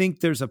don't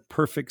think there's a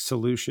perfect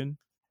solution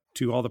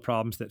to all the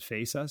problems that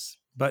face us,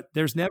 but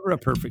there's never a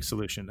perfect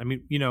solution. I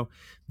mean,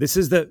 this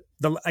is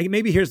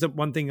maybe here's the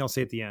one thing I'll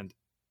say at the end.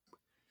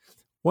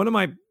 One of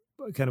my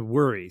kind of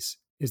worries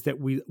is that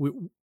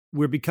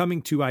we're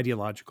becoming too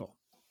ideological.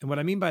 And what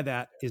I mean by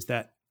that is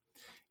that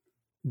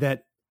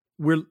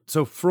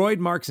so Freud,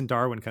 Marx, and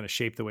Darwin kind of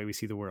shape the way we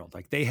see the world.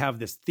 Like, they have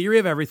this theory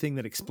of everything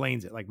that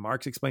explains it. Like,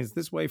 Marx explains it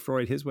this way,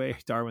 Freud his way,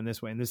 Darwin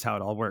this way, and this is how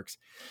it all works.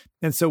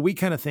 And so we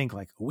kind of think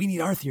like, we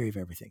need our theory of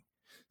everything.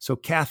 So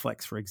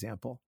Catholics, for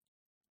example,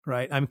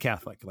 right? I'm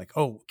Catholic. Like,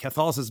 oh,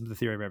 Catholicism is the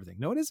theory of everything.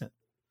 No, it isn't.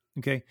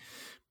 Okay.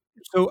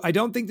 So I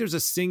don't think there's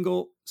a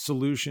single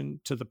solution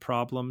to the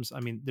problems. I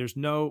mean, there's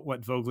no,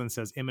 what Vogelin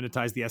says,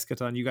 immanentize the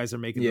eschaton. You guys are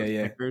making those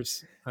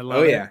stickers. I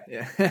love it.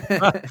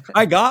 Yeah.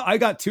 I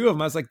got two of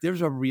them. I was like,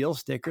 there's a real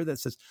sticker that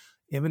says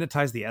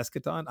immanentize the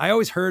eschaton. I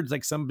always heard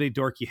like somebody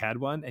dorky had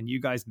one and you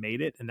guys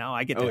made it, and now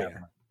I get to have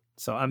one.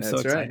 So That's so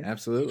excited. Right.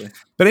 Absolutely.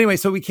 But anyway,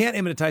 so we can't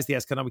immanentize the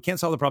eschaton. We can't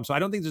solve the problem. So I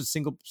don't think there's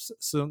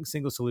a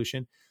single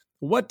solution.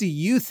 What do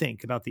you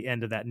think about the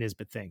end of that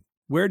Nisbet thing?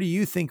 Where do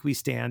you think we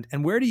stand?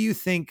 And where do you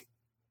think,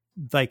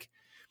 like,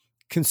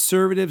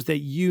 conservatives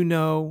that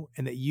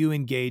and that you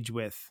engage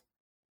with,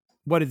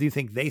 what do you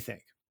think they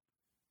think?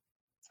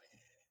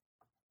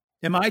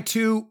 Am I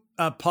too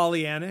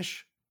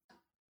Pollyannish?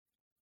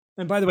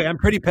 And by the way, I'm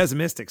pretty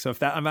pessimistic. So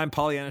if I'm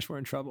Pollyannish, we're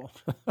in trouble.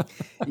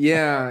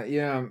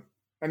 Yeah.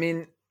 I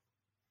mean,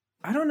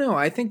 I don't know.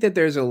 I think that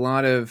there's a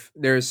lot of,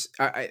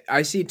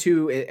 I see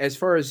too, as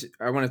far as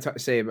I want to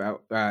say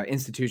about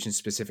institutions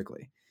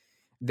specifically,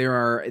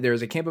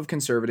 there's a camp of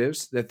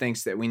conservatives that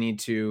thinks that we need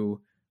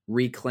to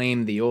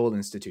reclaim the old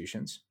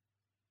institutions,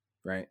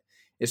 right?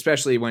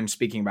 Especially when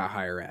speaking about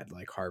higher ed,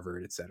 like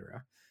Harvard, et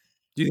cetera.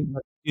 Do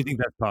you think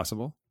that's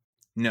possible?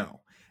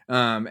 No.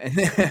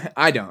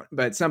 I don't,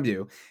 but some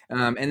do.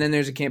 And then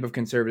there's a camp of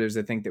conservatives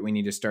that think that we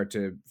need to start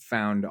to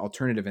found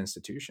alternative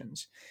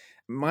institutions.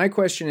 My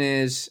question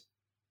is,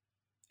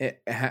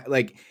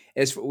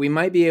 as we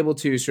might be able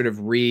to sort of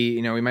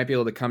we might be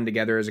able to come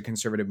together as a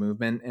conservative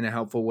movement in a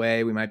helpful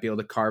way. We might be able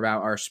to carve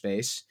out our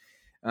space.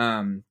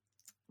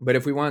 But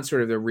if we want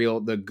sort of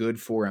the good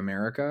for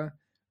America,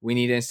 we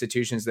need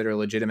institutions that are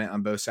legitimate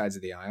on both sides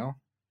of the aisle.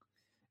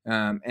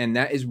 And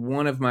that is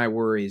one of my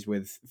worries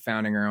with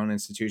founding our own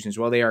institutions.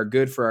 While they are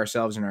good for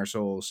ourselves and our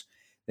souls,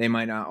 they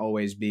might not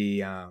always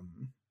be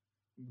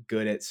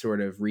good at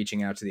sort of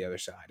reaching out to the other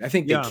side. I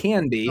think they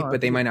can be, but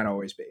they might not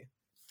always be.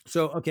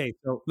 So, okay.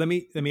 So let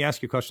me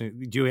ask you a question.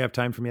 Do you have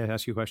time for me to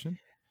ask you a question?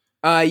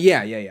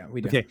 Yeah.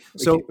 We do. Okay.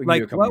 So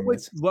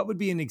what would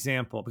be an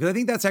example? Because I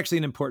think that's actually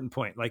an important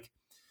point. Like,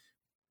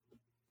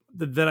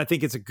 that I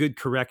think it's a good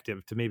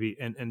corrective to maybe,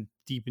 and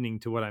deepening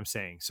to what I'm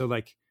saying. So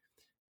like,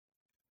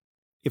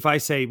 if I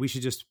say we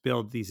should just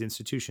build these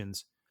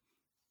institutions,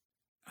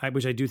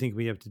 which I do think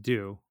we have to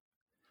do,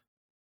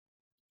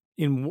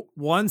 in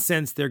one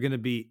sense, they're going to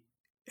be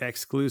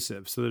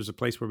exclusive. So there's a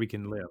place where we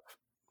can live,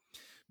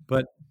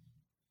 but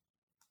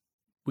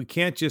we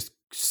can't just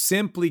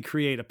simply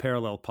create a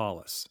parallel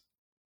polis.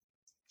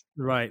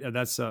 Right.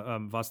 That's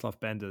Václav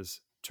Benda's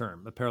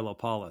term, a parallel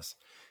polis.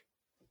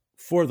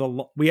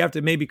 We have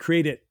to maybe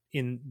create it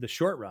in the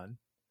short run,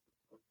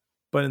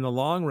 but in the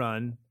long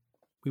run,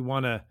 we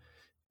want to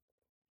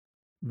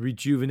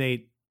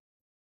rejuvenate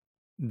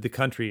the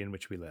country in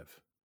which we live,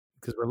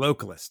 because we're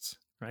localists,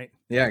 right?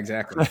 Yeah,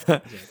 exactly.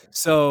 Exactly.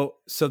 So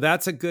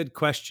that's a good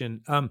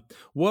question.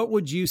 What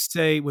would you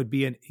say would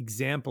be an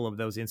example of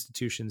those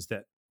institutions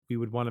that we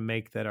would want to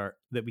make that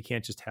we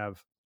can't just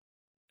have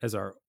as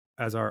our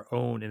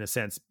own, in a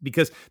sense?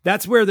 Because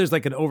that's where there's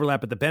like an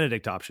overlap at the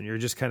Benedict option. You're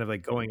just kind of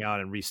like going out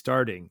and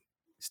restarting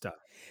stuff.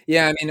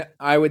 Yeah, I mean,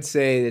 I would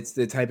say it's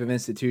the type of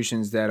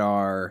institutions that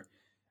are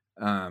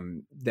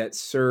that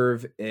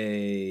serve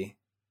that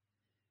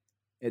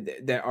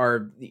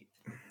are,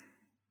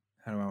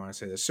 how do I want to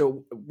say this?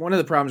 So one of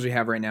the problems we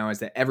have right now is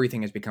that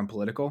everything has become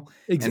political,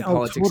 and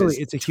politics totally. is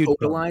It's a huge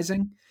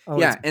totalizing.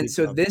 Yeah, and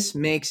so this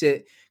makes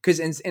it, because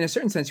in a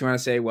certain sense you want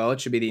to say, well,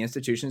 it should be the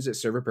institutions that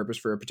serve a purpose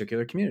for a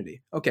particular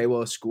community. Okay,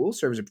 well, a school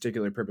serves a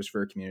particular purpose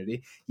for a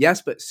community.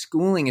 Yes, but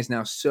schooling is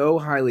now so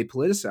highly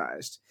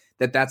politicized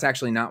that that's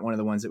actually not one of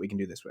the ones that we can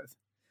do this with.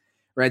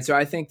 Right? So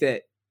I think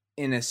that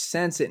in a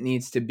sense it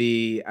needs to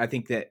be, I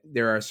think that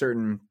there are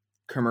certain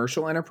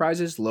commercial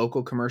enterprises,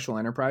 local commercial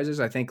enterprises.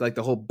 I think like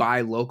the whole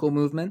buy local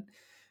movement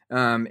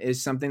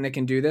is something that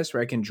can do this,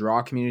 right? Can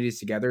draw communities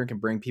together and can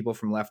bring people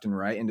from left and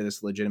right into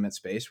this legitimate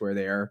space where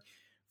they are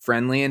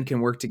friendly and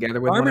can work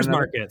together with farmers one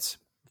another.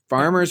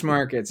 Farmers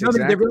markets. No,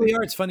 exactly. They really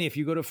are. It's funny if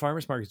you go to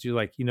farmers markets,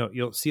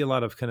 you'll see a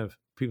lot of kind of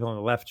people on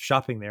the left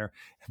shopping there,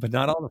 but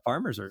not all the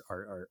farmers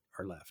are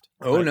left.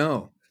 Oh, right?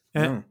 No.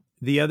 And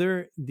the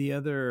other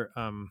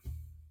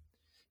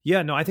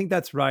yeah, no, I think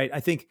that's right. I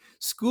think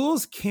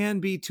schools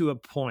can be to a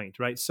point,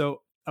 right?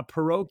 So a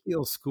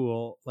parochial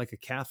school, like a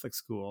Catholic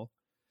school,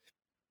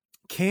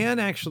 can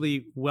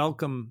actually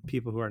welcome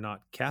people who are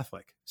not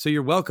Catholic. So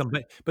you're welcome,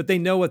 but they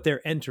know what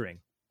they're entering,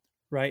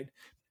 right?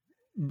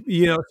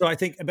 So I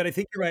think you're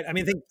right. I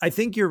mean, I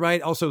think you're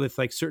right also with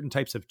like certain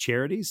types of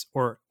charities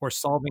or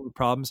solving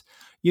problems.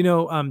 Do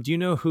you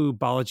know who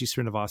Balaji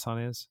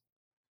Srinivasan is?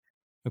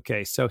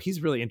 Okay, so he's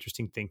a really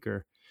interesting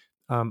thinker.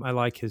 I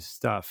like his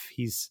stuff.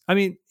 He's a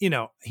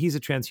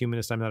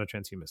transhumanist. I'm not a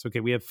transhumanist. Okay,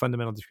 we have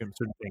fundamental disagreements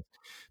on certain things,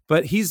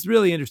 but he's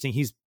really interesting.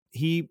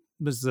 He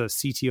was the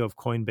CTO of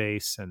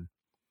Coinbase, and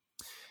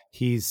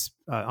he's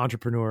an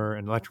entrepreneur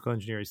and electrical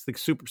engineer. He's like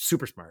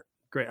super smart.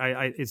 Great.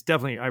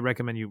 I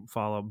recommend you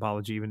follow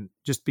Balaji, even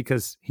just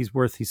because he's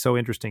so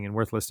interesting and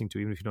worth listening to,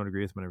 even if you don't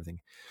agree with him and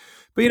everything.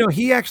 But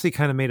he actually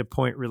kind of made a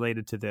point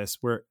related to this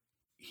where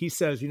he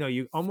says,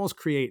 you almost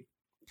create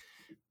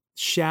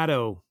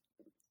shadow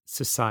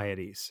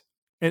societies.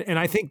 And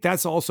I think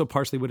that's also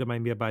partially what it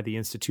might be by the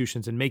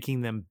institutions and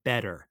making them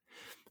better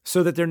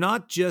so that they're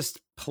not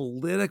just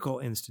political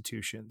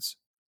institutions,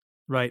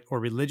 right? Or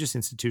religious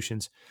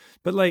institutions,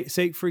 but like,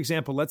 say, for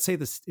example, let's say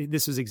this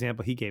is an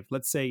example he gave.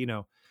 Let's say,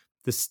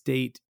 the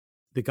state,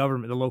 the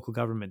government, the local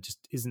government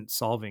just isn't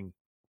solving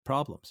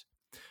problems.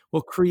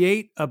 Well,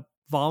 create a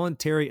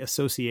voluntary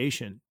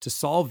association to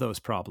solve those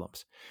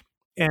problems.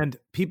 And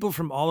people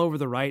from all over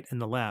the right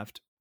and the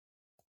left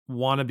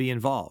want to be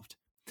involved.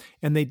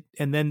 And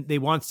then they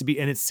want to be,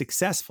 and it's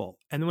successful.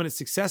 And when it's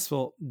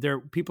successful,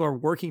 people are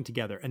working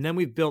together. And then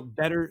we've built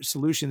better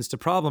solutions to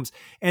problems.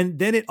 And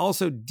then it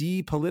also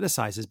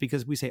depoliticizes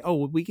because we say, oh,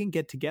 well, we can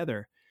get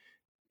together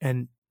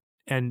and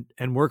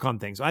work on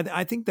things.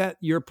 I think that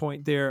your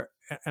point there,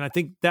 and I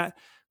think that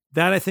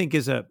I think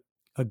is a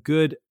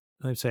good,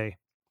 let's say,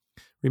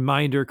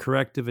 reminder,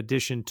 corrective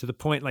addition to the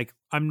point. Like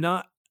I'm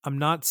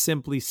not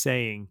simply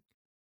saying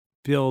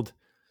build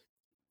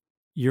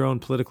your own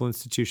political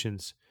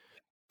institutions.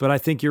 But I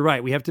think you're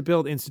right. We have to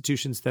build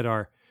institutions that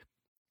are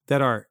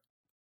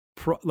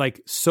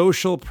like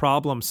social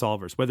problem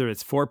solvers, whether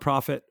it's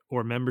for-profit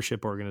or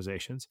membership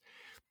organizations.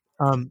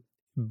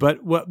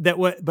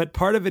 But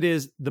part of it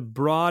is the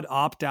broad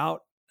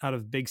opt-out out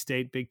of big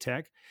state, big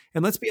tech.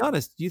 And let's be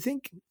honest. Do you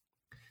think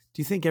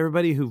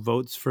everybody who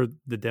votes for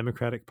the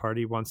Democratic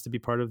Party wants to be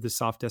part of the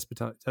soft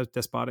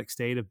despotic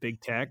state of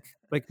big tech?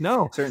 Like,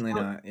 no, certainly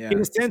not. Yeah. In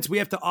a sense, we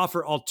have to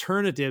offer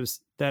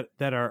alternatives that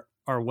are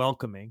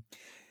welcoming.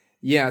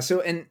 Yeah. So,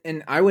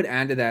 and I would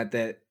add to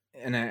that,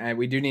 and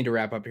we do need to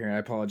wrap up here. I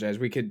apologize.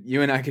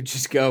 You and I could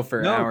just go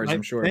for hours,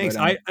 I'm sure. Thanks.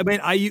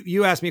 But,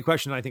 you asked me a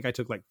question. And I think I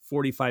took like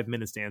 45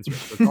 minutes to answer it.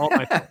 So it's all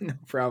my fault. No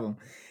problem.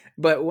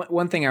 But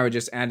one thing I would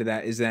just add to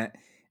that is that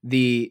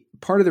the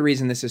part of the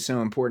reason this is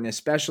so important,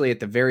 especially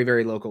at the very,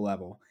 very local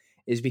level,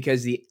 is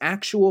because the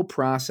actual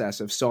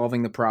process of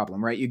solving the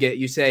problem, right?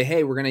 You say,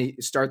 hey, we're going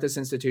to start this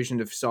institution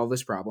to solve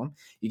this problem.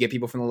 You get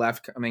people from the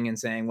left coming and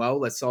saying, well,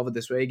 let's solve it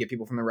this way. You get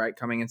people from the right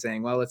coming and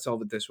saying, well, let's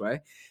solve it this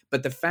way.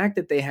 But the fact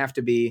that they have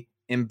to be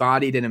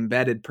embodied and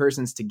embedded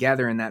persons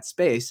together in that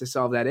space to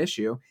solve that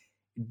issue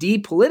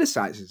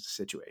depoliticizes the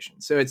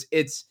situation. So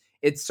it's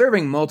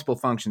serving multiple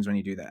functions when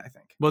you do that, I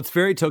think. Well, it's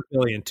very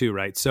Tocquevillian too,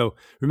 right? So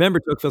remember,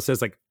 Tocqueville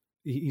says like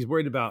he's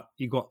worried about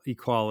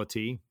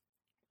equality.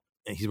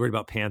 And he's worried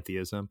about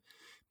pantheism,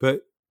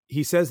 but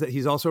he says that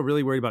he's also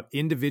really worried about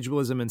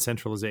individualism and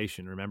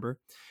centralization, remember?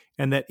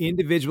 And that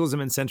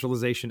individualism and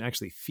centralization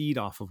actually feed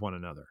off of one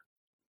another,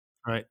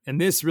 right? And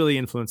this really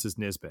influences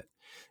Nisbet.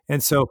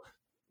 And so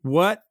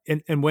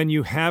And when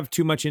you have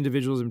too much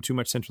individualism, too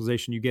much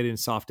centralization, you get in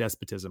soft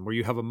despotism, where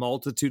you have a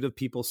multitude of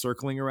people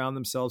circling around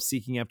themselves,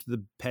 seeking after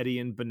the petty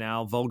and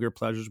banal, vulgar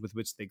pleasures with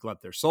which they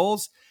glut their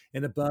souls.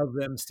 And above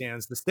them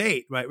stands the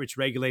state, right, which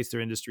regulates their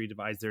industry,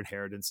 divides their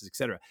inheritances,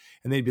 etc.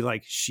 And they'd be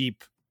like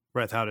sheep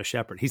without a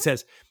shepherd. He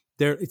says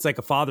it's like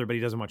a father, but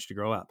he doesn't want you to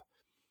grow up.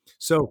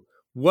 So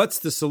what's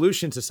the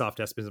solution to soft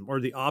despotism,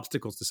 or the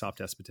obstacles to soft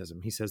despotism?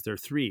 He says there are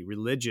three: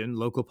 religion,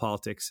 local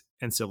politics,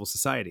 and civil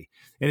society.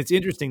 And it's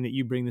interesting that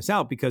you bring this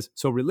out, because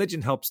so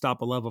religion helps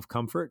stop a love of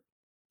comfort,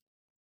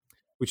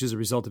 which is a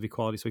result of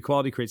equality. So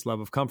equality creates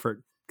love of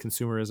comfort,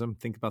 consumerism,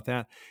 think about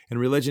that. And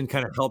religion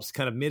kind of helps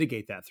kind of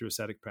mitigate that through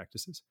ascetic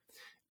practices.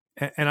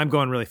 And I'm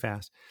going really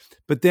fast.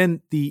 But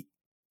then the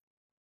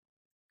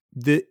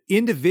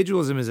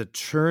individualism is a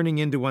turning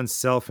into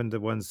oneself, into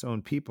one's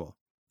own people.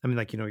 I mean,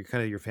 like, you're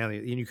kind of your family,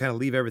 and you kind of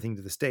leave everything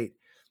to the state.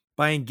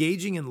 By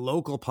engaging in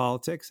local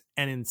politics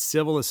and in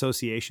civil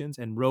associations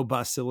and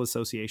robust civil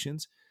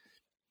associations,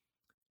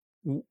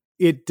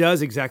 it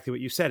does exactly what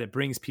you said. It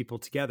brings people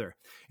together.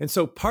 And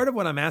so part of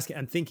what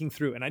I'm thinking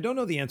through, and I don't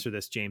know the answer to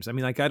this, James. I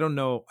mean, like, I don't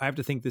know. I have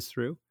to think this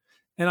through.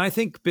 And I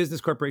think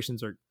business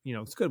corporations are,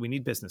 it's good. We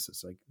need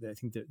businesses. Like, I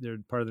think they're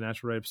part of the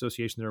natural right of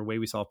association. They're a way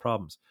we solve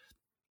problems.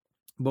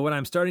 But what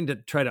I'm starting to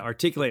try to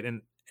articulate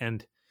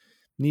and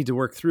need to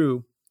work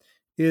through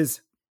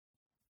is,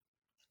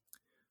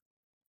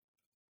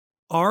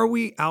 are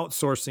we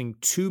outsourcing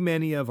too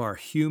many of our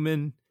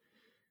human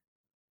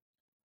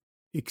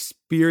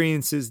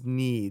experiences,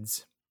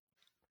 needs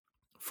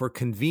for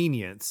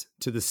convenience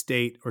to the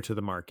state or to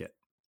the market?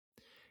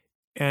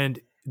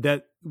 And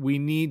that we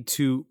need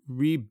to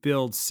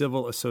rebuild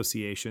civil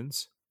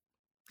associations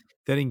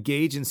that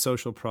engage in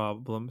social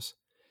problems,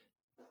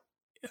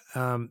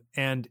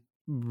 and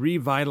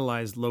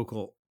revitalize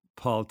local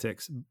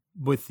politics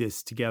with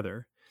this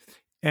together,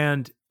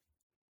 and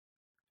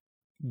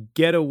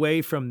get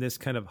away from this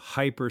kind of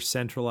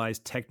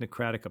hyper-centralized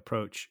technocratic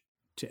approach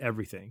to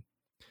everything.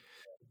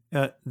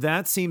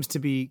 That seems to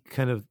be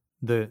kind of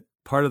the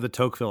part of the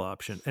Tocqueville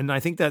option. And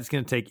I think that's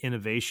going to take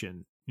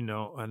innovation,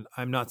 and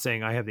I'm not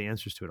saying I have the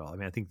answers to it all. I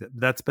mean, I think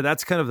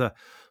that's kind of the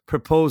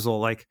proposal.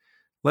 Like,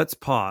 let's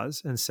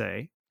pause and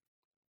say,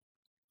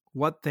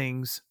 what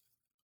things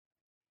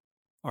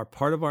are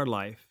part of our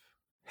life: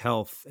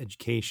 health,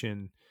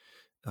 education,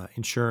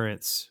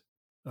 insurance,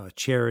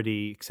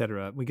 charity,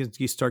 etc. We can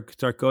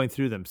start going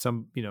through them.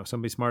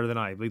 Somebody smarter than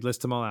I, we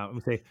list them all out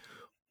and say,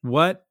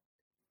 what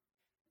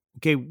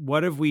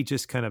if we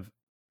just kind of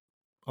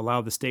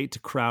allow the state to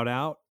crowd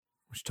out,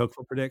 which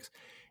Tocqueville predicts,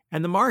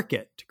 and the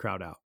market to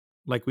crowd out?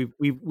 Like,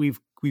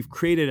 we've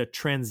created a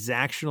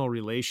transactional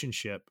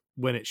relationship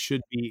when it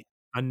should be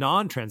a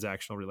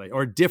non-transactional relationship,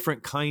 or a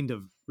different kind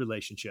of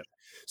relationship.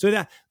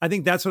 So I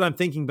think that's what I'm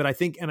thinking. But I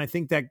think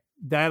that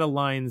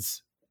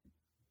aligns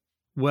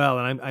well,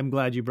 and I'm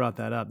glad you brought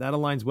that up. That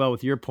aligns well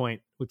with your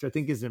point, which I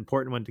think is an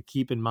important one to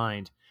keep in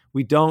mind.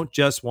 We don't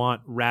just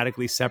want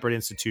radically separate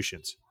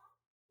institutions.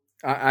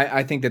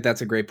 I think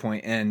that's a great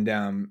point. And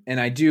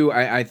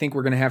I think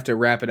we're going to have to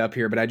wrap it up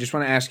here, but I just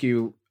want to ask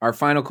you our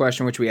final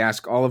question, which we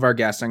ask all of our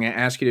guests. I'm going to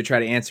ask you to try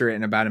to answer it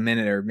in about a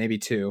minute or maybe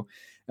two.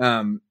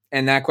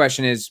 And that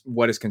question is,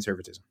 what is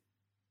conservatism?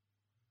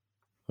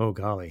 Oh,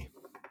 golly.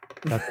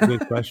 That's a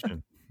good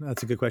question.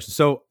 That's a good question.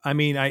 So, I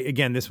mean,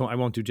 this one, I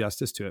won't do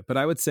justice to it, but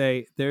I would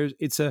say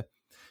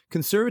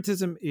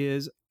conservatism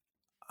is,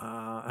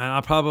 and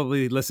I'll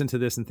probably listen to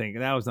this and think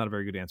that was not a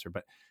very good answer,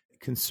 but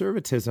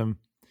conservatism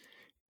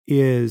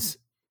is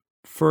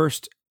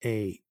first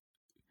a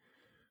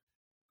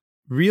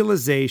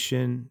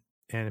realization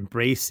and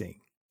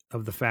embracing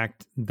of the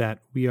fact that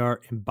we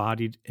are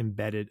embodied,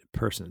 embedded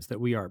persons,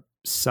 that we are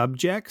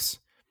subjects,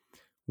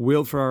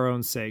 willed for our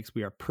own sakes.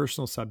 We are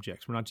personal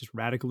subjects. We're not just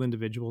radical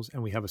individuals,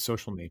 and we have a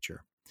social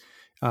nature.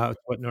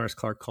 What Norris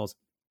Clark calls,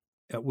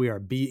 we are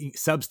being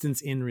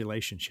substance in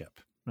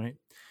relationship, right?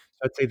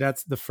 So I'd say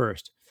that's the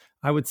first.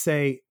 I would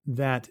say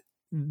that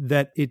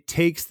it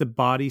takes the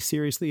body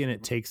seriously, and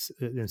it takes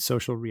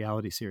social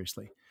reality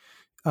seriously.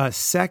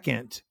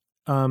 Second,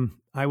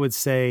 I would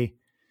say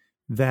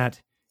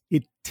that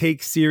it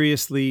takes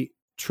seriously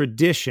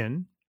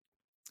tradition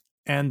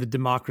and the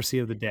democracy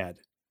of the dead.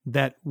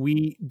 That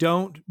we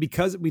don't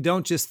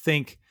just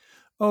think,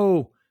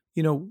 we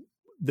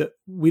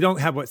don't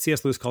have what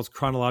C.S. Lewis calls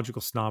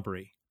chronological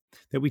snobbery,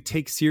 that we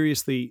take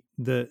seriously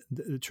the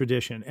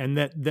tradition. And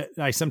that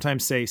I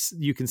sometimes say,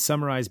 you can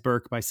summarize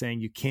Burke by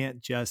saying, you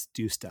can't just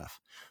do stuff,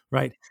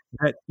 right?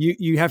 That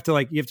you have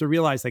to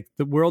realize, like,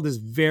 the world is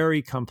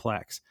very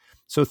complex.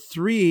 So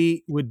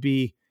 3 would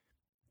be,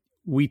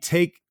 we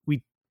take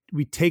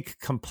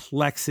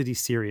complexity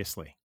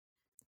seriously.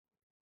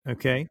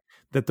 Okay.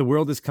 That the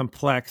world is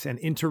complex and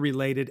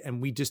interrelated,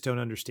 and we just don't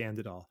understand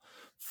it all.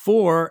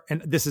 4,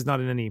 and this is not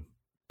in any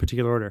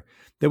particular order,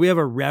 that we have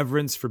a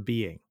reverence for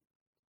being.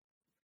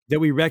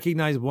 That we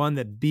recognize, one,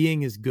 that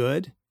being is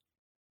good,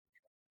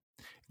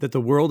 that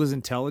the world is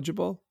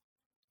intelligible,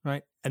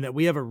 right? And that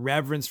we have a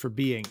reverence for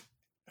being,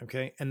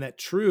 okay? And that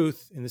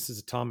truth, and this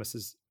is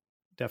Thomas's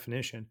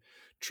definition,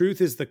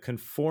 truth is the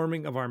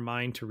conforming of our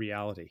mind to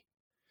reality.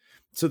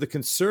 So the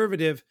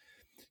conservative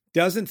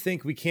doesn't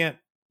think we can't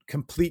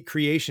complete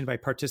creation by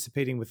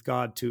participating with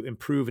God to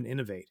improve and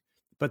innovate,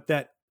 but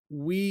that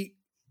we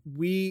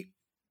do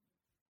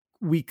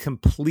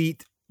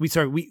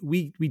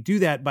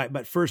that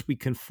but first we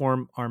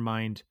conform our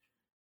mind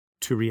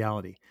to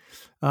reality.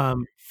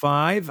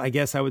 5, I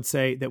guess I would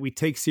say that we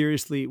take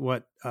seriously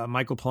what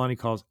Michael Polanyi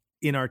calls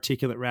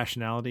inarticulate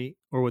rationality,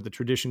 or what the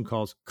tradition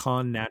calls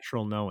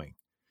connatural knowing,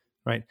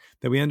 right?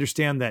 That we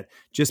understand that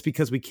just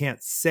because we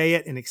can't say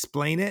it and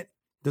explain it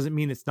doesn't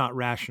mean it's not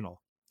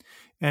rational.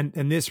 And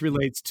this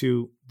relates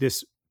to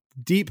this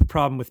deep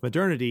problem with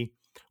modernity,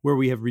 where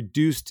we have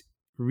reduced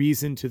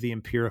reason to the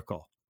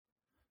empirical,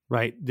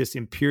 right? This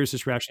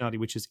empiricist rationality,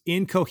 which is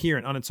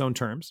incoherent on its own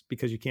terms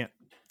because you can't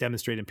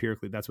demonstrate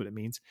empirically. That's what it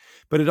means.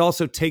 But it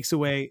also takes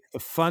away the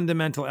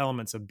fundamental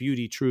elements of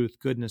beauty, truth,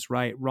 goodness,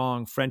 right,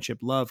 wrong, friendship,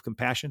 love,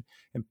 compassion,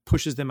 and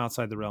pushes them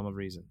outside the realm of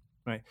reason,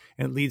 right?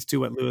 And it leads to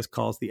what Lewis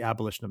calls the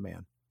abolition of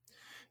man.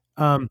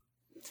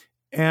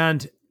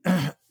 And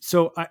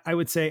so I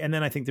would say, and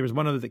then I think there was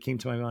one other that came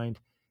to my mind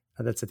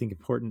that's, I think,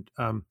 important,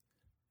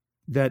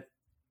 that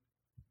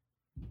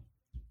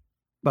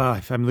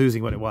if I'm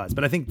losing what it was,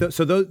 but I think that's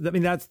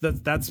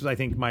I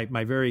think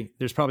my very,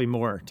 there's probably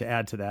more to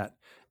add to that.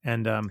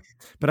 And,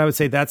 but I would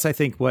say that's, I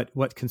think,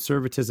 what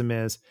conservatism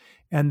is,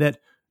 and that,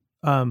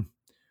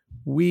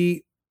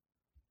 we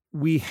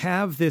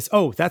have this,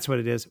 that's what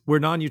it is. We're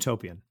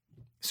non-utopian,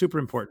 super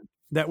important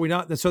that we're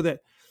not, so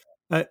that,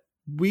 like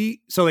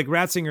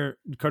Ratzinger,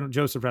 Cardinal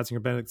Joseph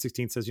Ratzinger, Benedict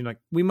XVI says,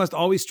 we must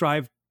always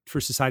strive for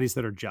societies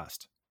that are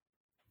just,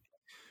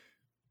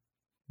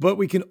 but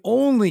we can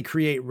only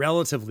create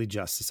relatively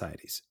just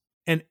societies.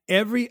 And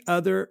every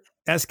other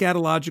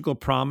eschatological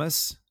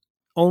promise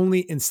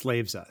only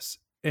enslaves us.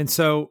 And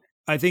so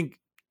I think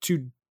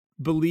to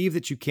believe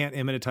that you can't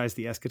immanentize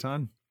the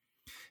eschaton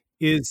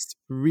is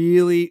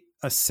really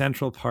a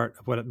central part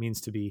of what it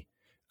means to be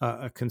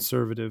a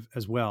conservative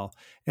as well.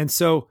 And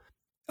so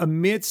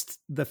amidst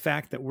the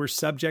fact that we're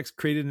subjects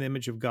created in the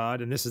image of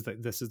God, and this is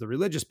the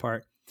religious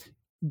part,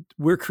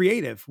 we're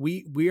creative.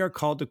 We are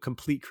called to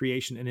complete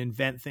creation and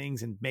invent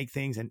things and make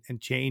things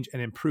and change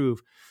and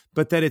improve,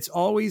 but that it's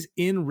always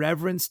in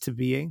reverence to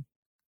being.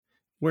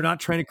 We're not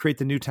trying to create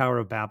the new Tower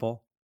of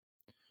Babel,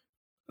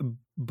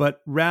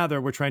 but rather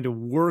we're trying to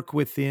work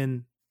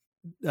within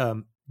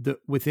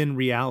within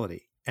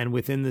reality and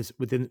within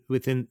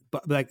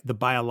like the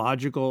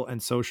biological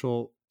and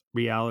social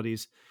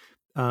realities,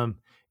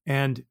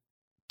 and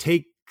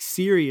take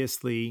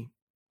seriously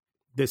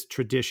this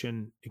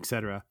tradition,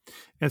 etc.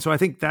 And so I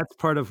think that's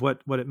part of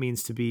what it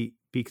means to be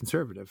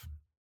conservative.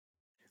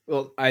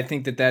 Well, I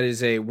think that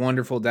is a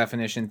wonderful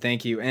definition.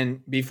 Thank you.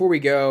 And before we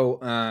go,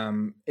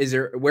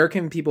 where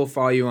can people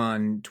follow you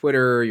on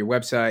Twitter, your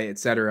website,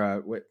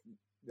 etc.?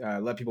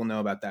 Let people know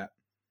about that.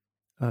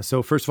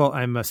 So first of all,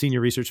 I'm a senior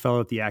research fellow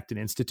at the Acton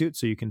Institute,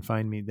 so you can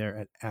find me there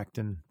at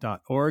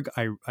acton.org.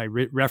 I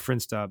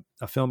referenced a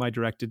film I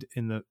directed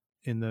in the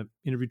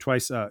interview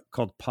twice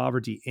called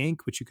Poverty Inc.,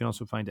 which you can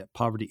also find at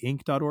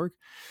povertyinc.org.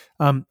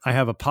 I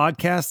have a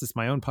podcast. It's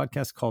my own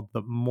podcast called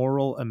The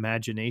Moral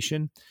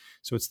Imagination.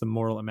 So it's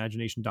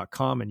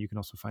themoralimagination.com, and you can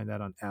also find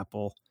that on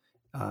Apple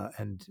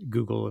and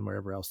Google and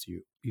wherever else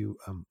you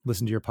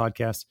listen to your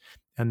podcast.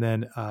 And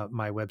then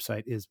my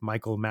website is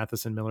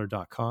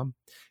michaelmathesonmiller.com.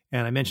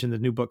 And I mentioned the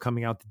new book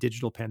coming out, The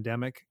Digital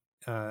Pandemic.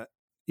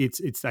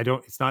 It's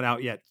not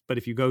out yet, but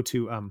if you go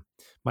to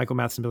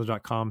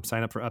michaelmathesonmiller.com,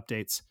 sign up for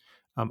updates.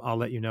 I'll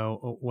let you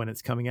know when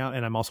it's coming out.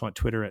 And I'm also on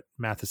Twitter at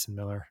Matheson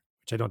Miller,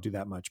 which I don't do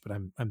that much, but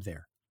I'm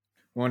there.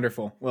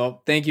 Wonderful.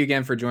 Well, thank you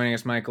again for joining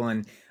us, Michael.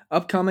 And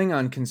upcoming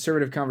on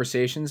Conservative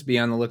Conversations, be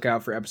on the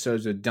lookout for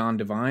episodes with Don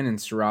Devine and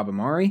Sarab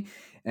Amari.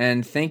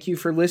 And thank you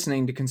for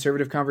listening to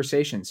Conservative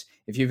Conversations.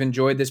 If you've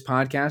enjoyed this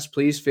podcast,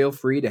 please feel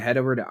free to head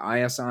over to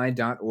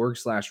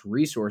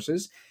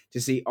isi.org/resources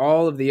to see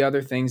all of the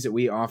other things that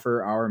we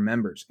offer our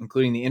members,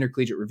 including the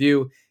Intercollegiate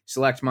Review,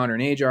 select modern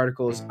age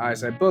articles,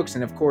 ISI books,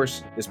 and of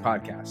course, this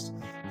podcast.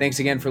 Thanks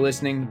again for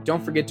listening.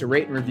 Don't forget to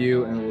rate and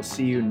review, and we'll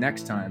see you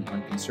next time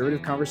on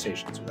Conservative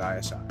Conversations with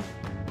ISI.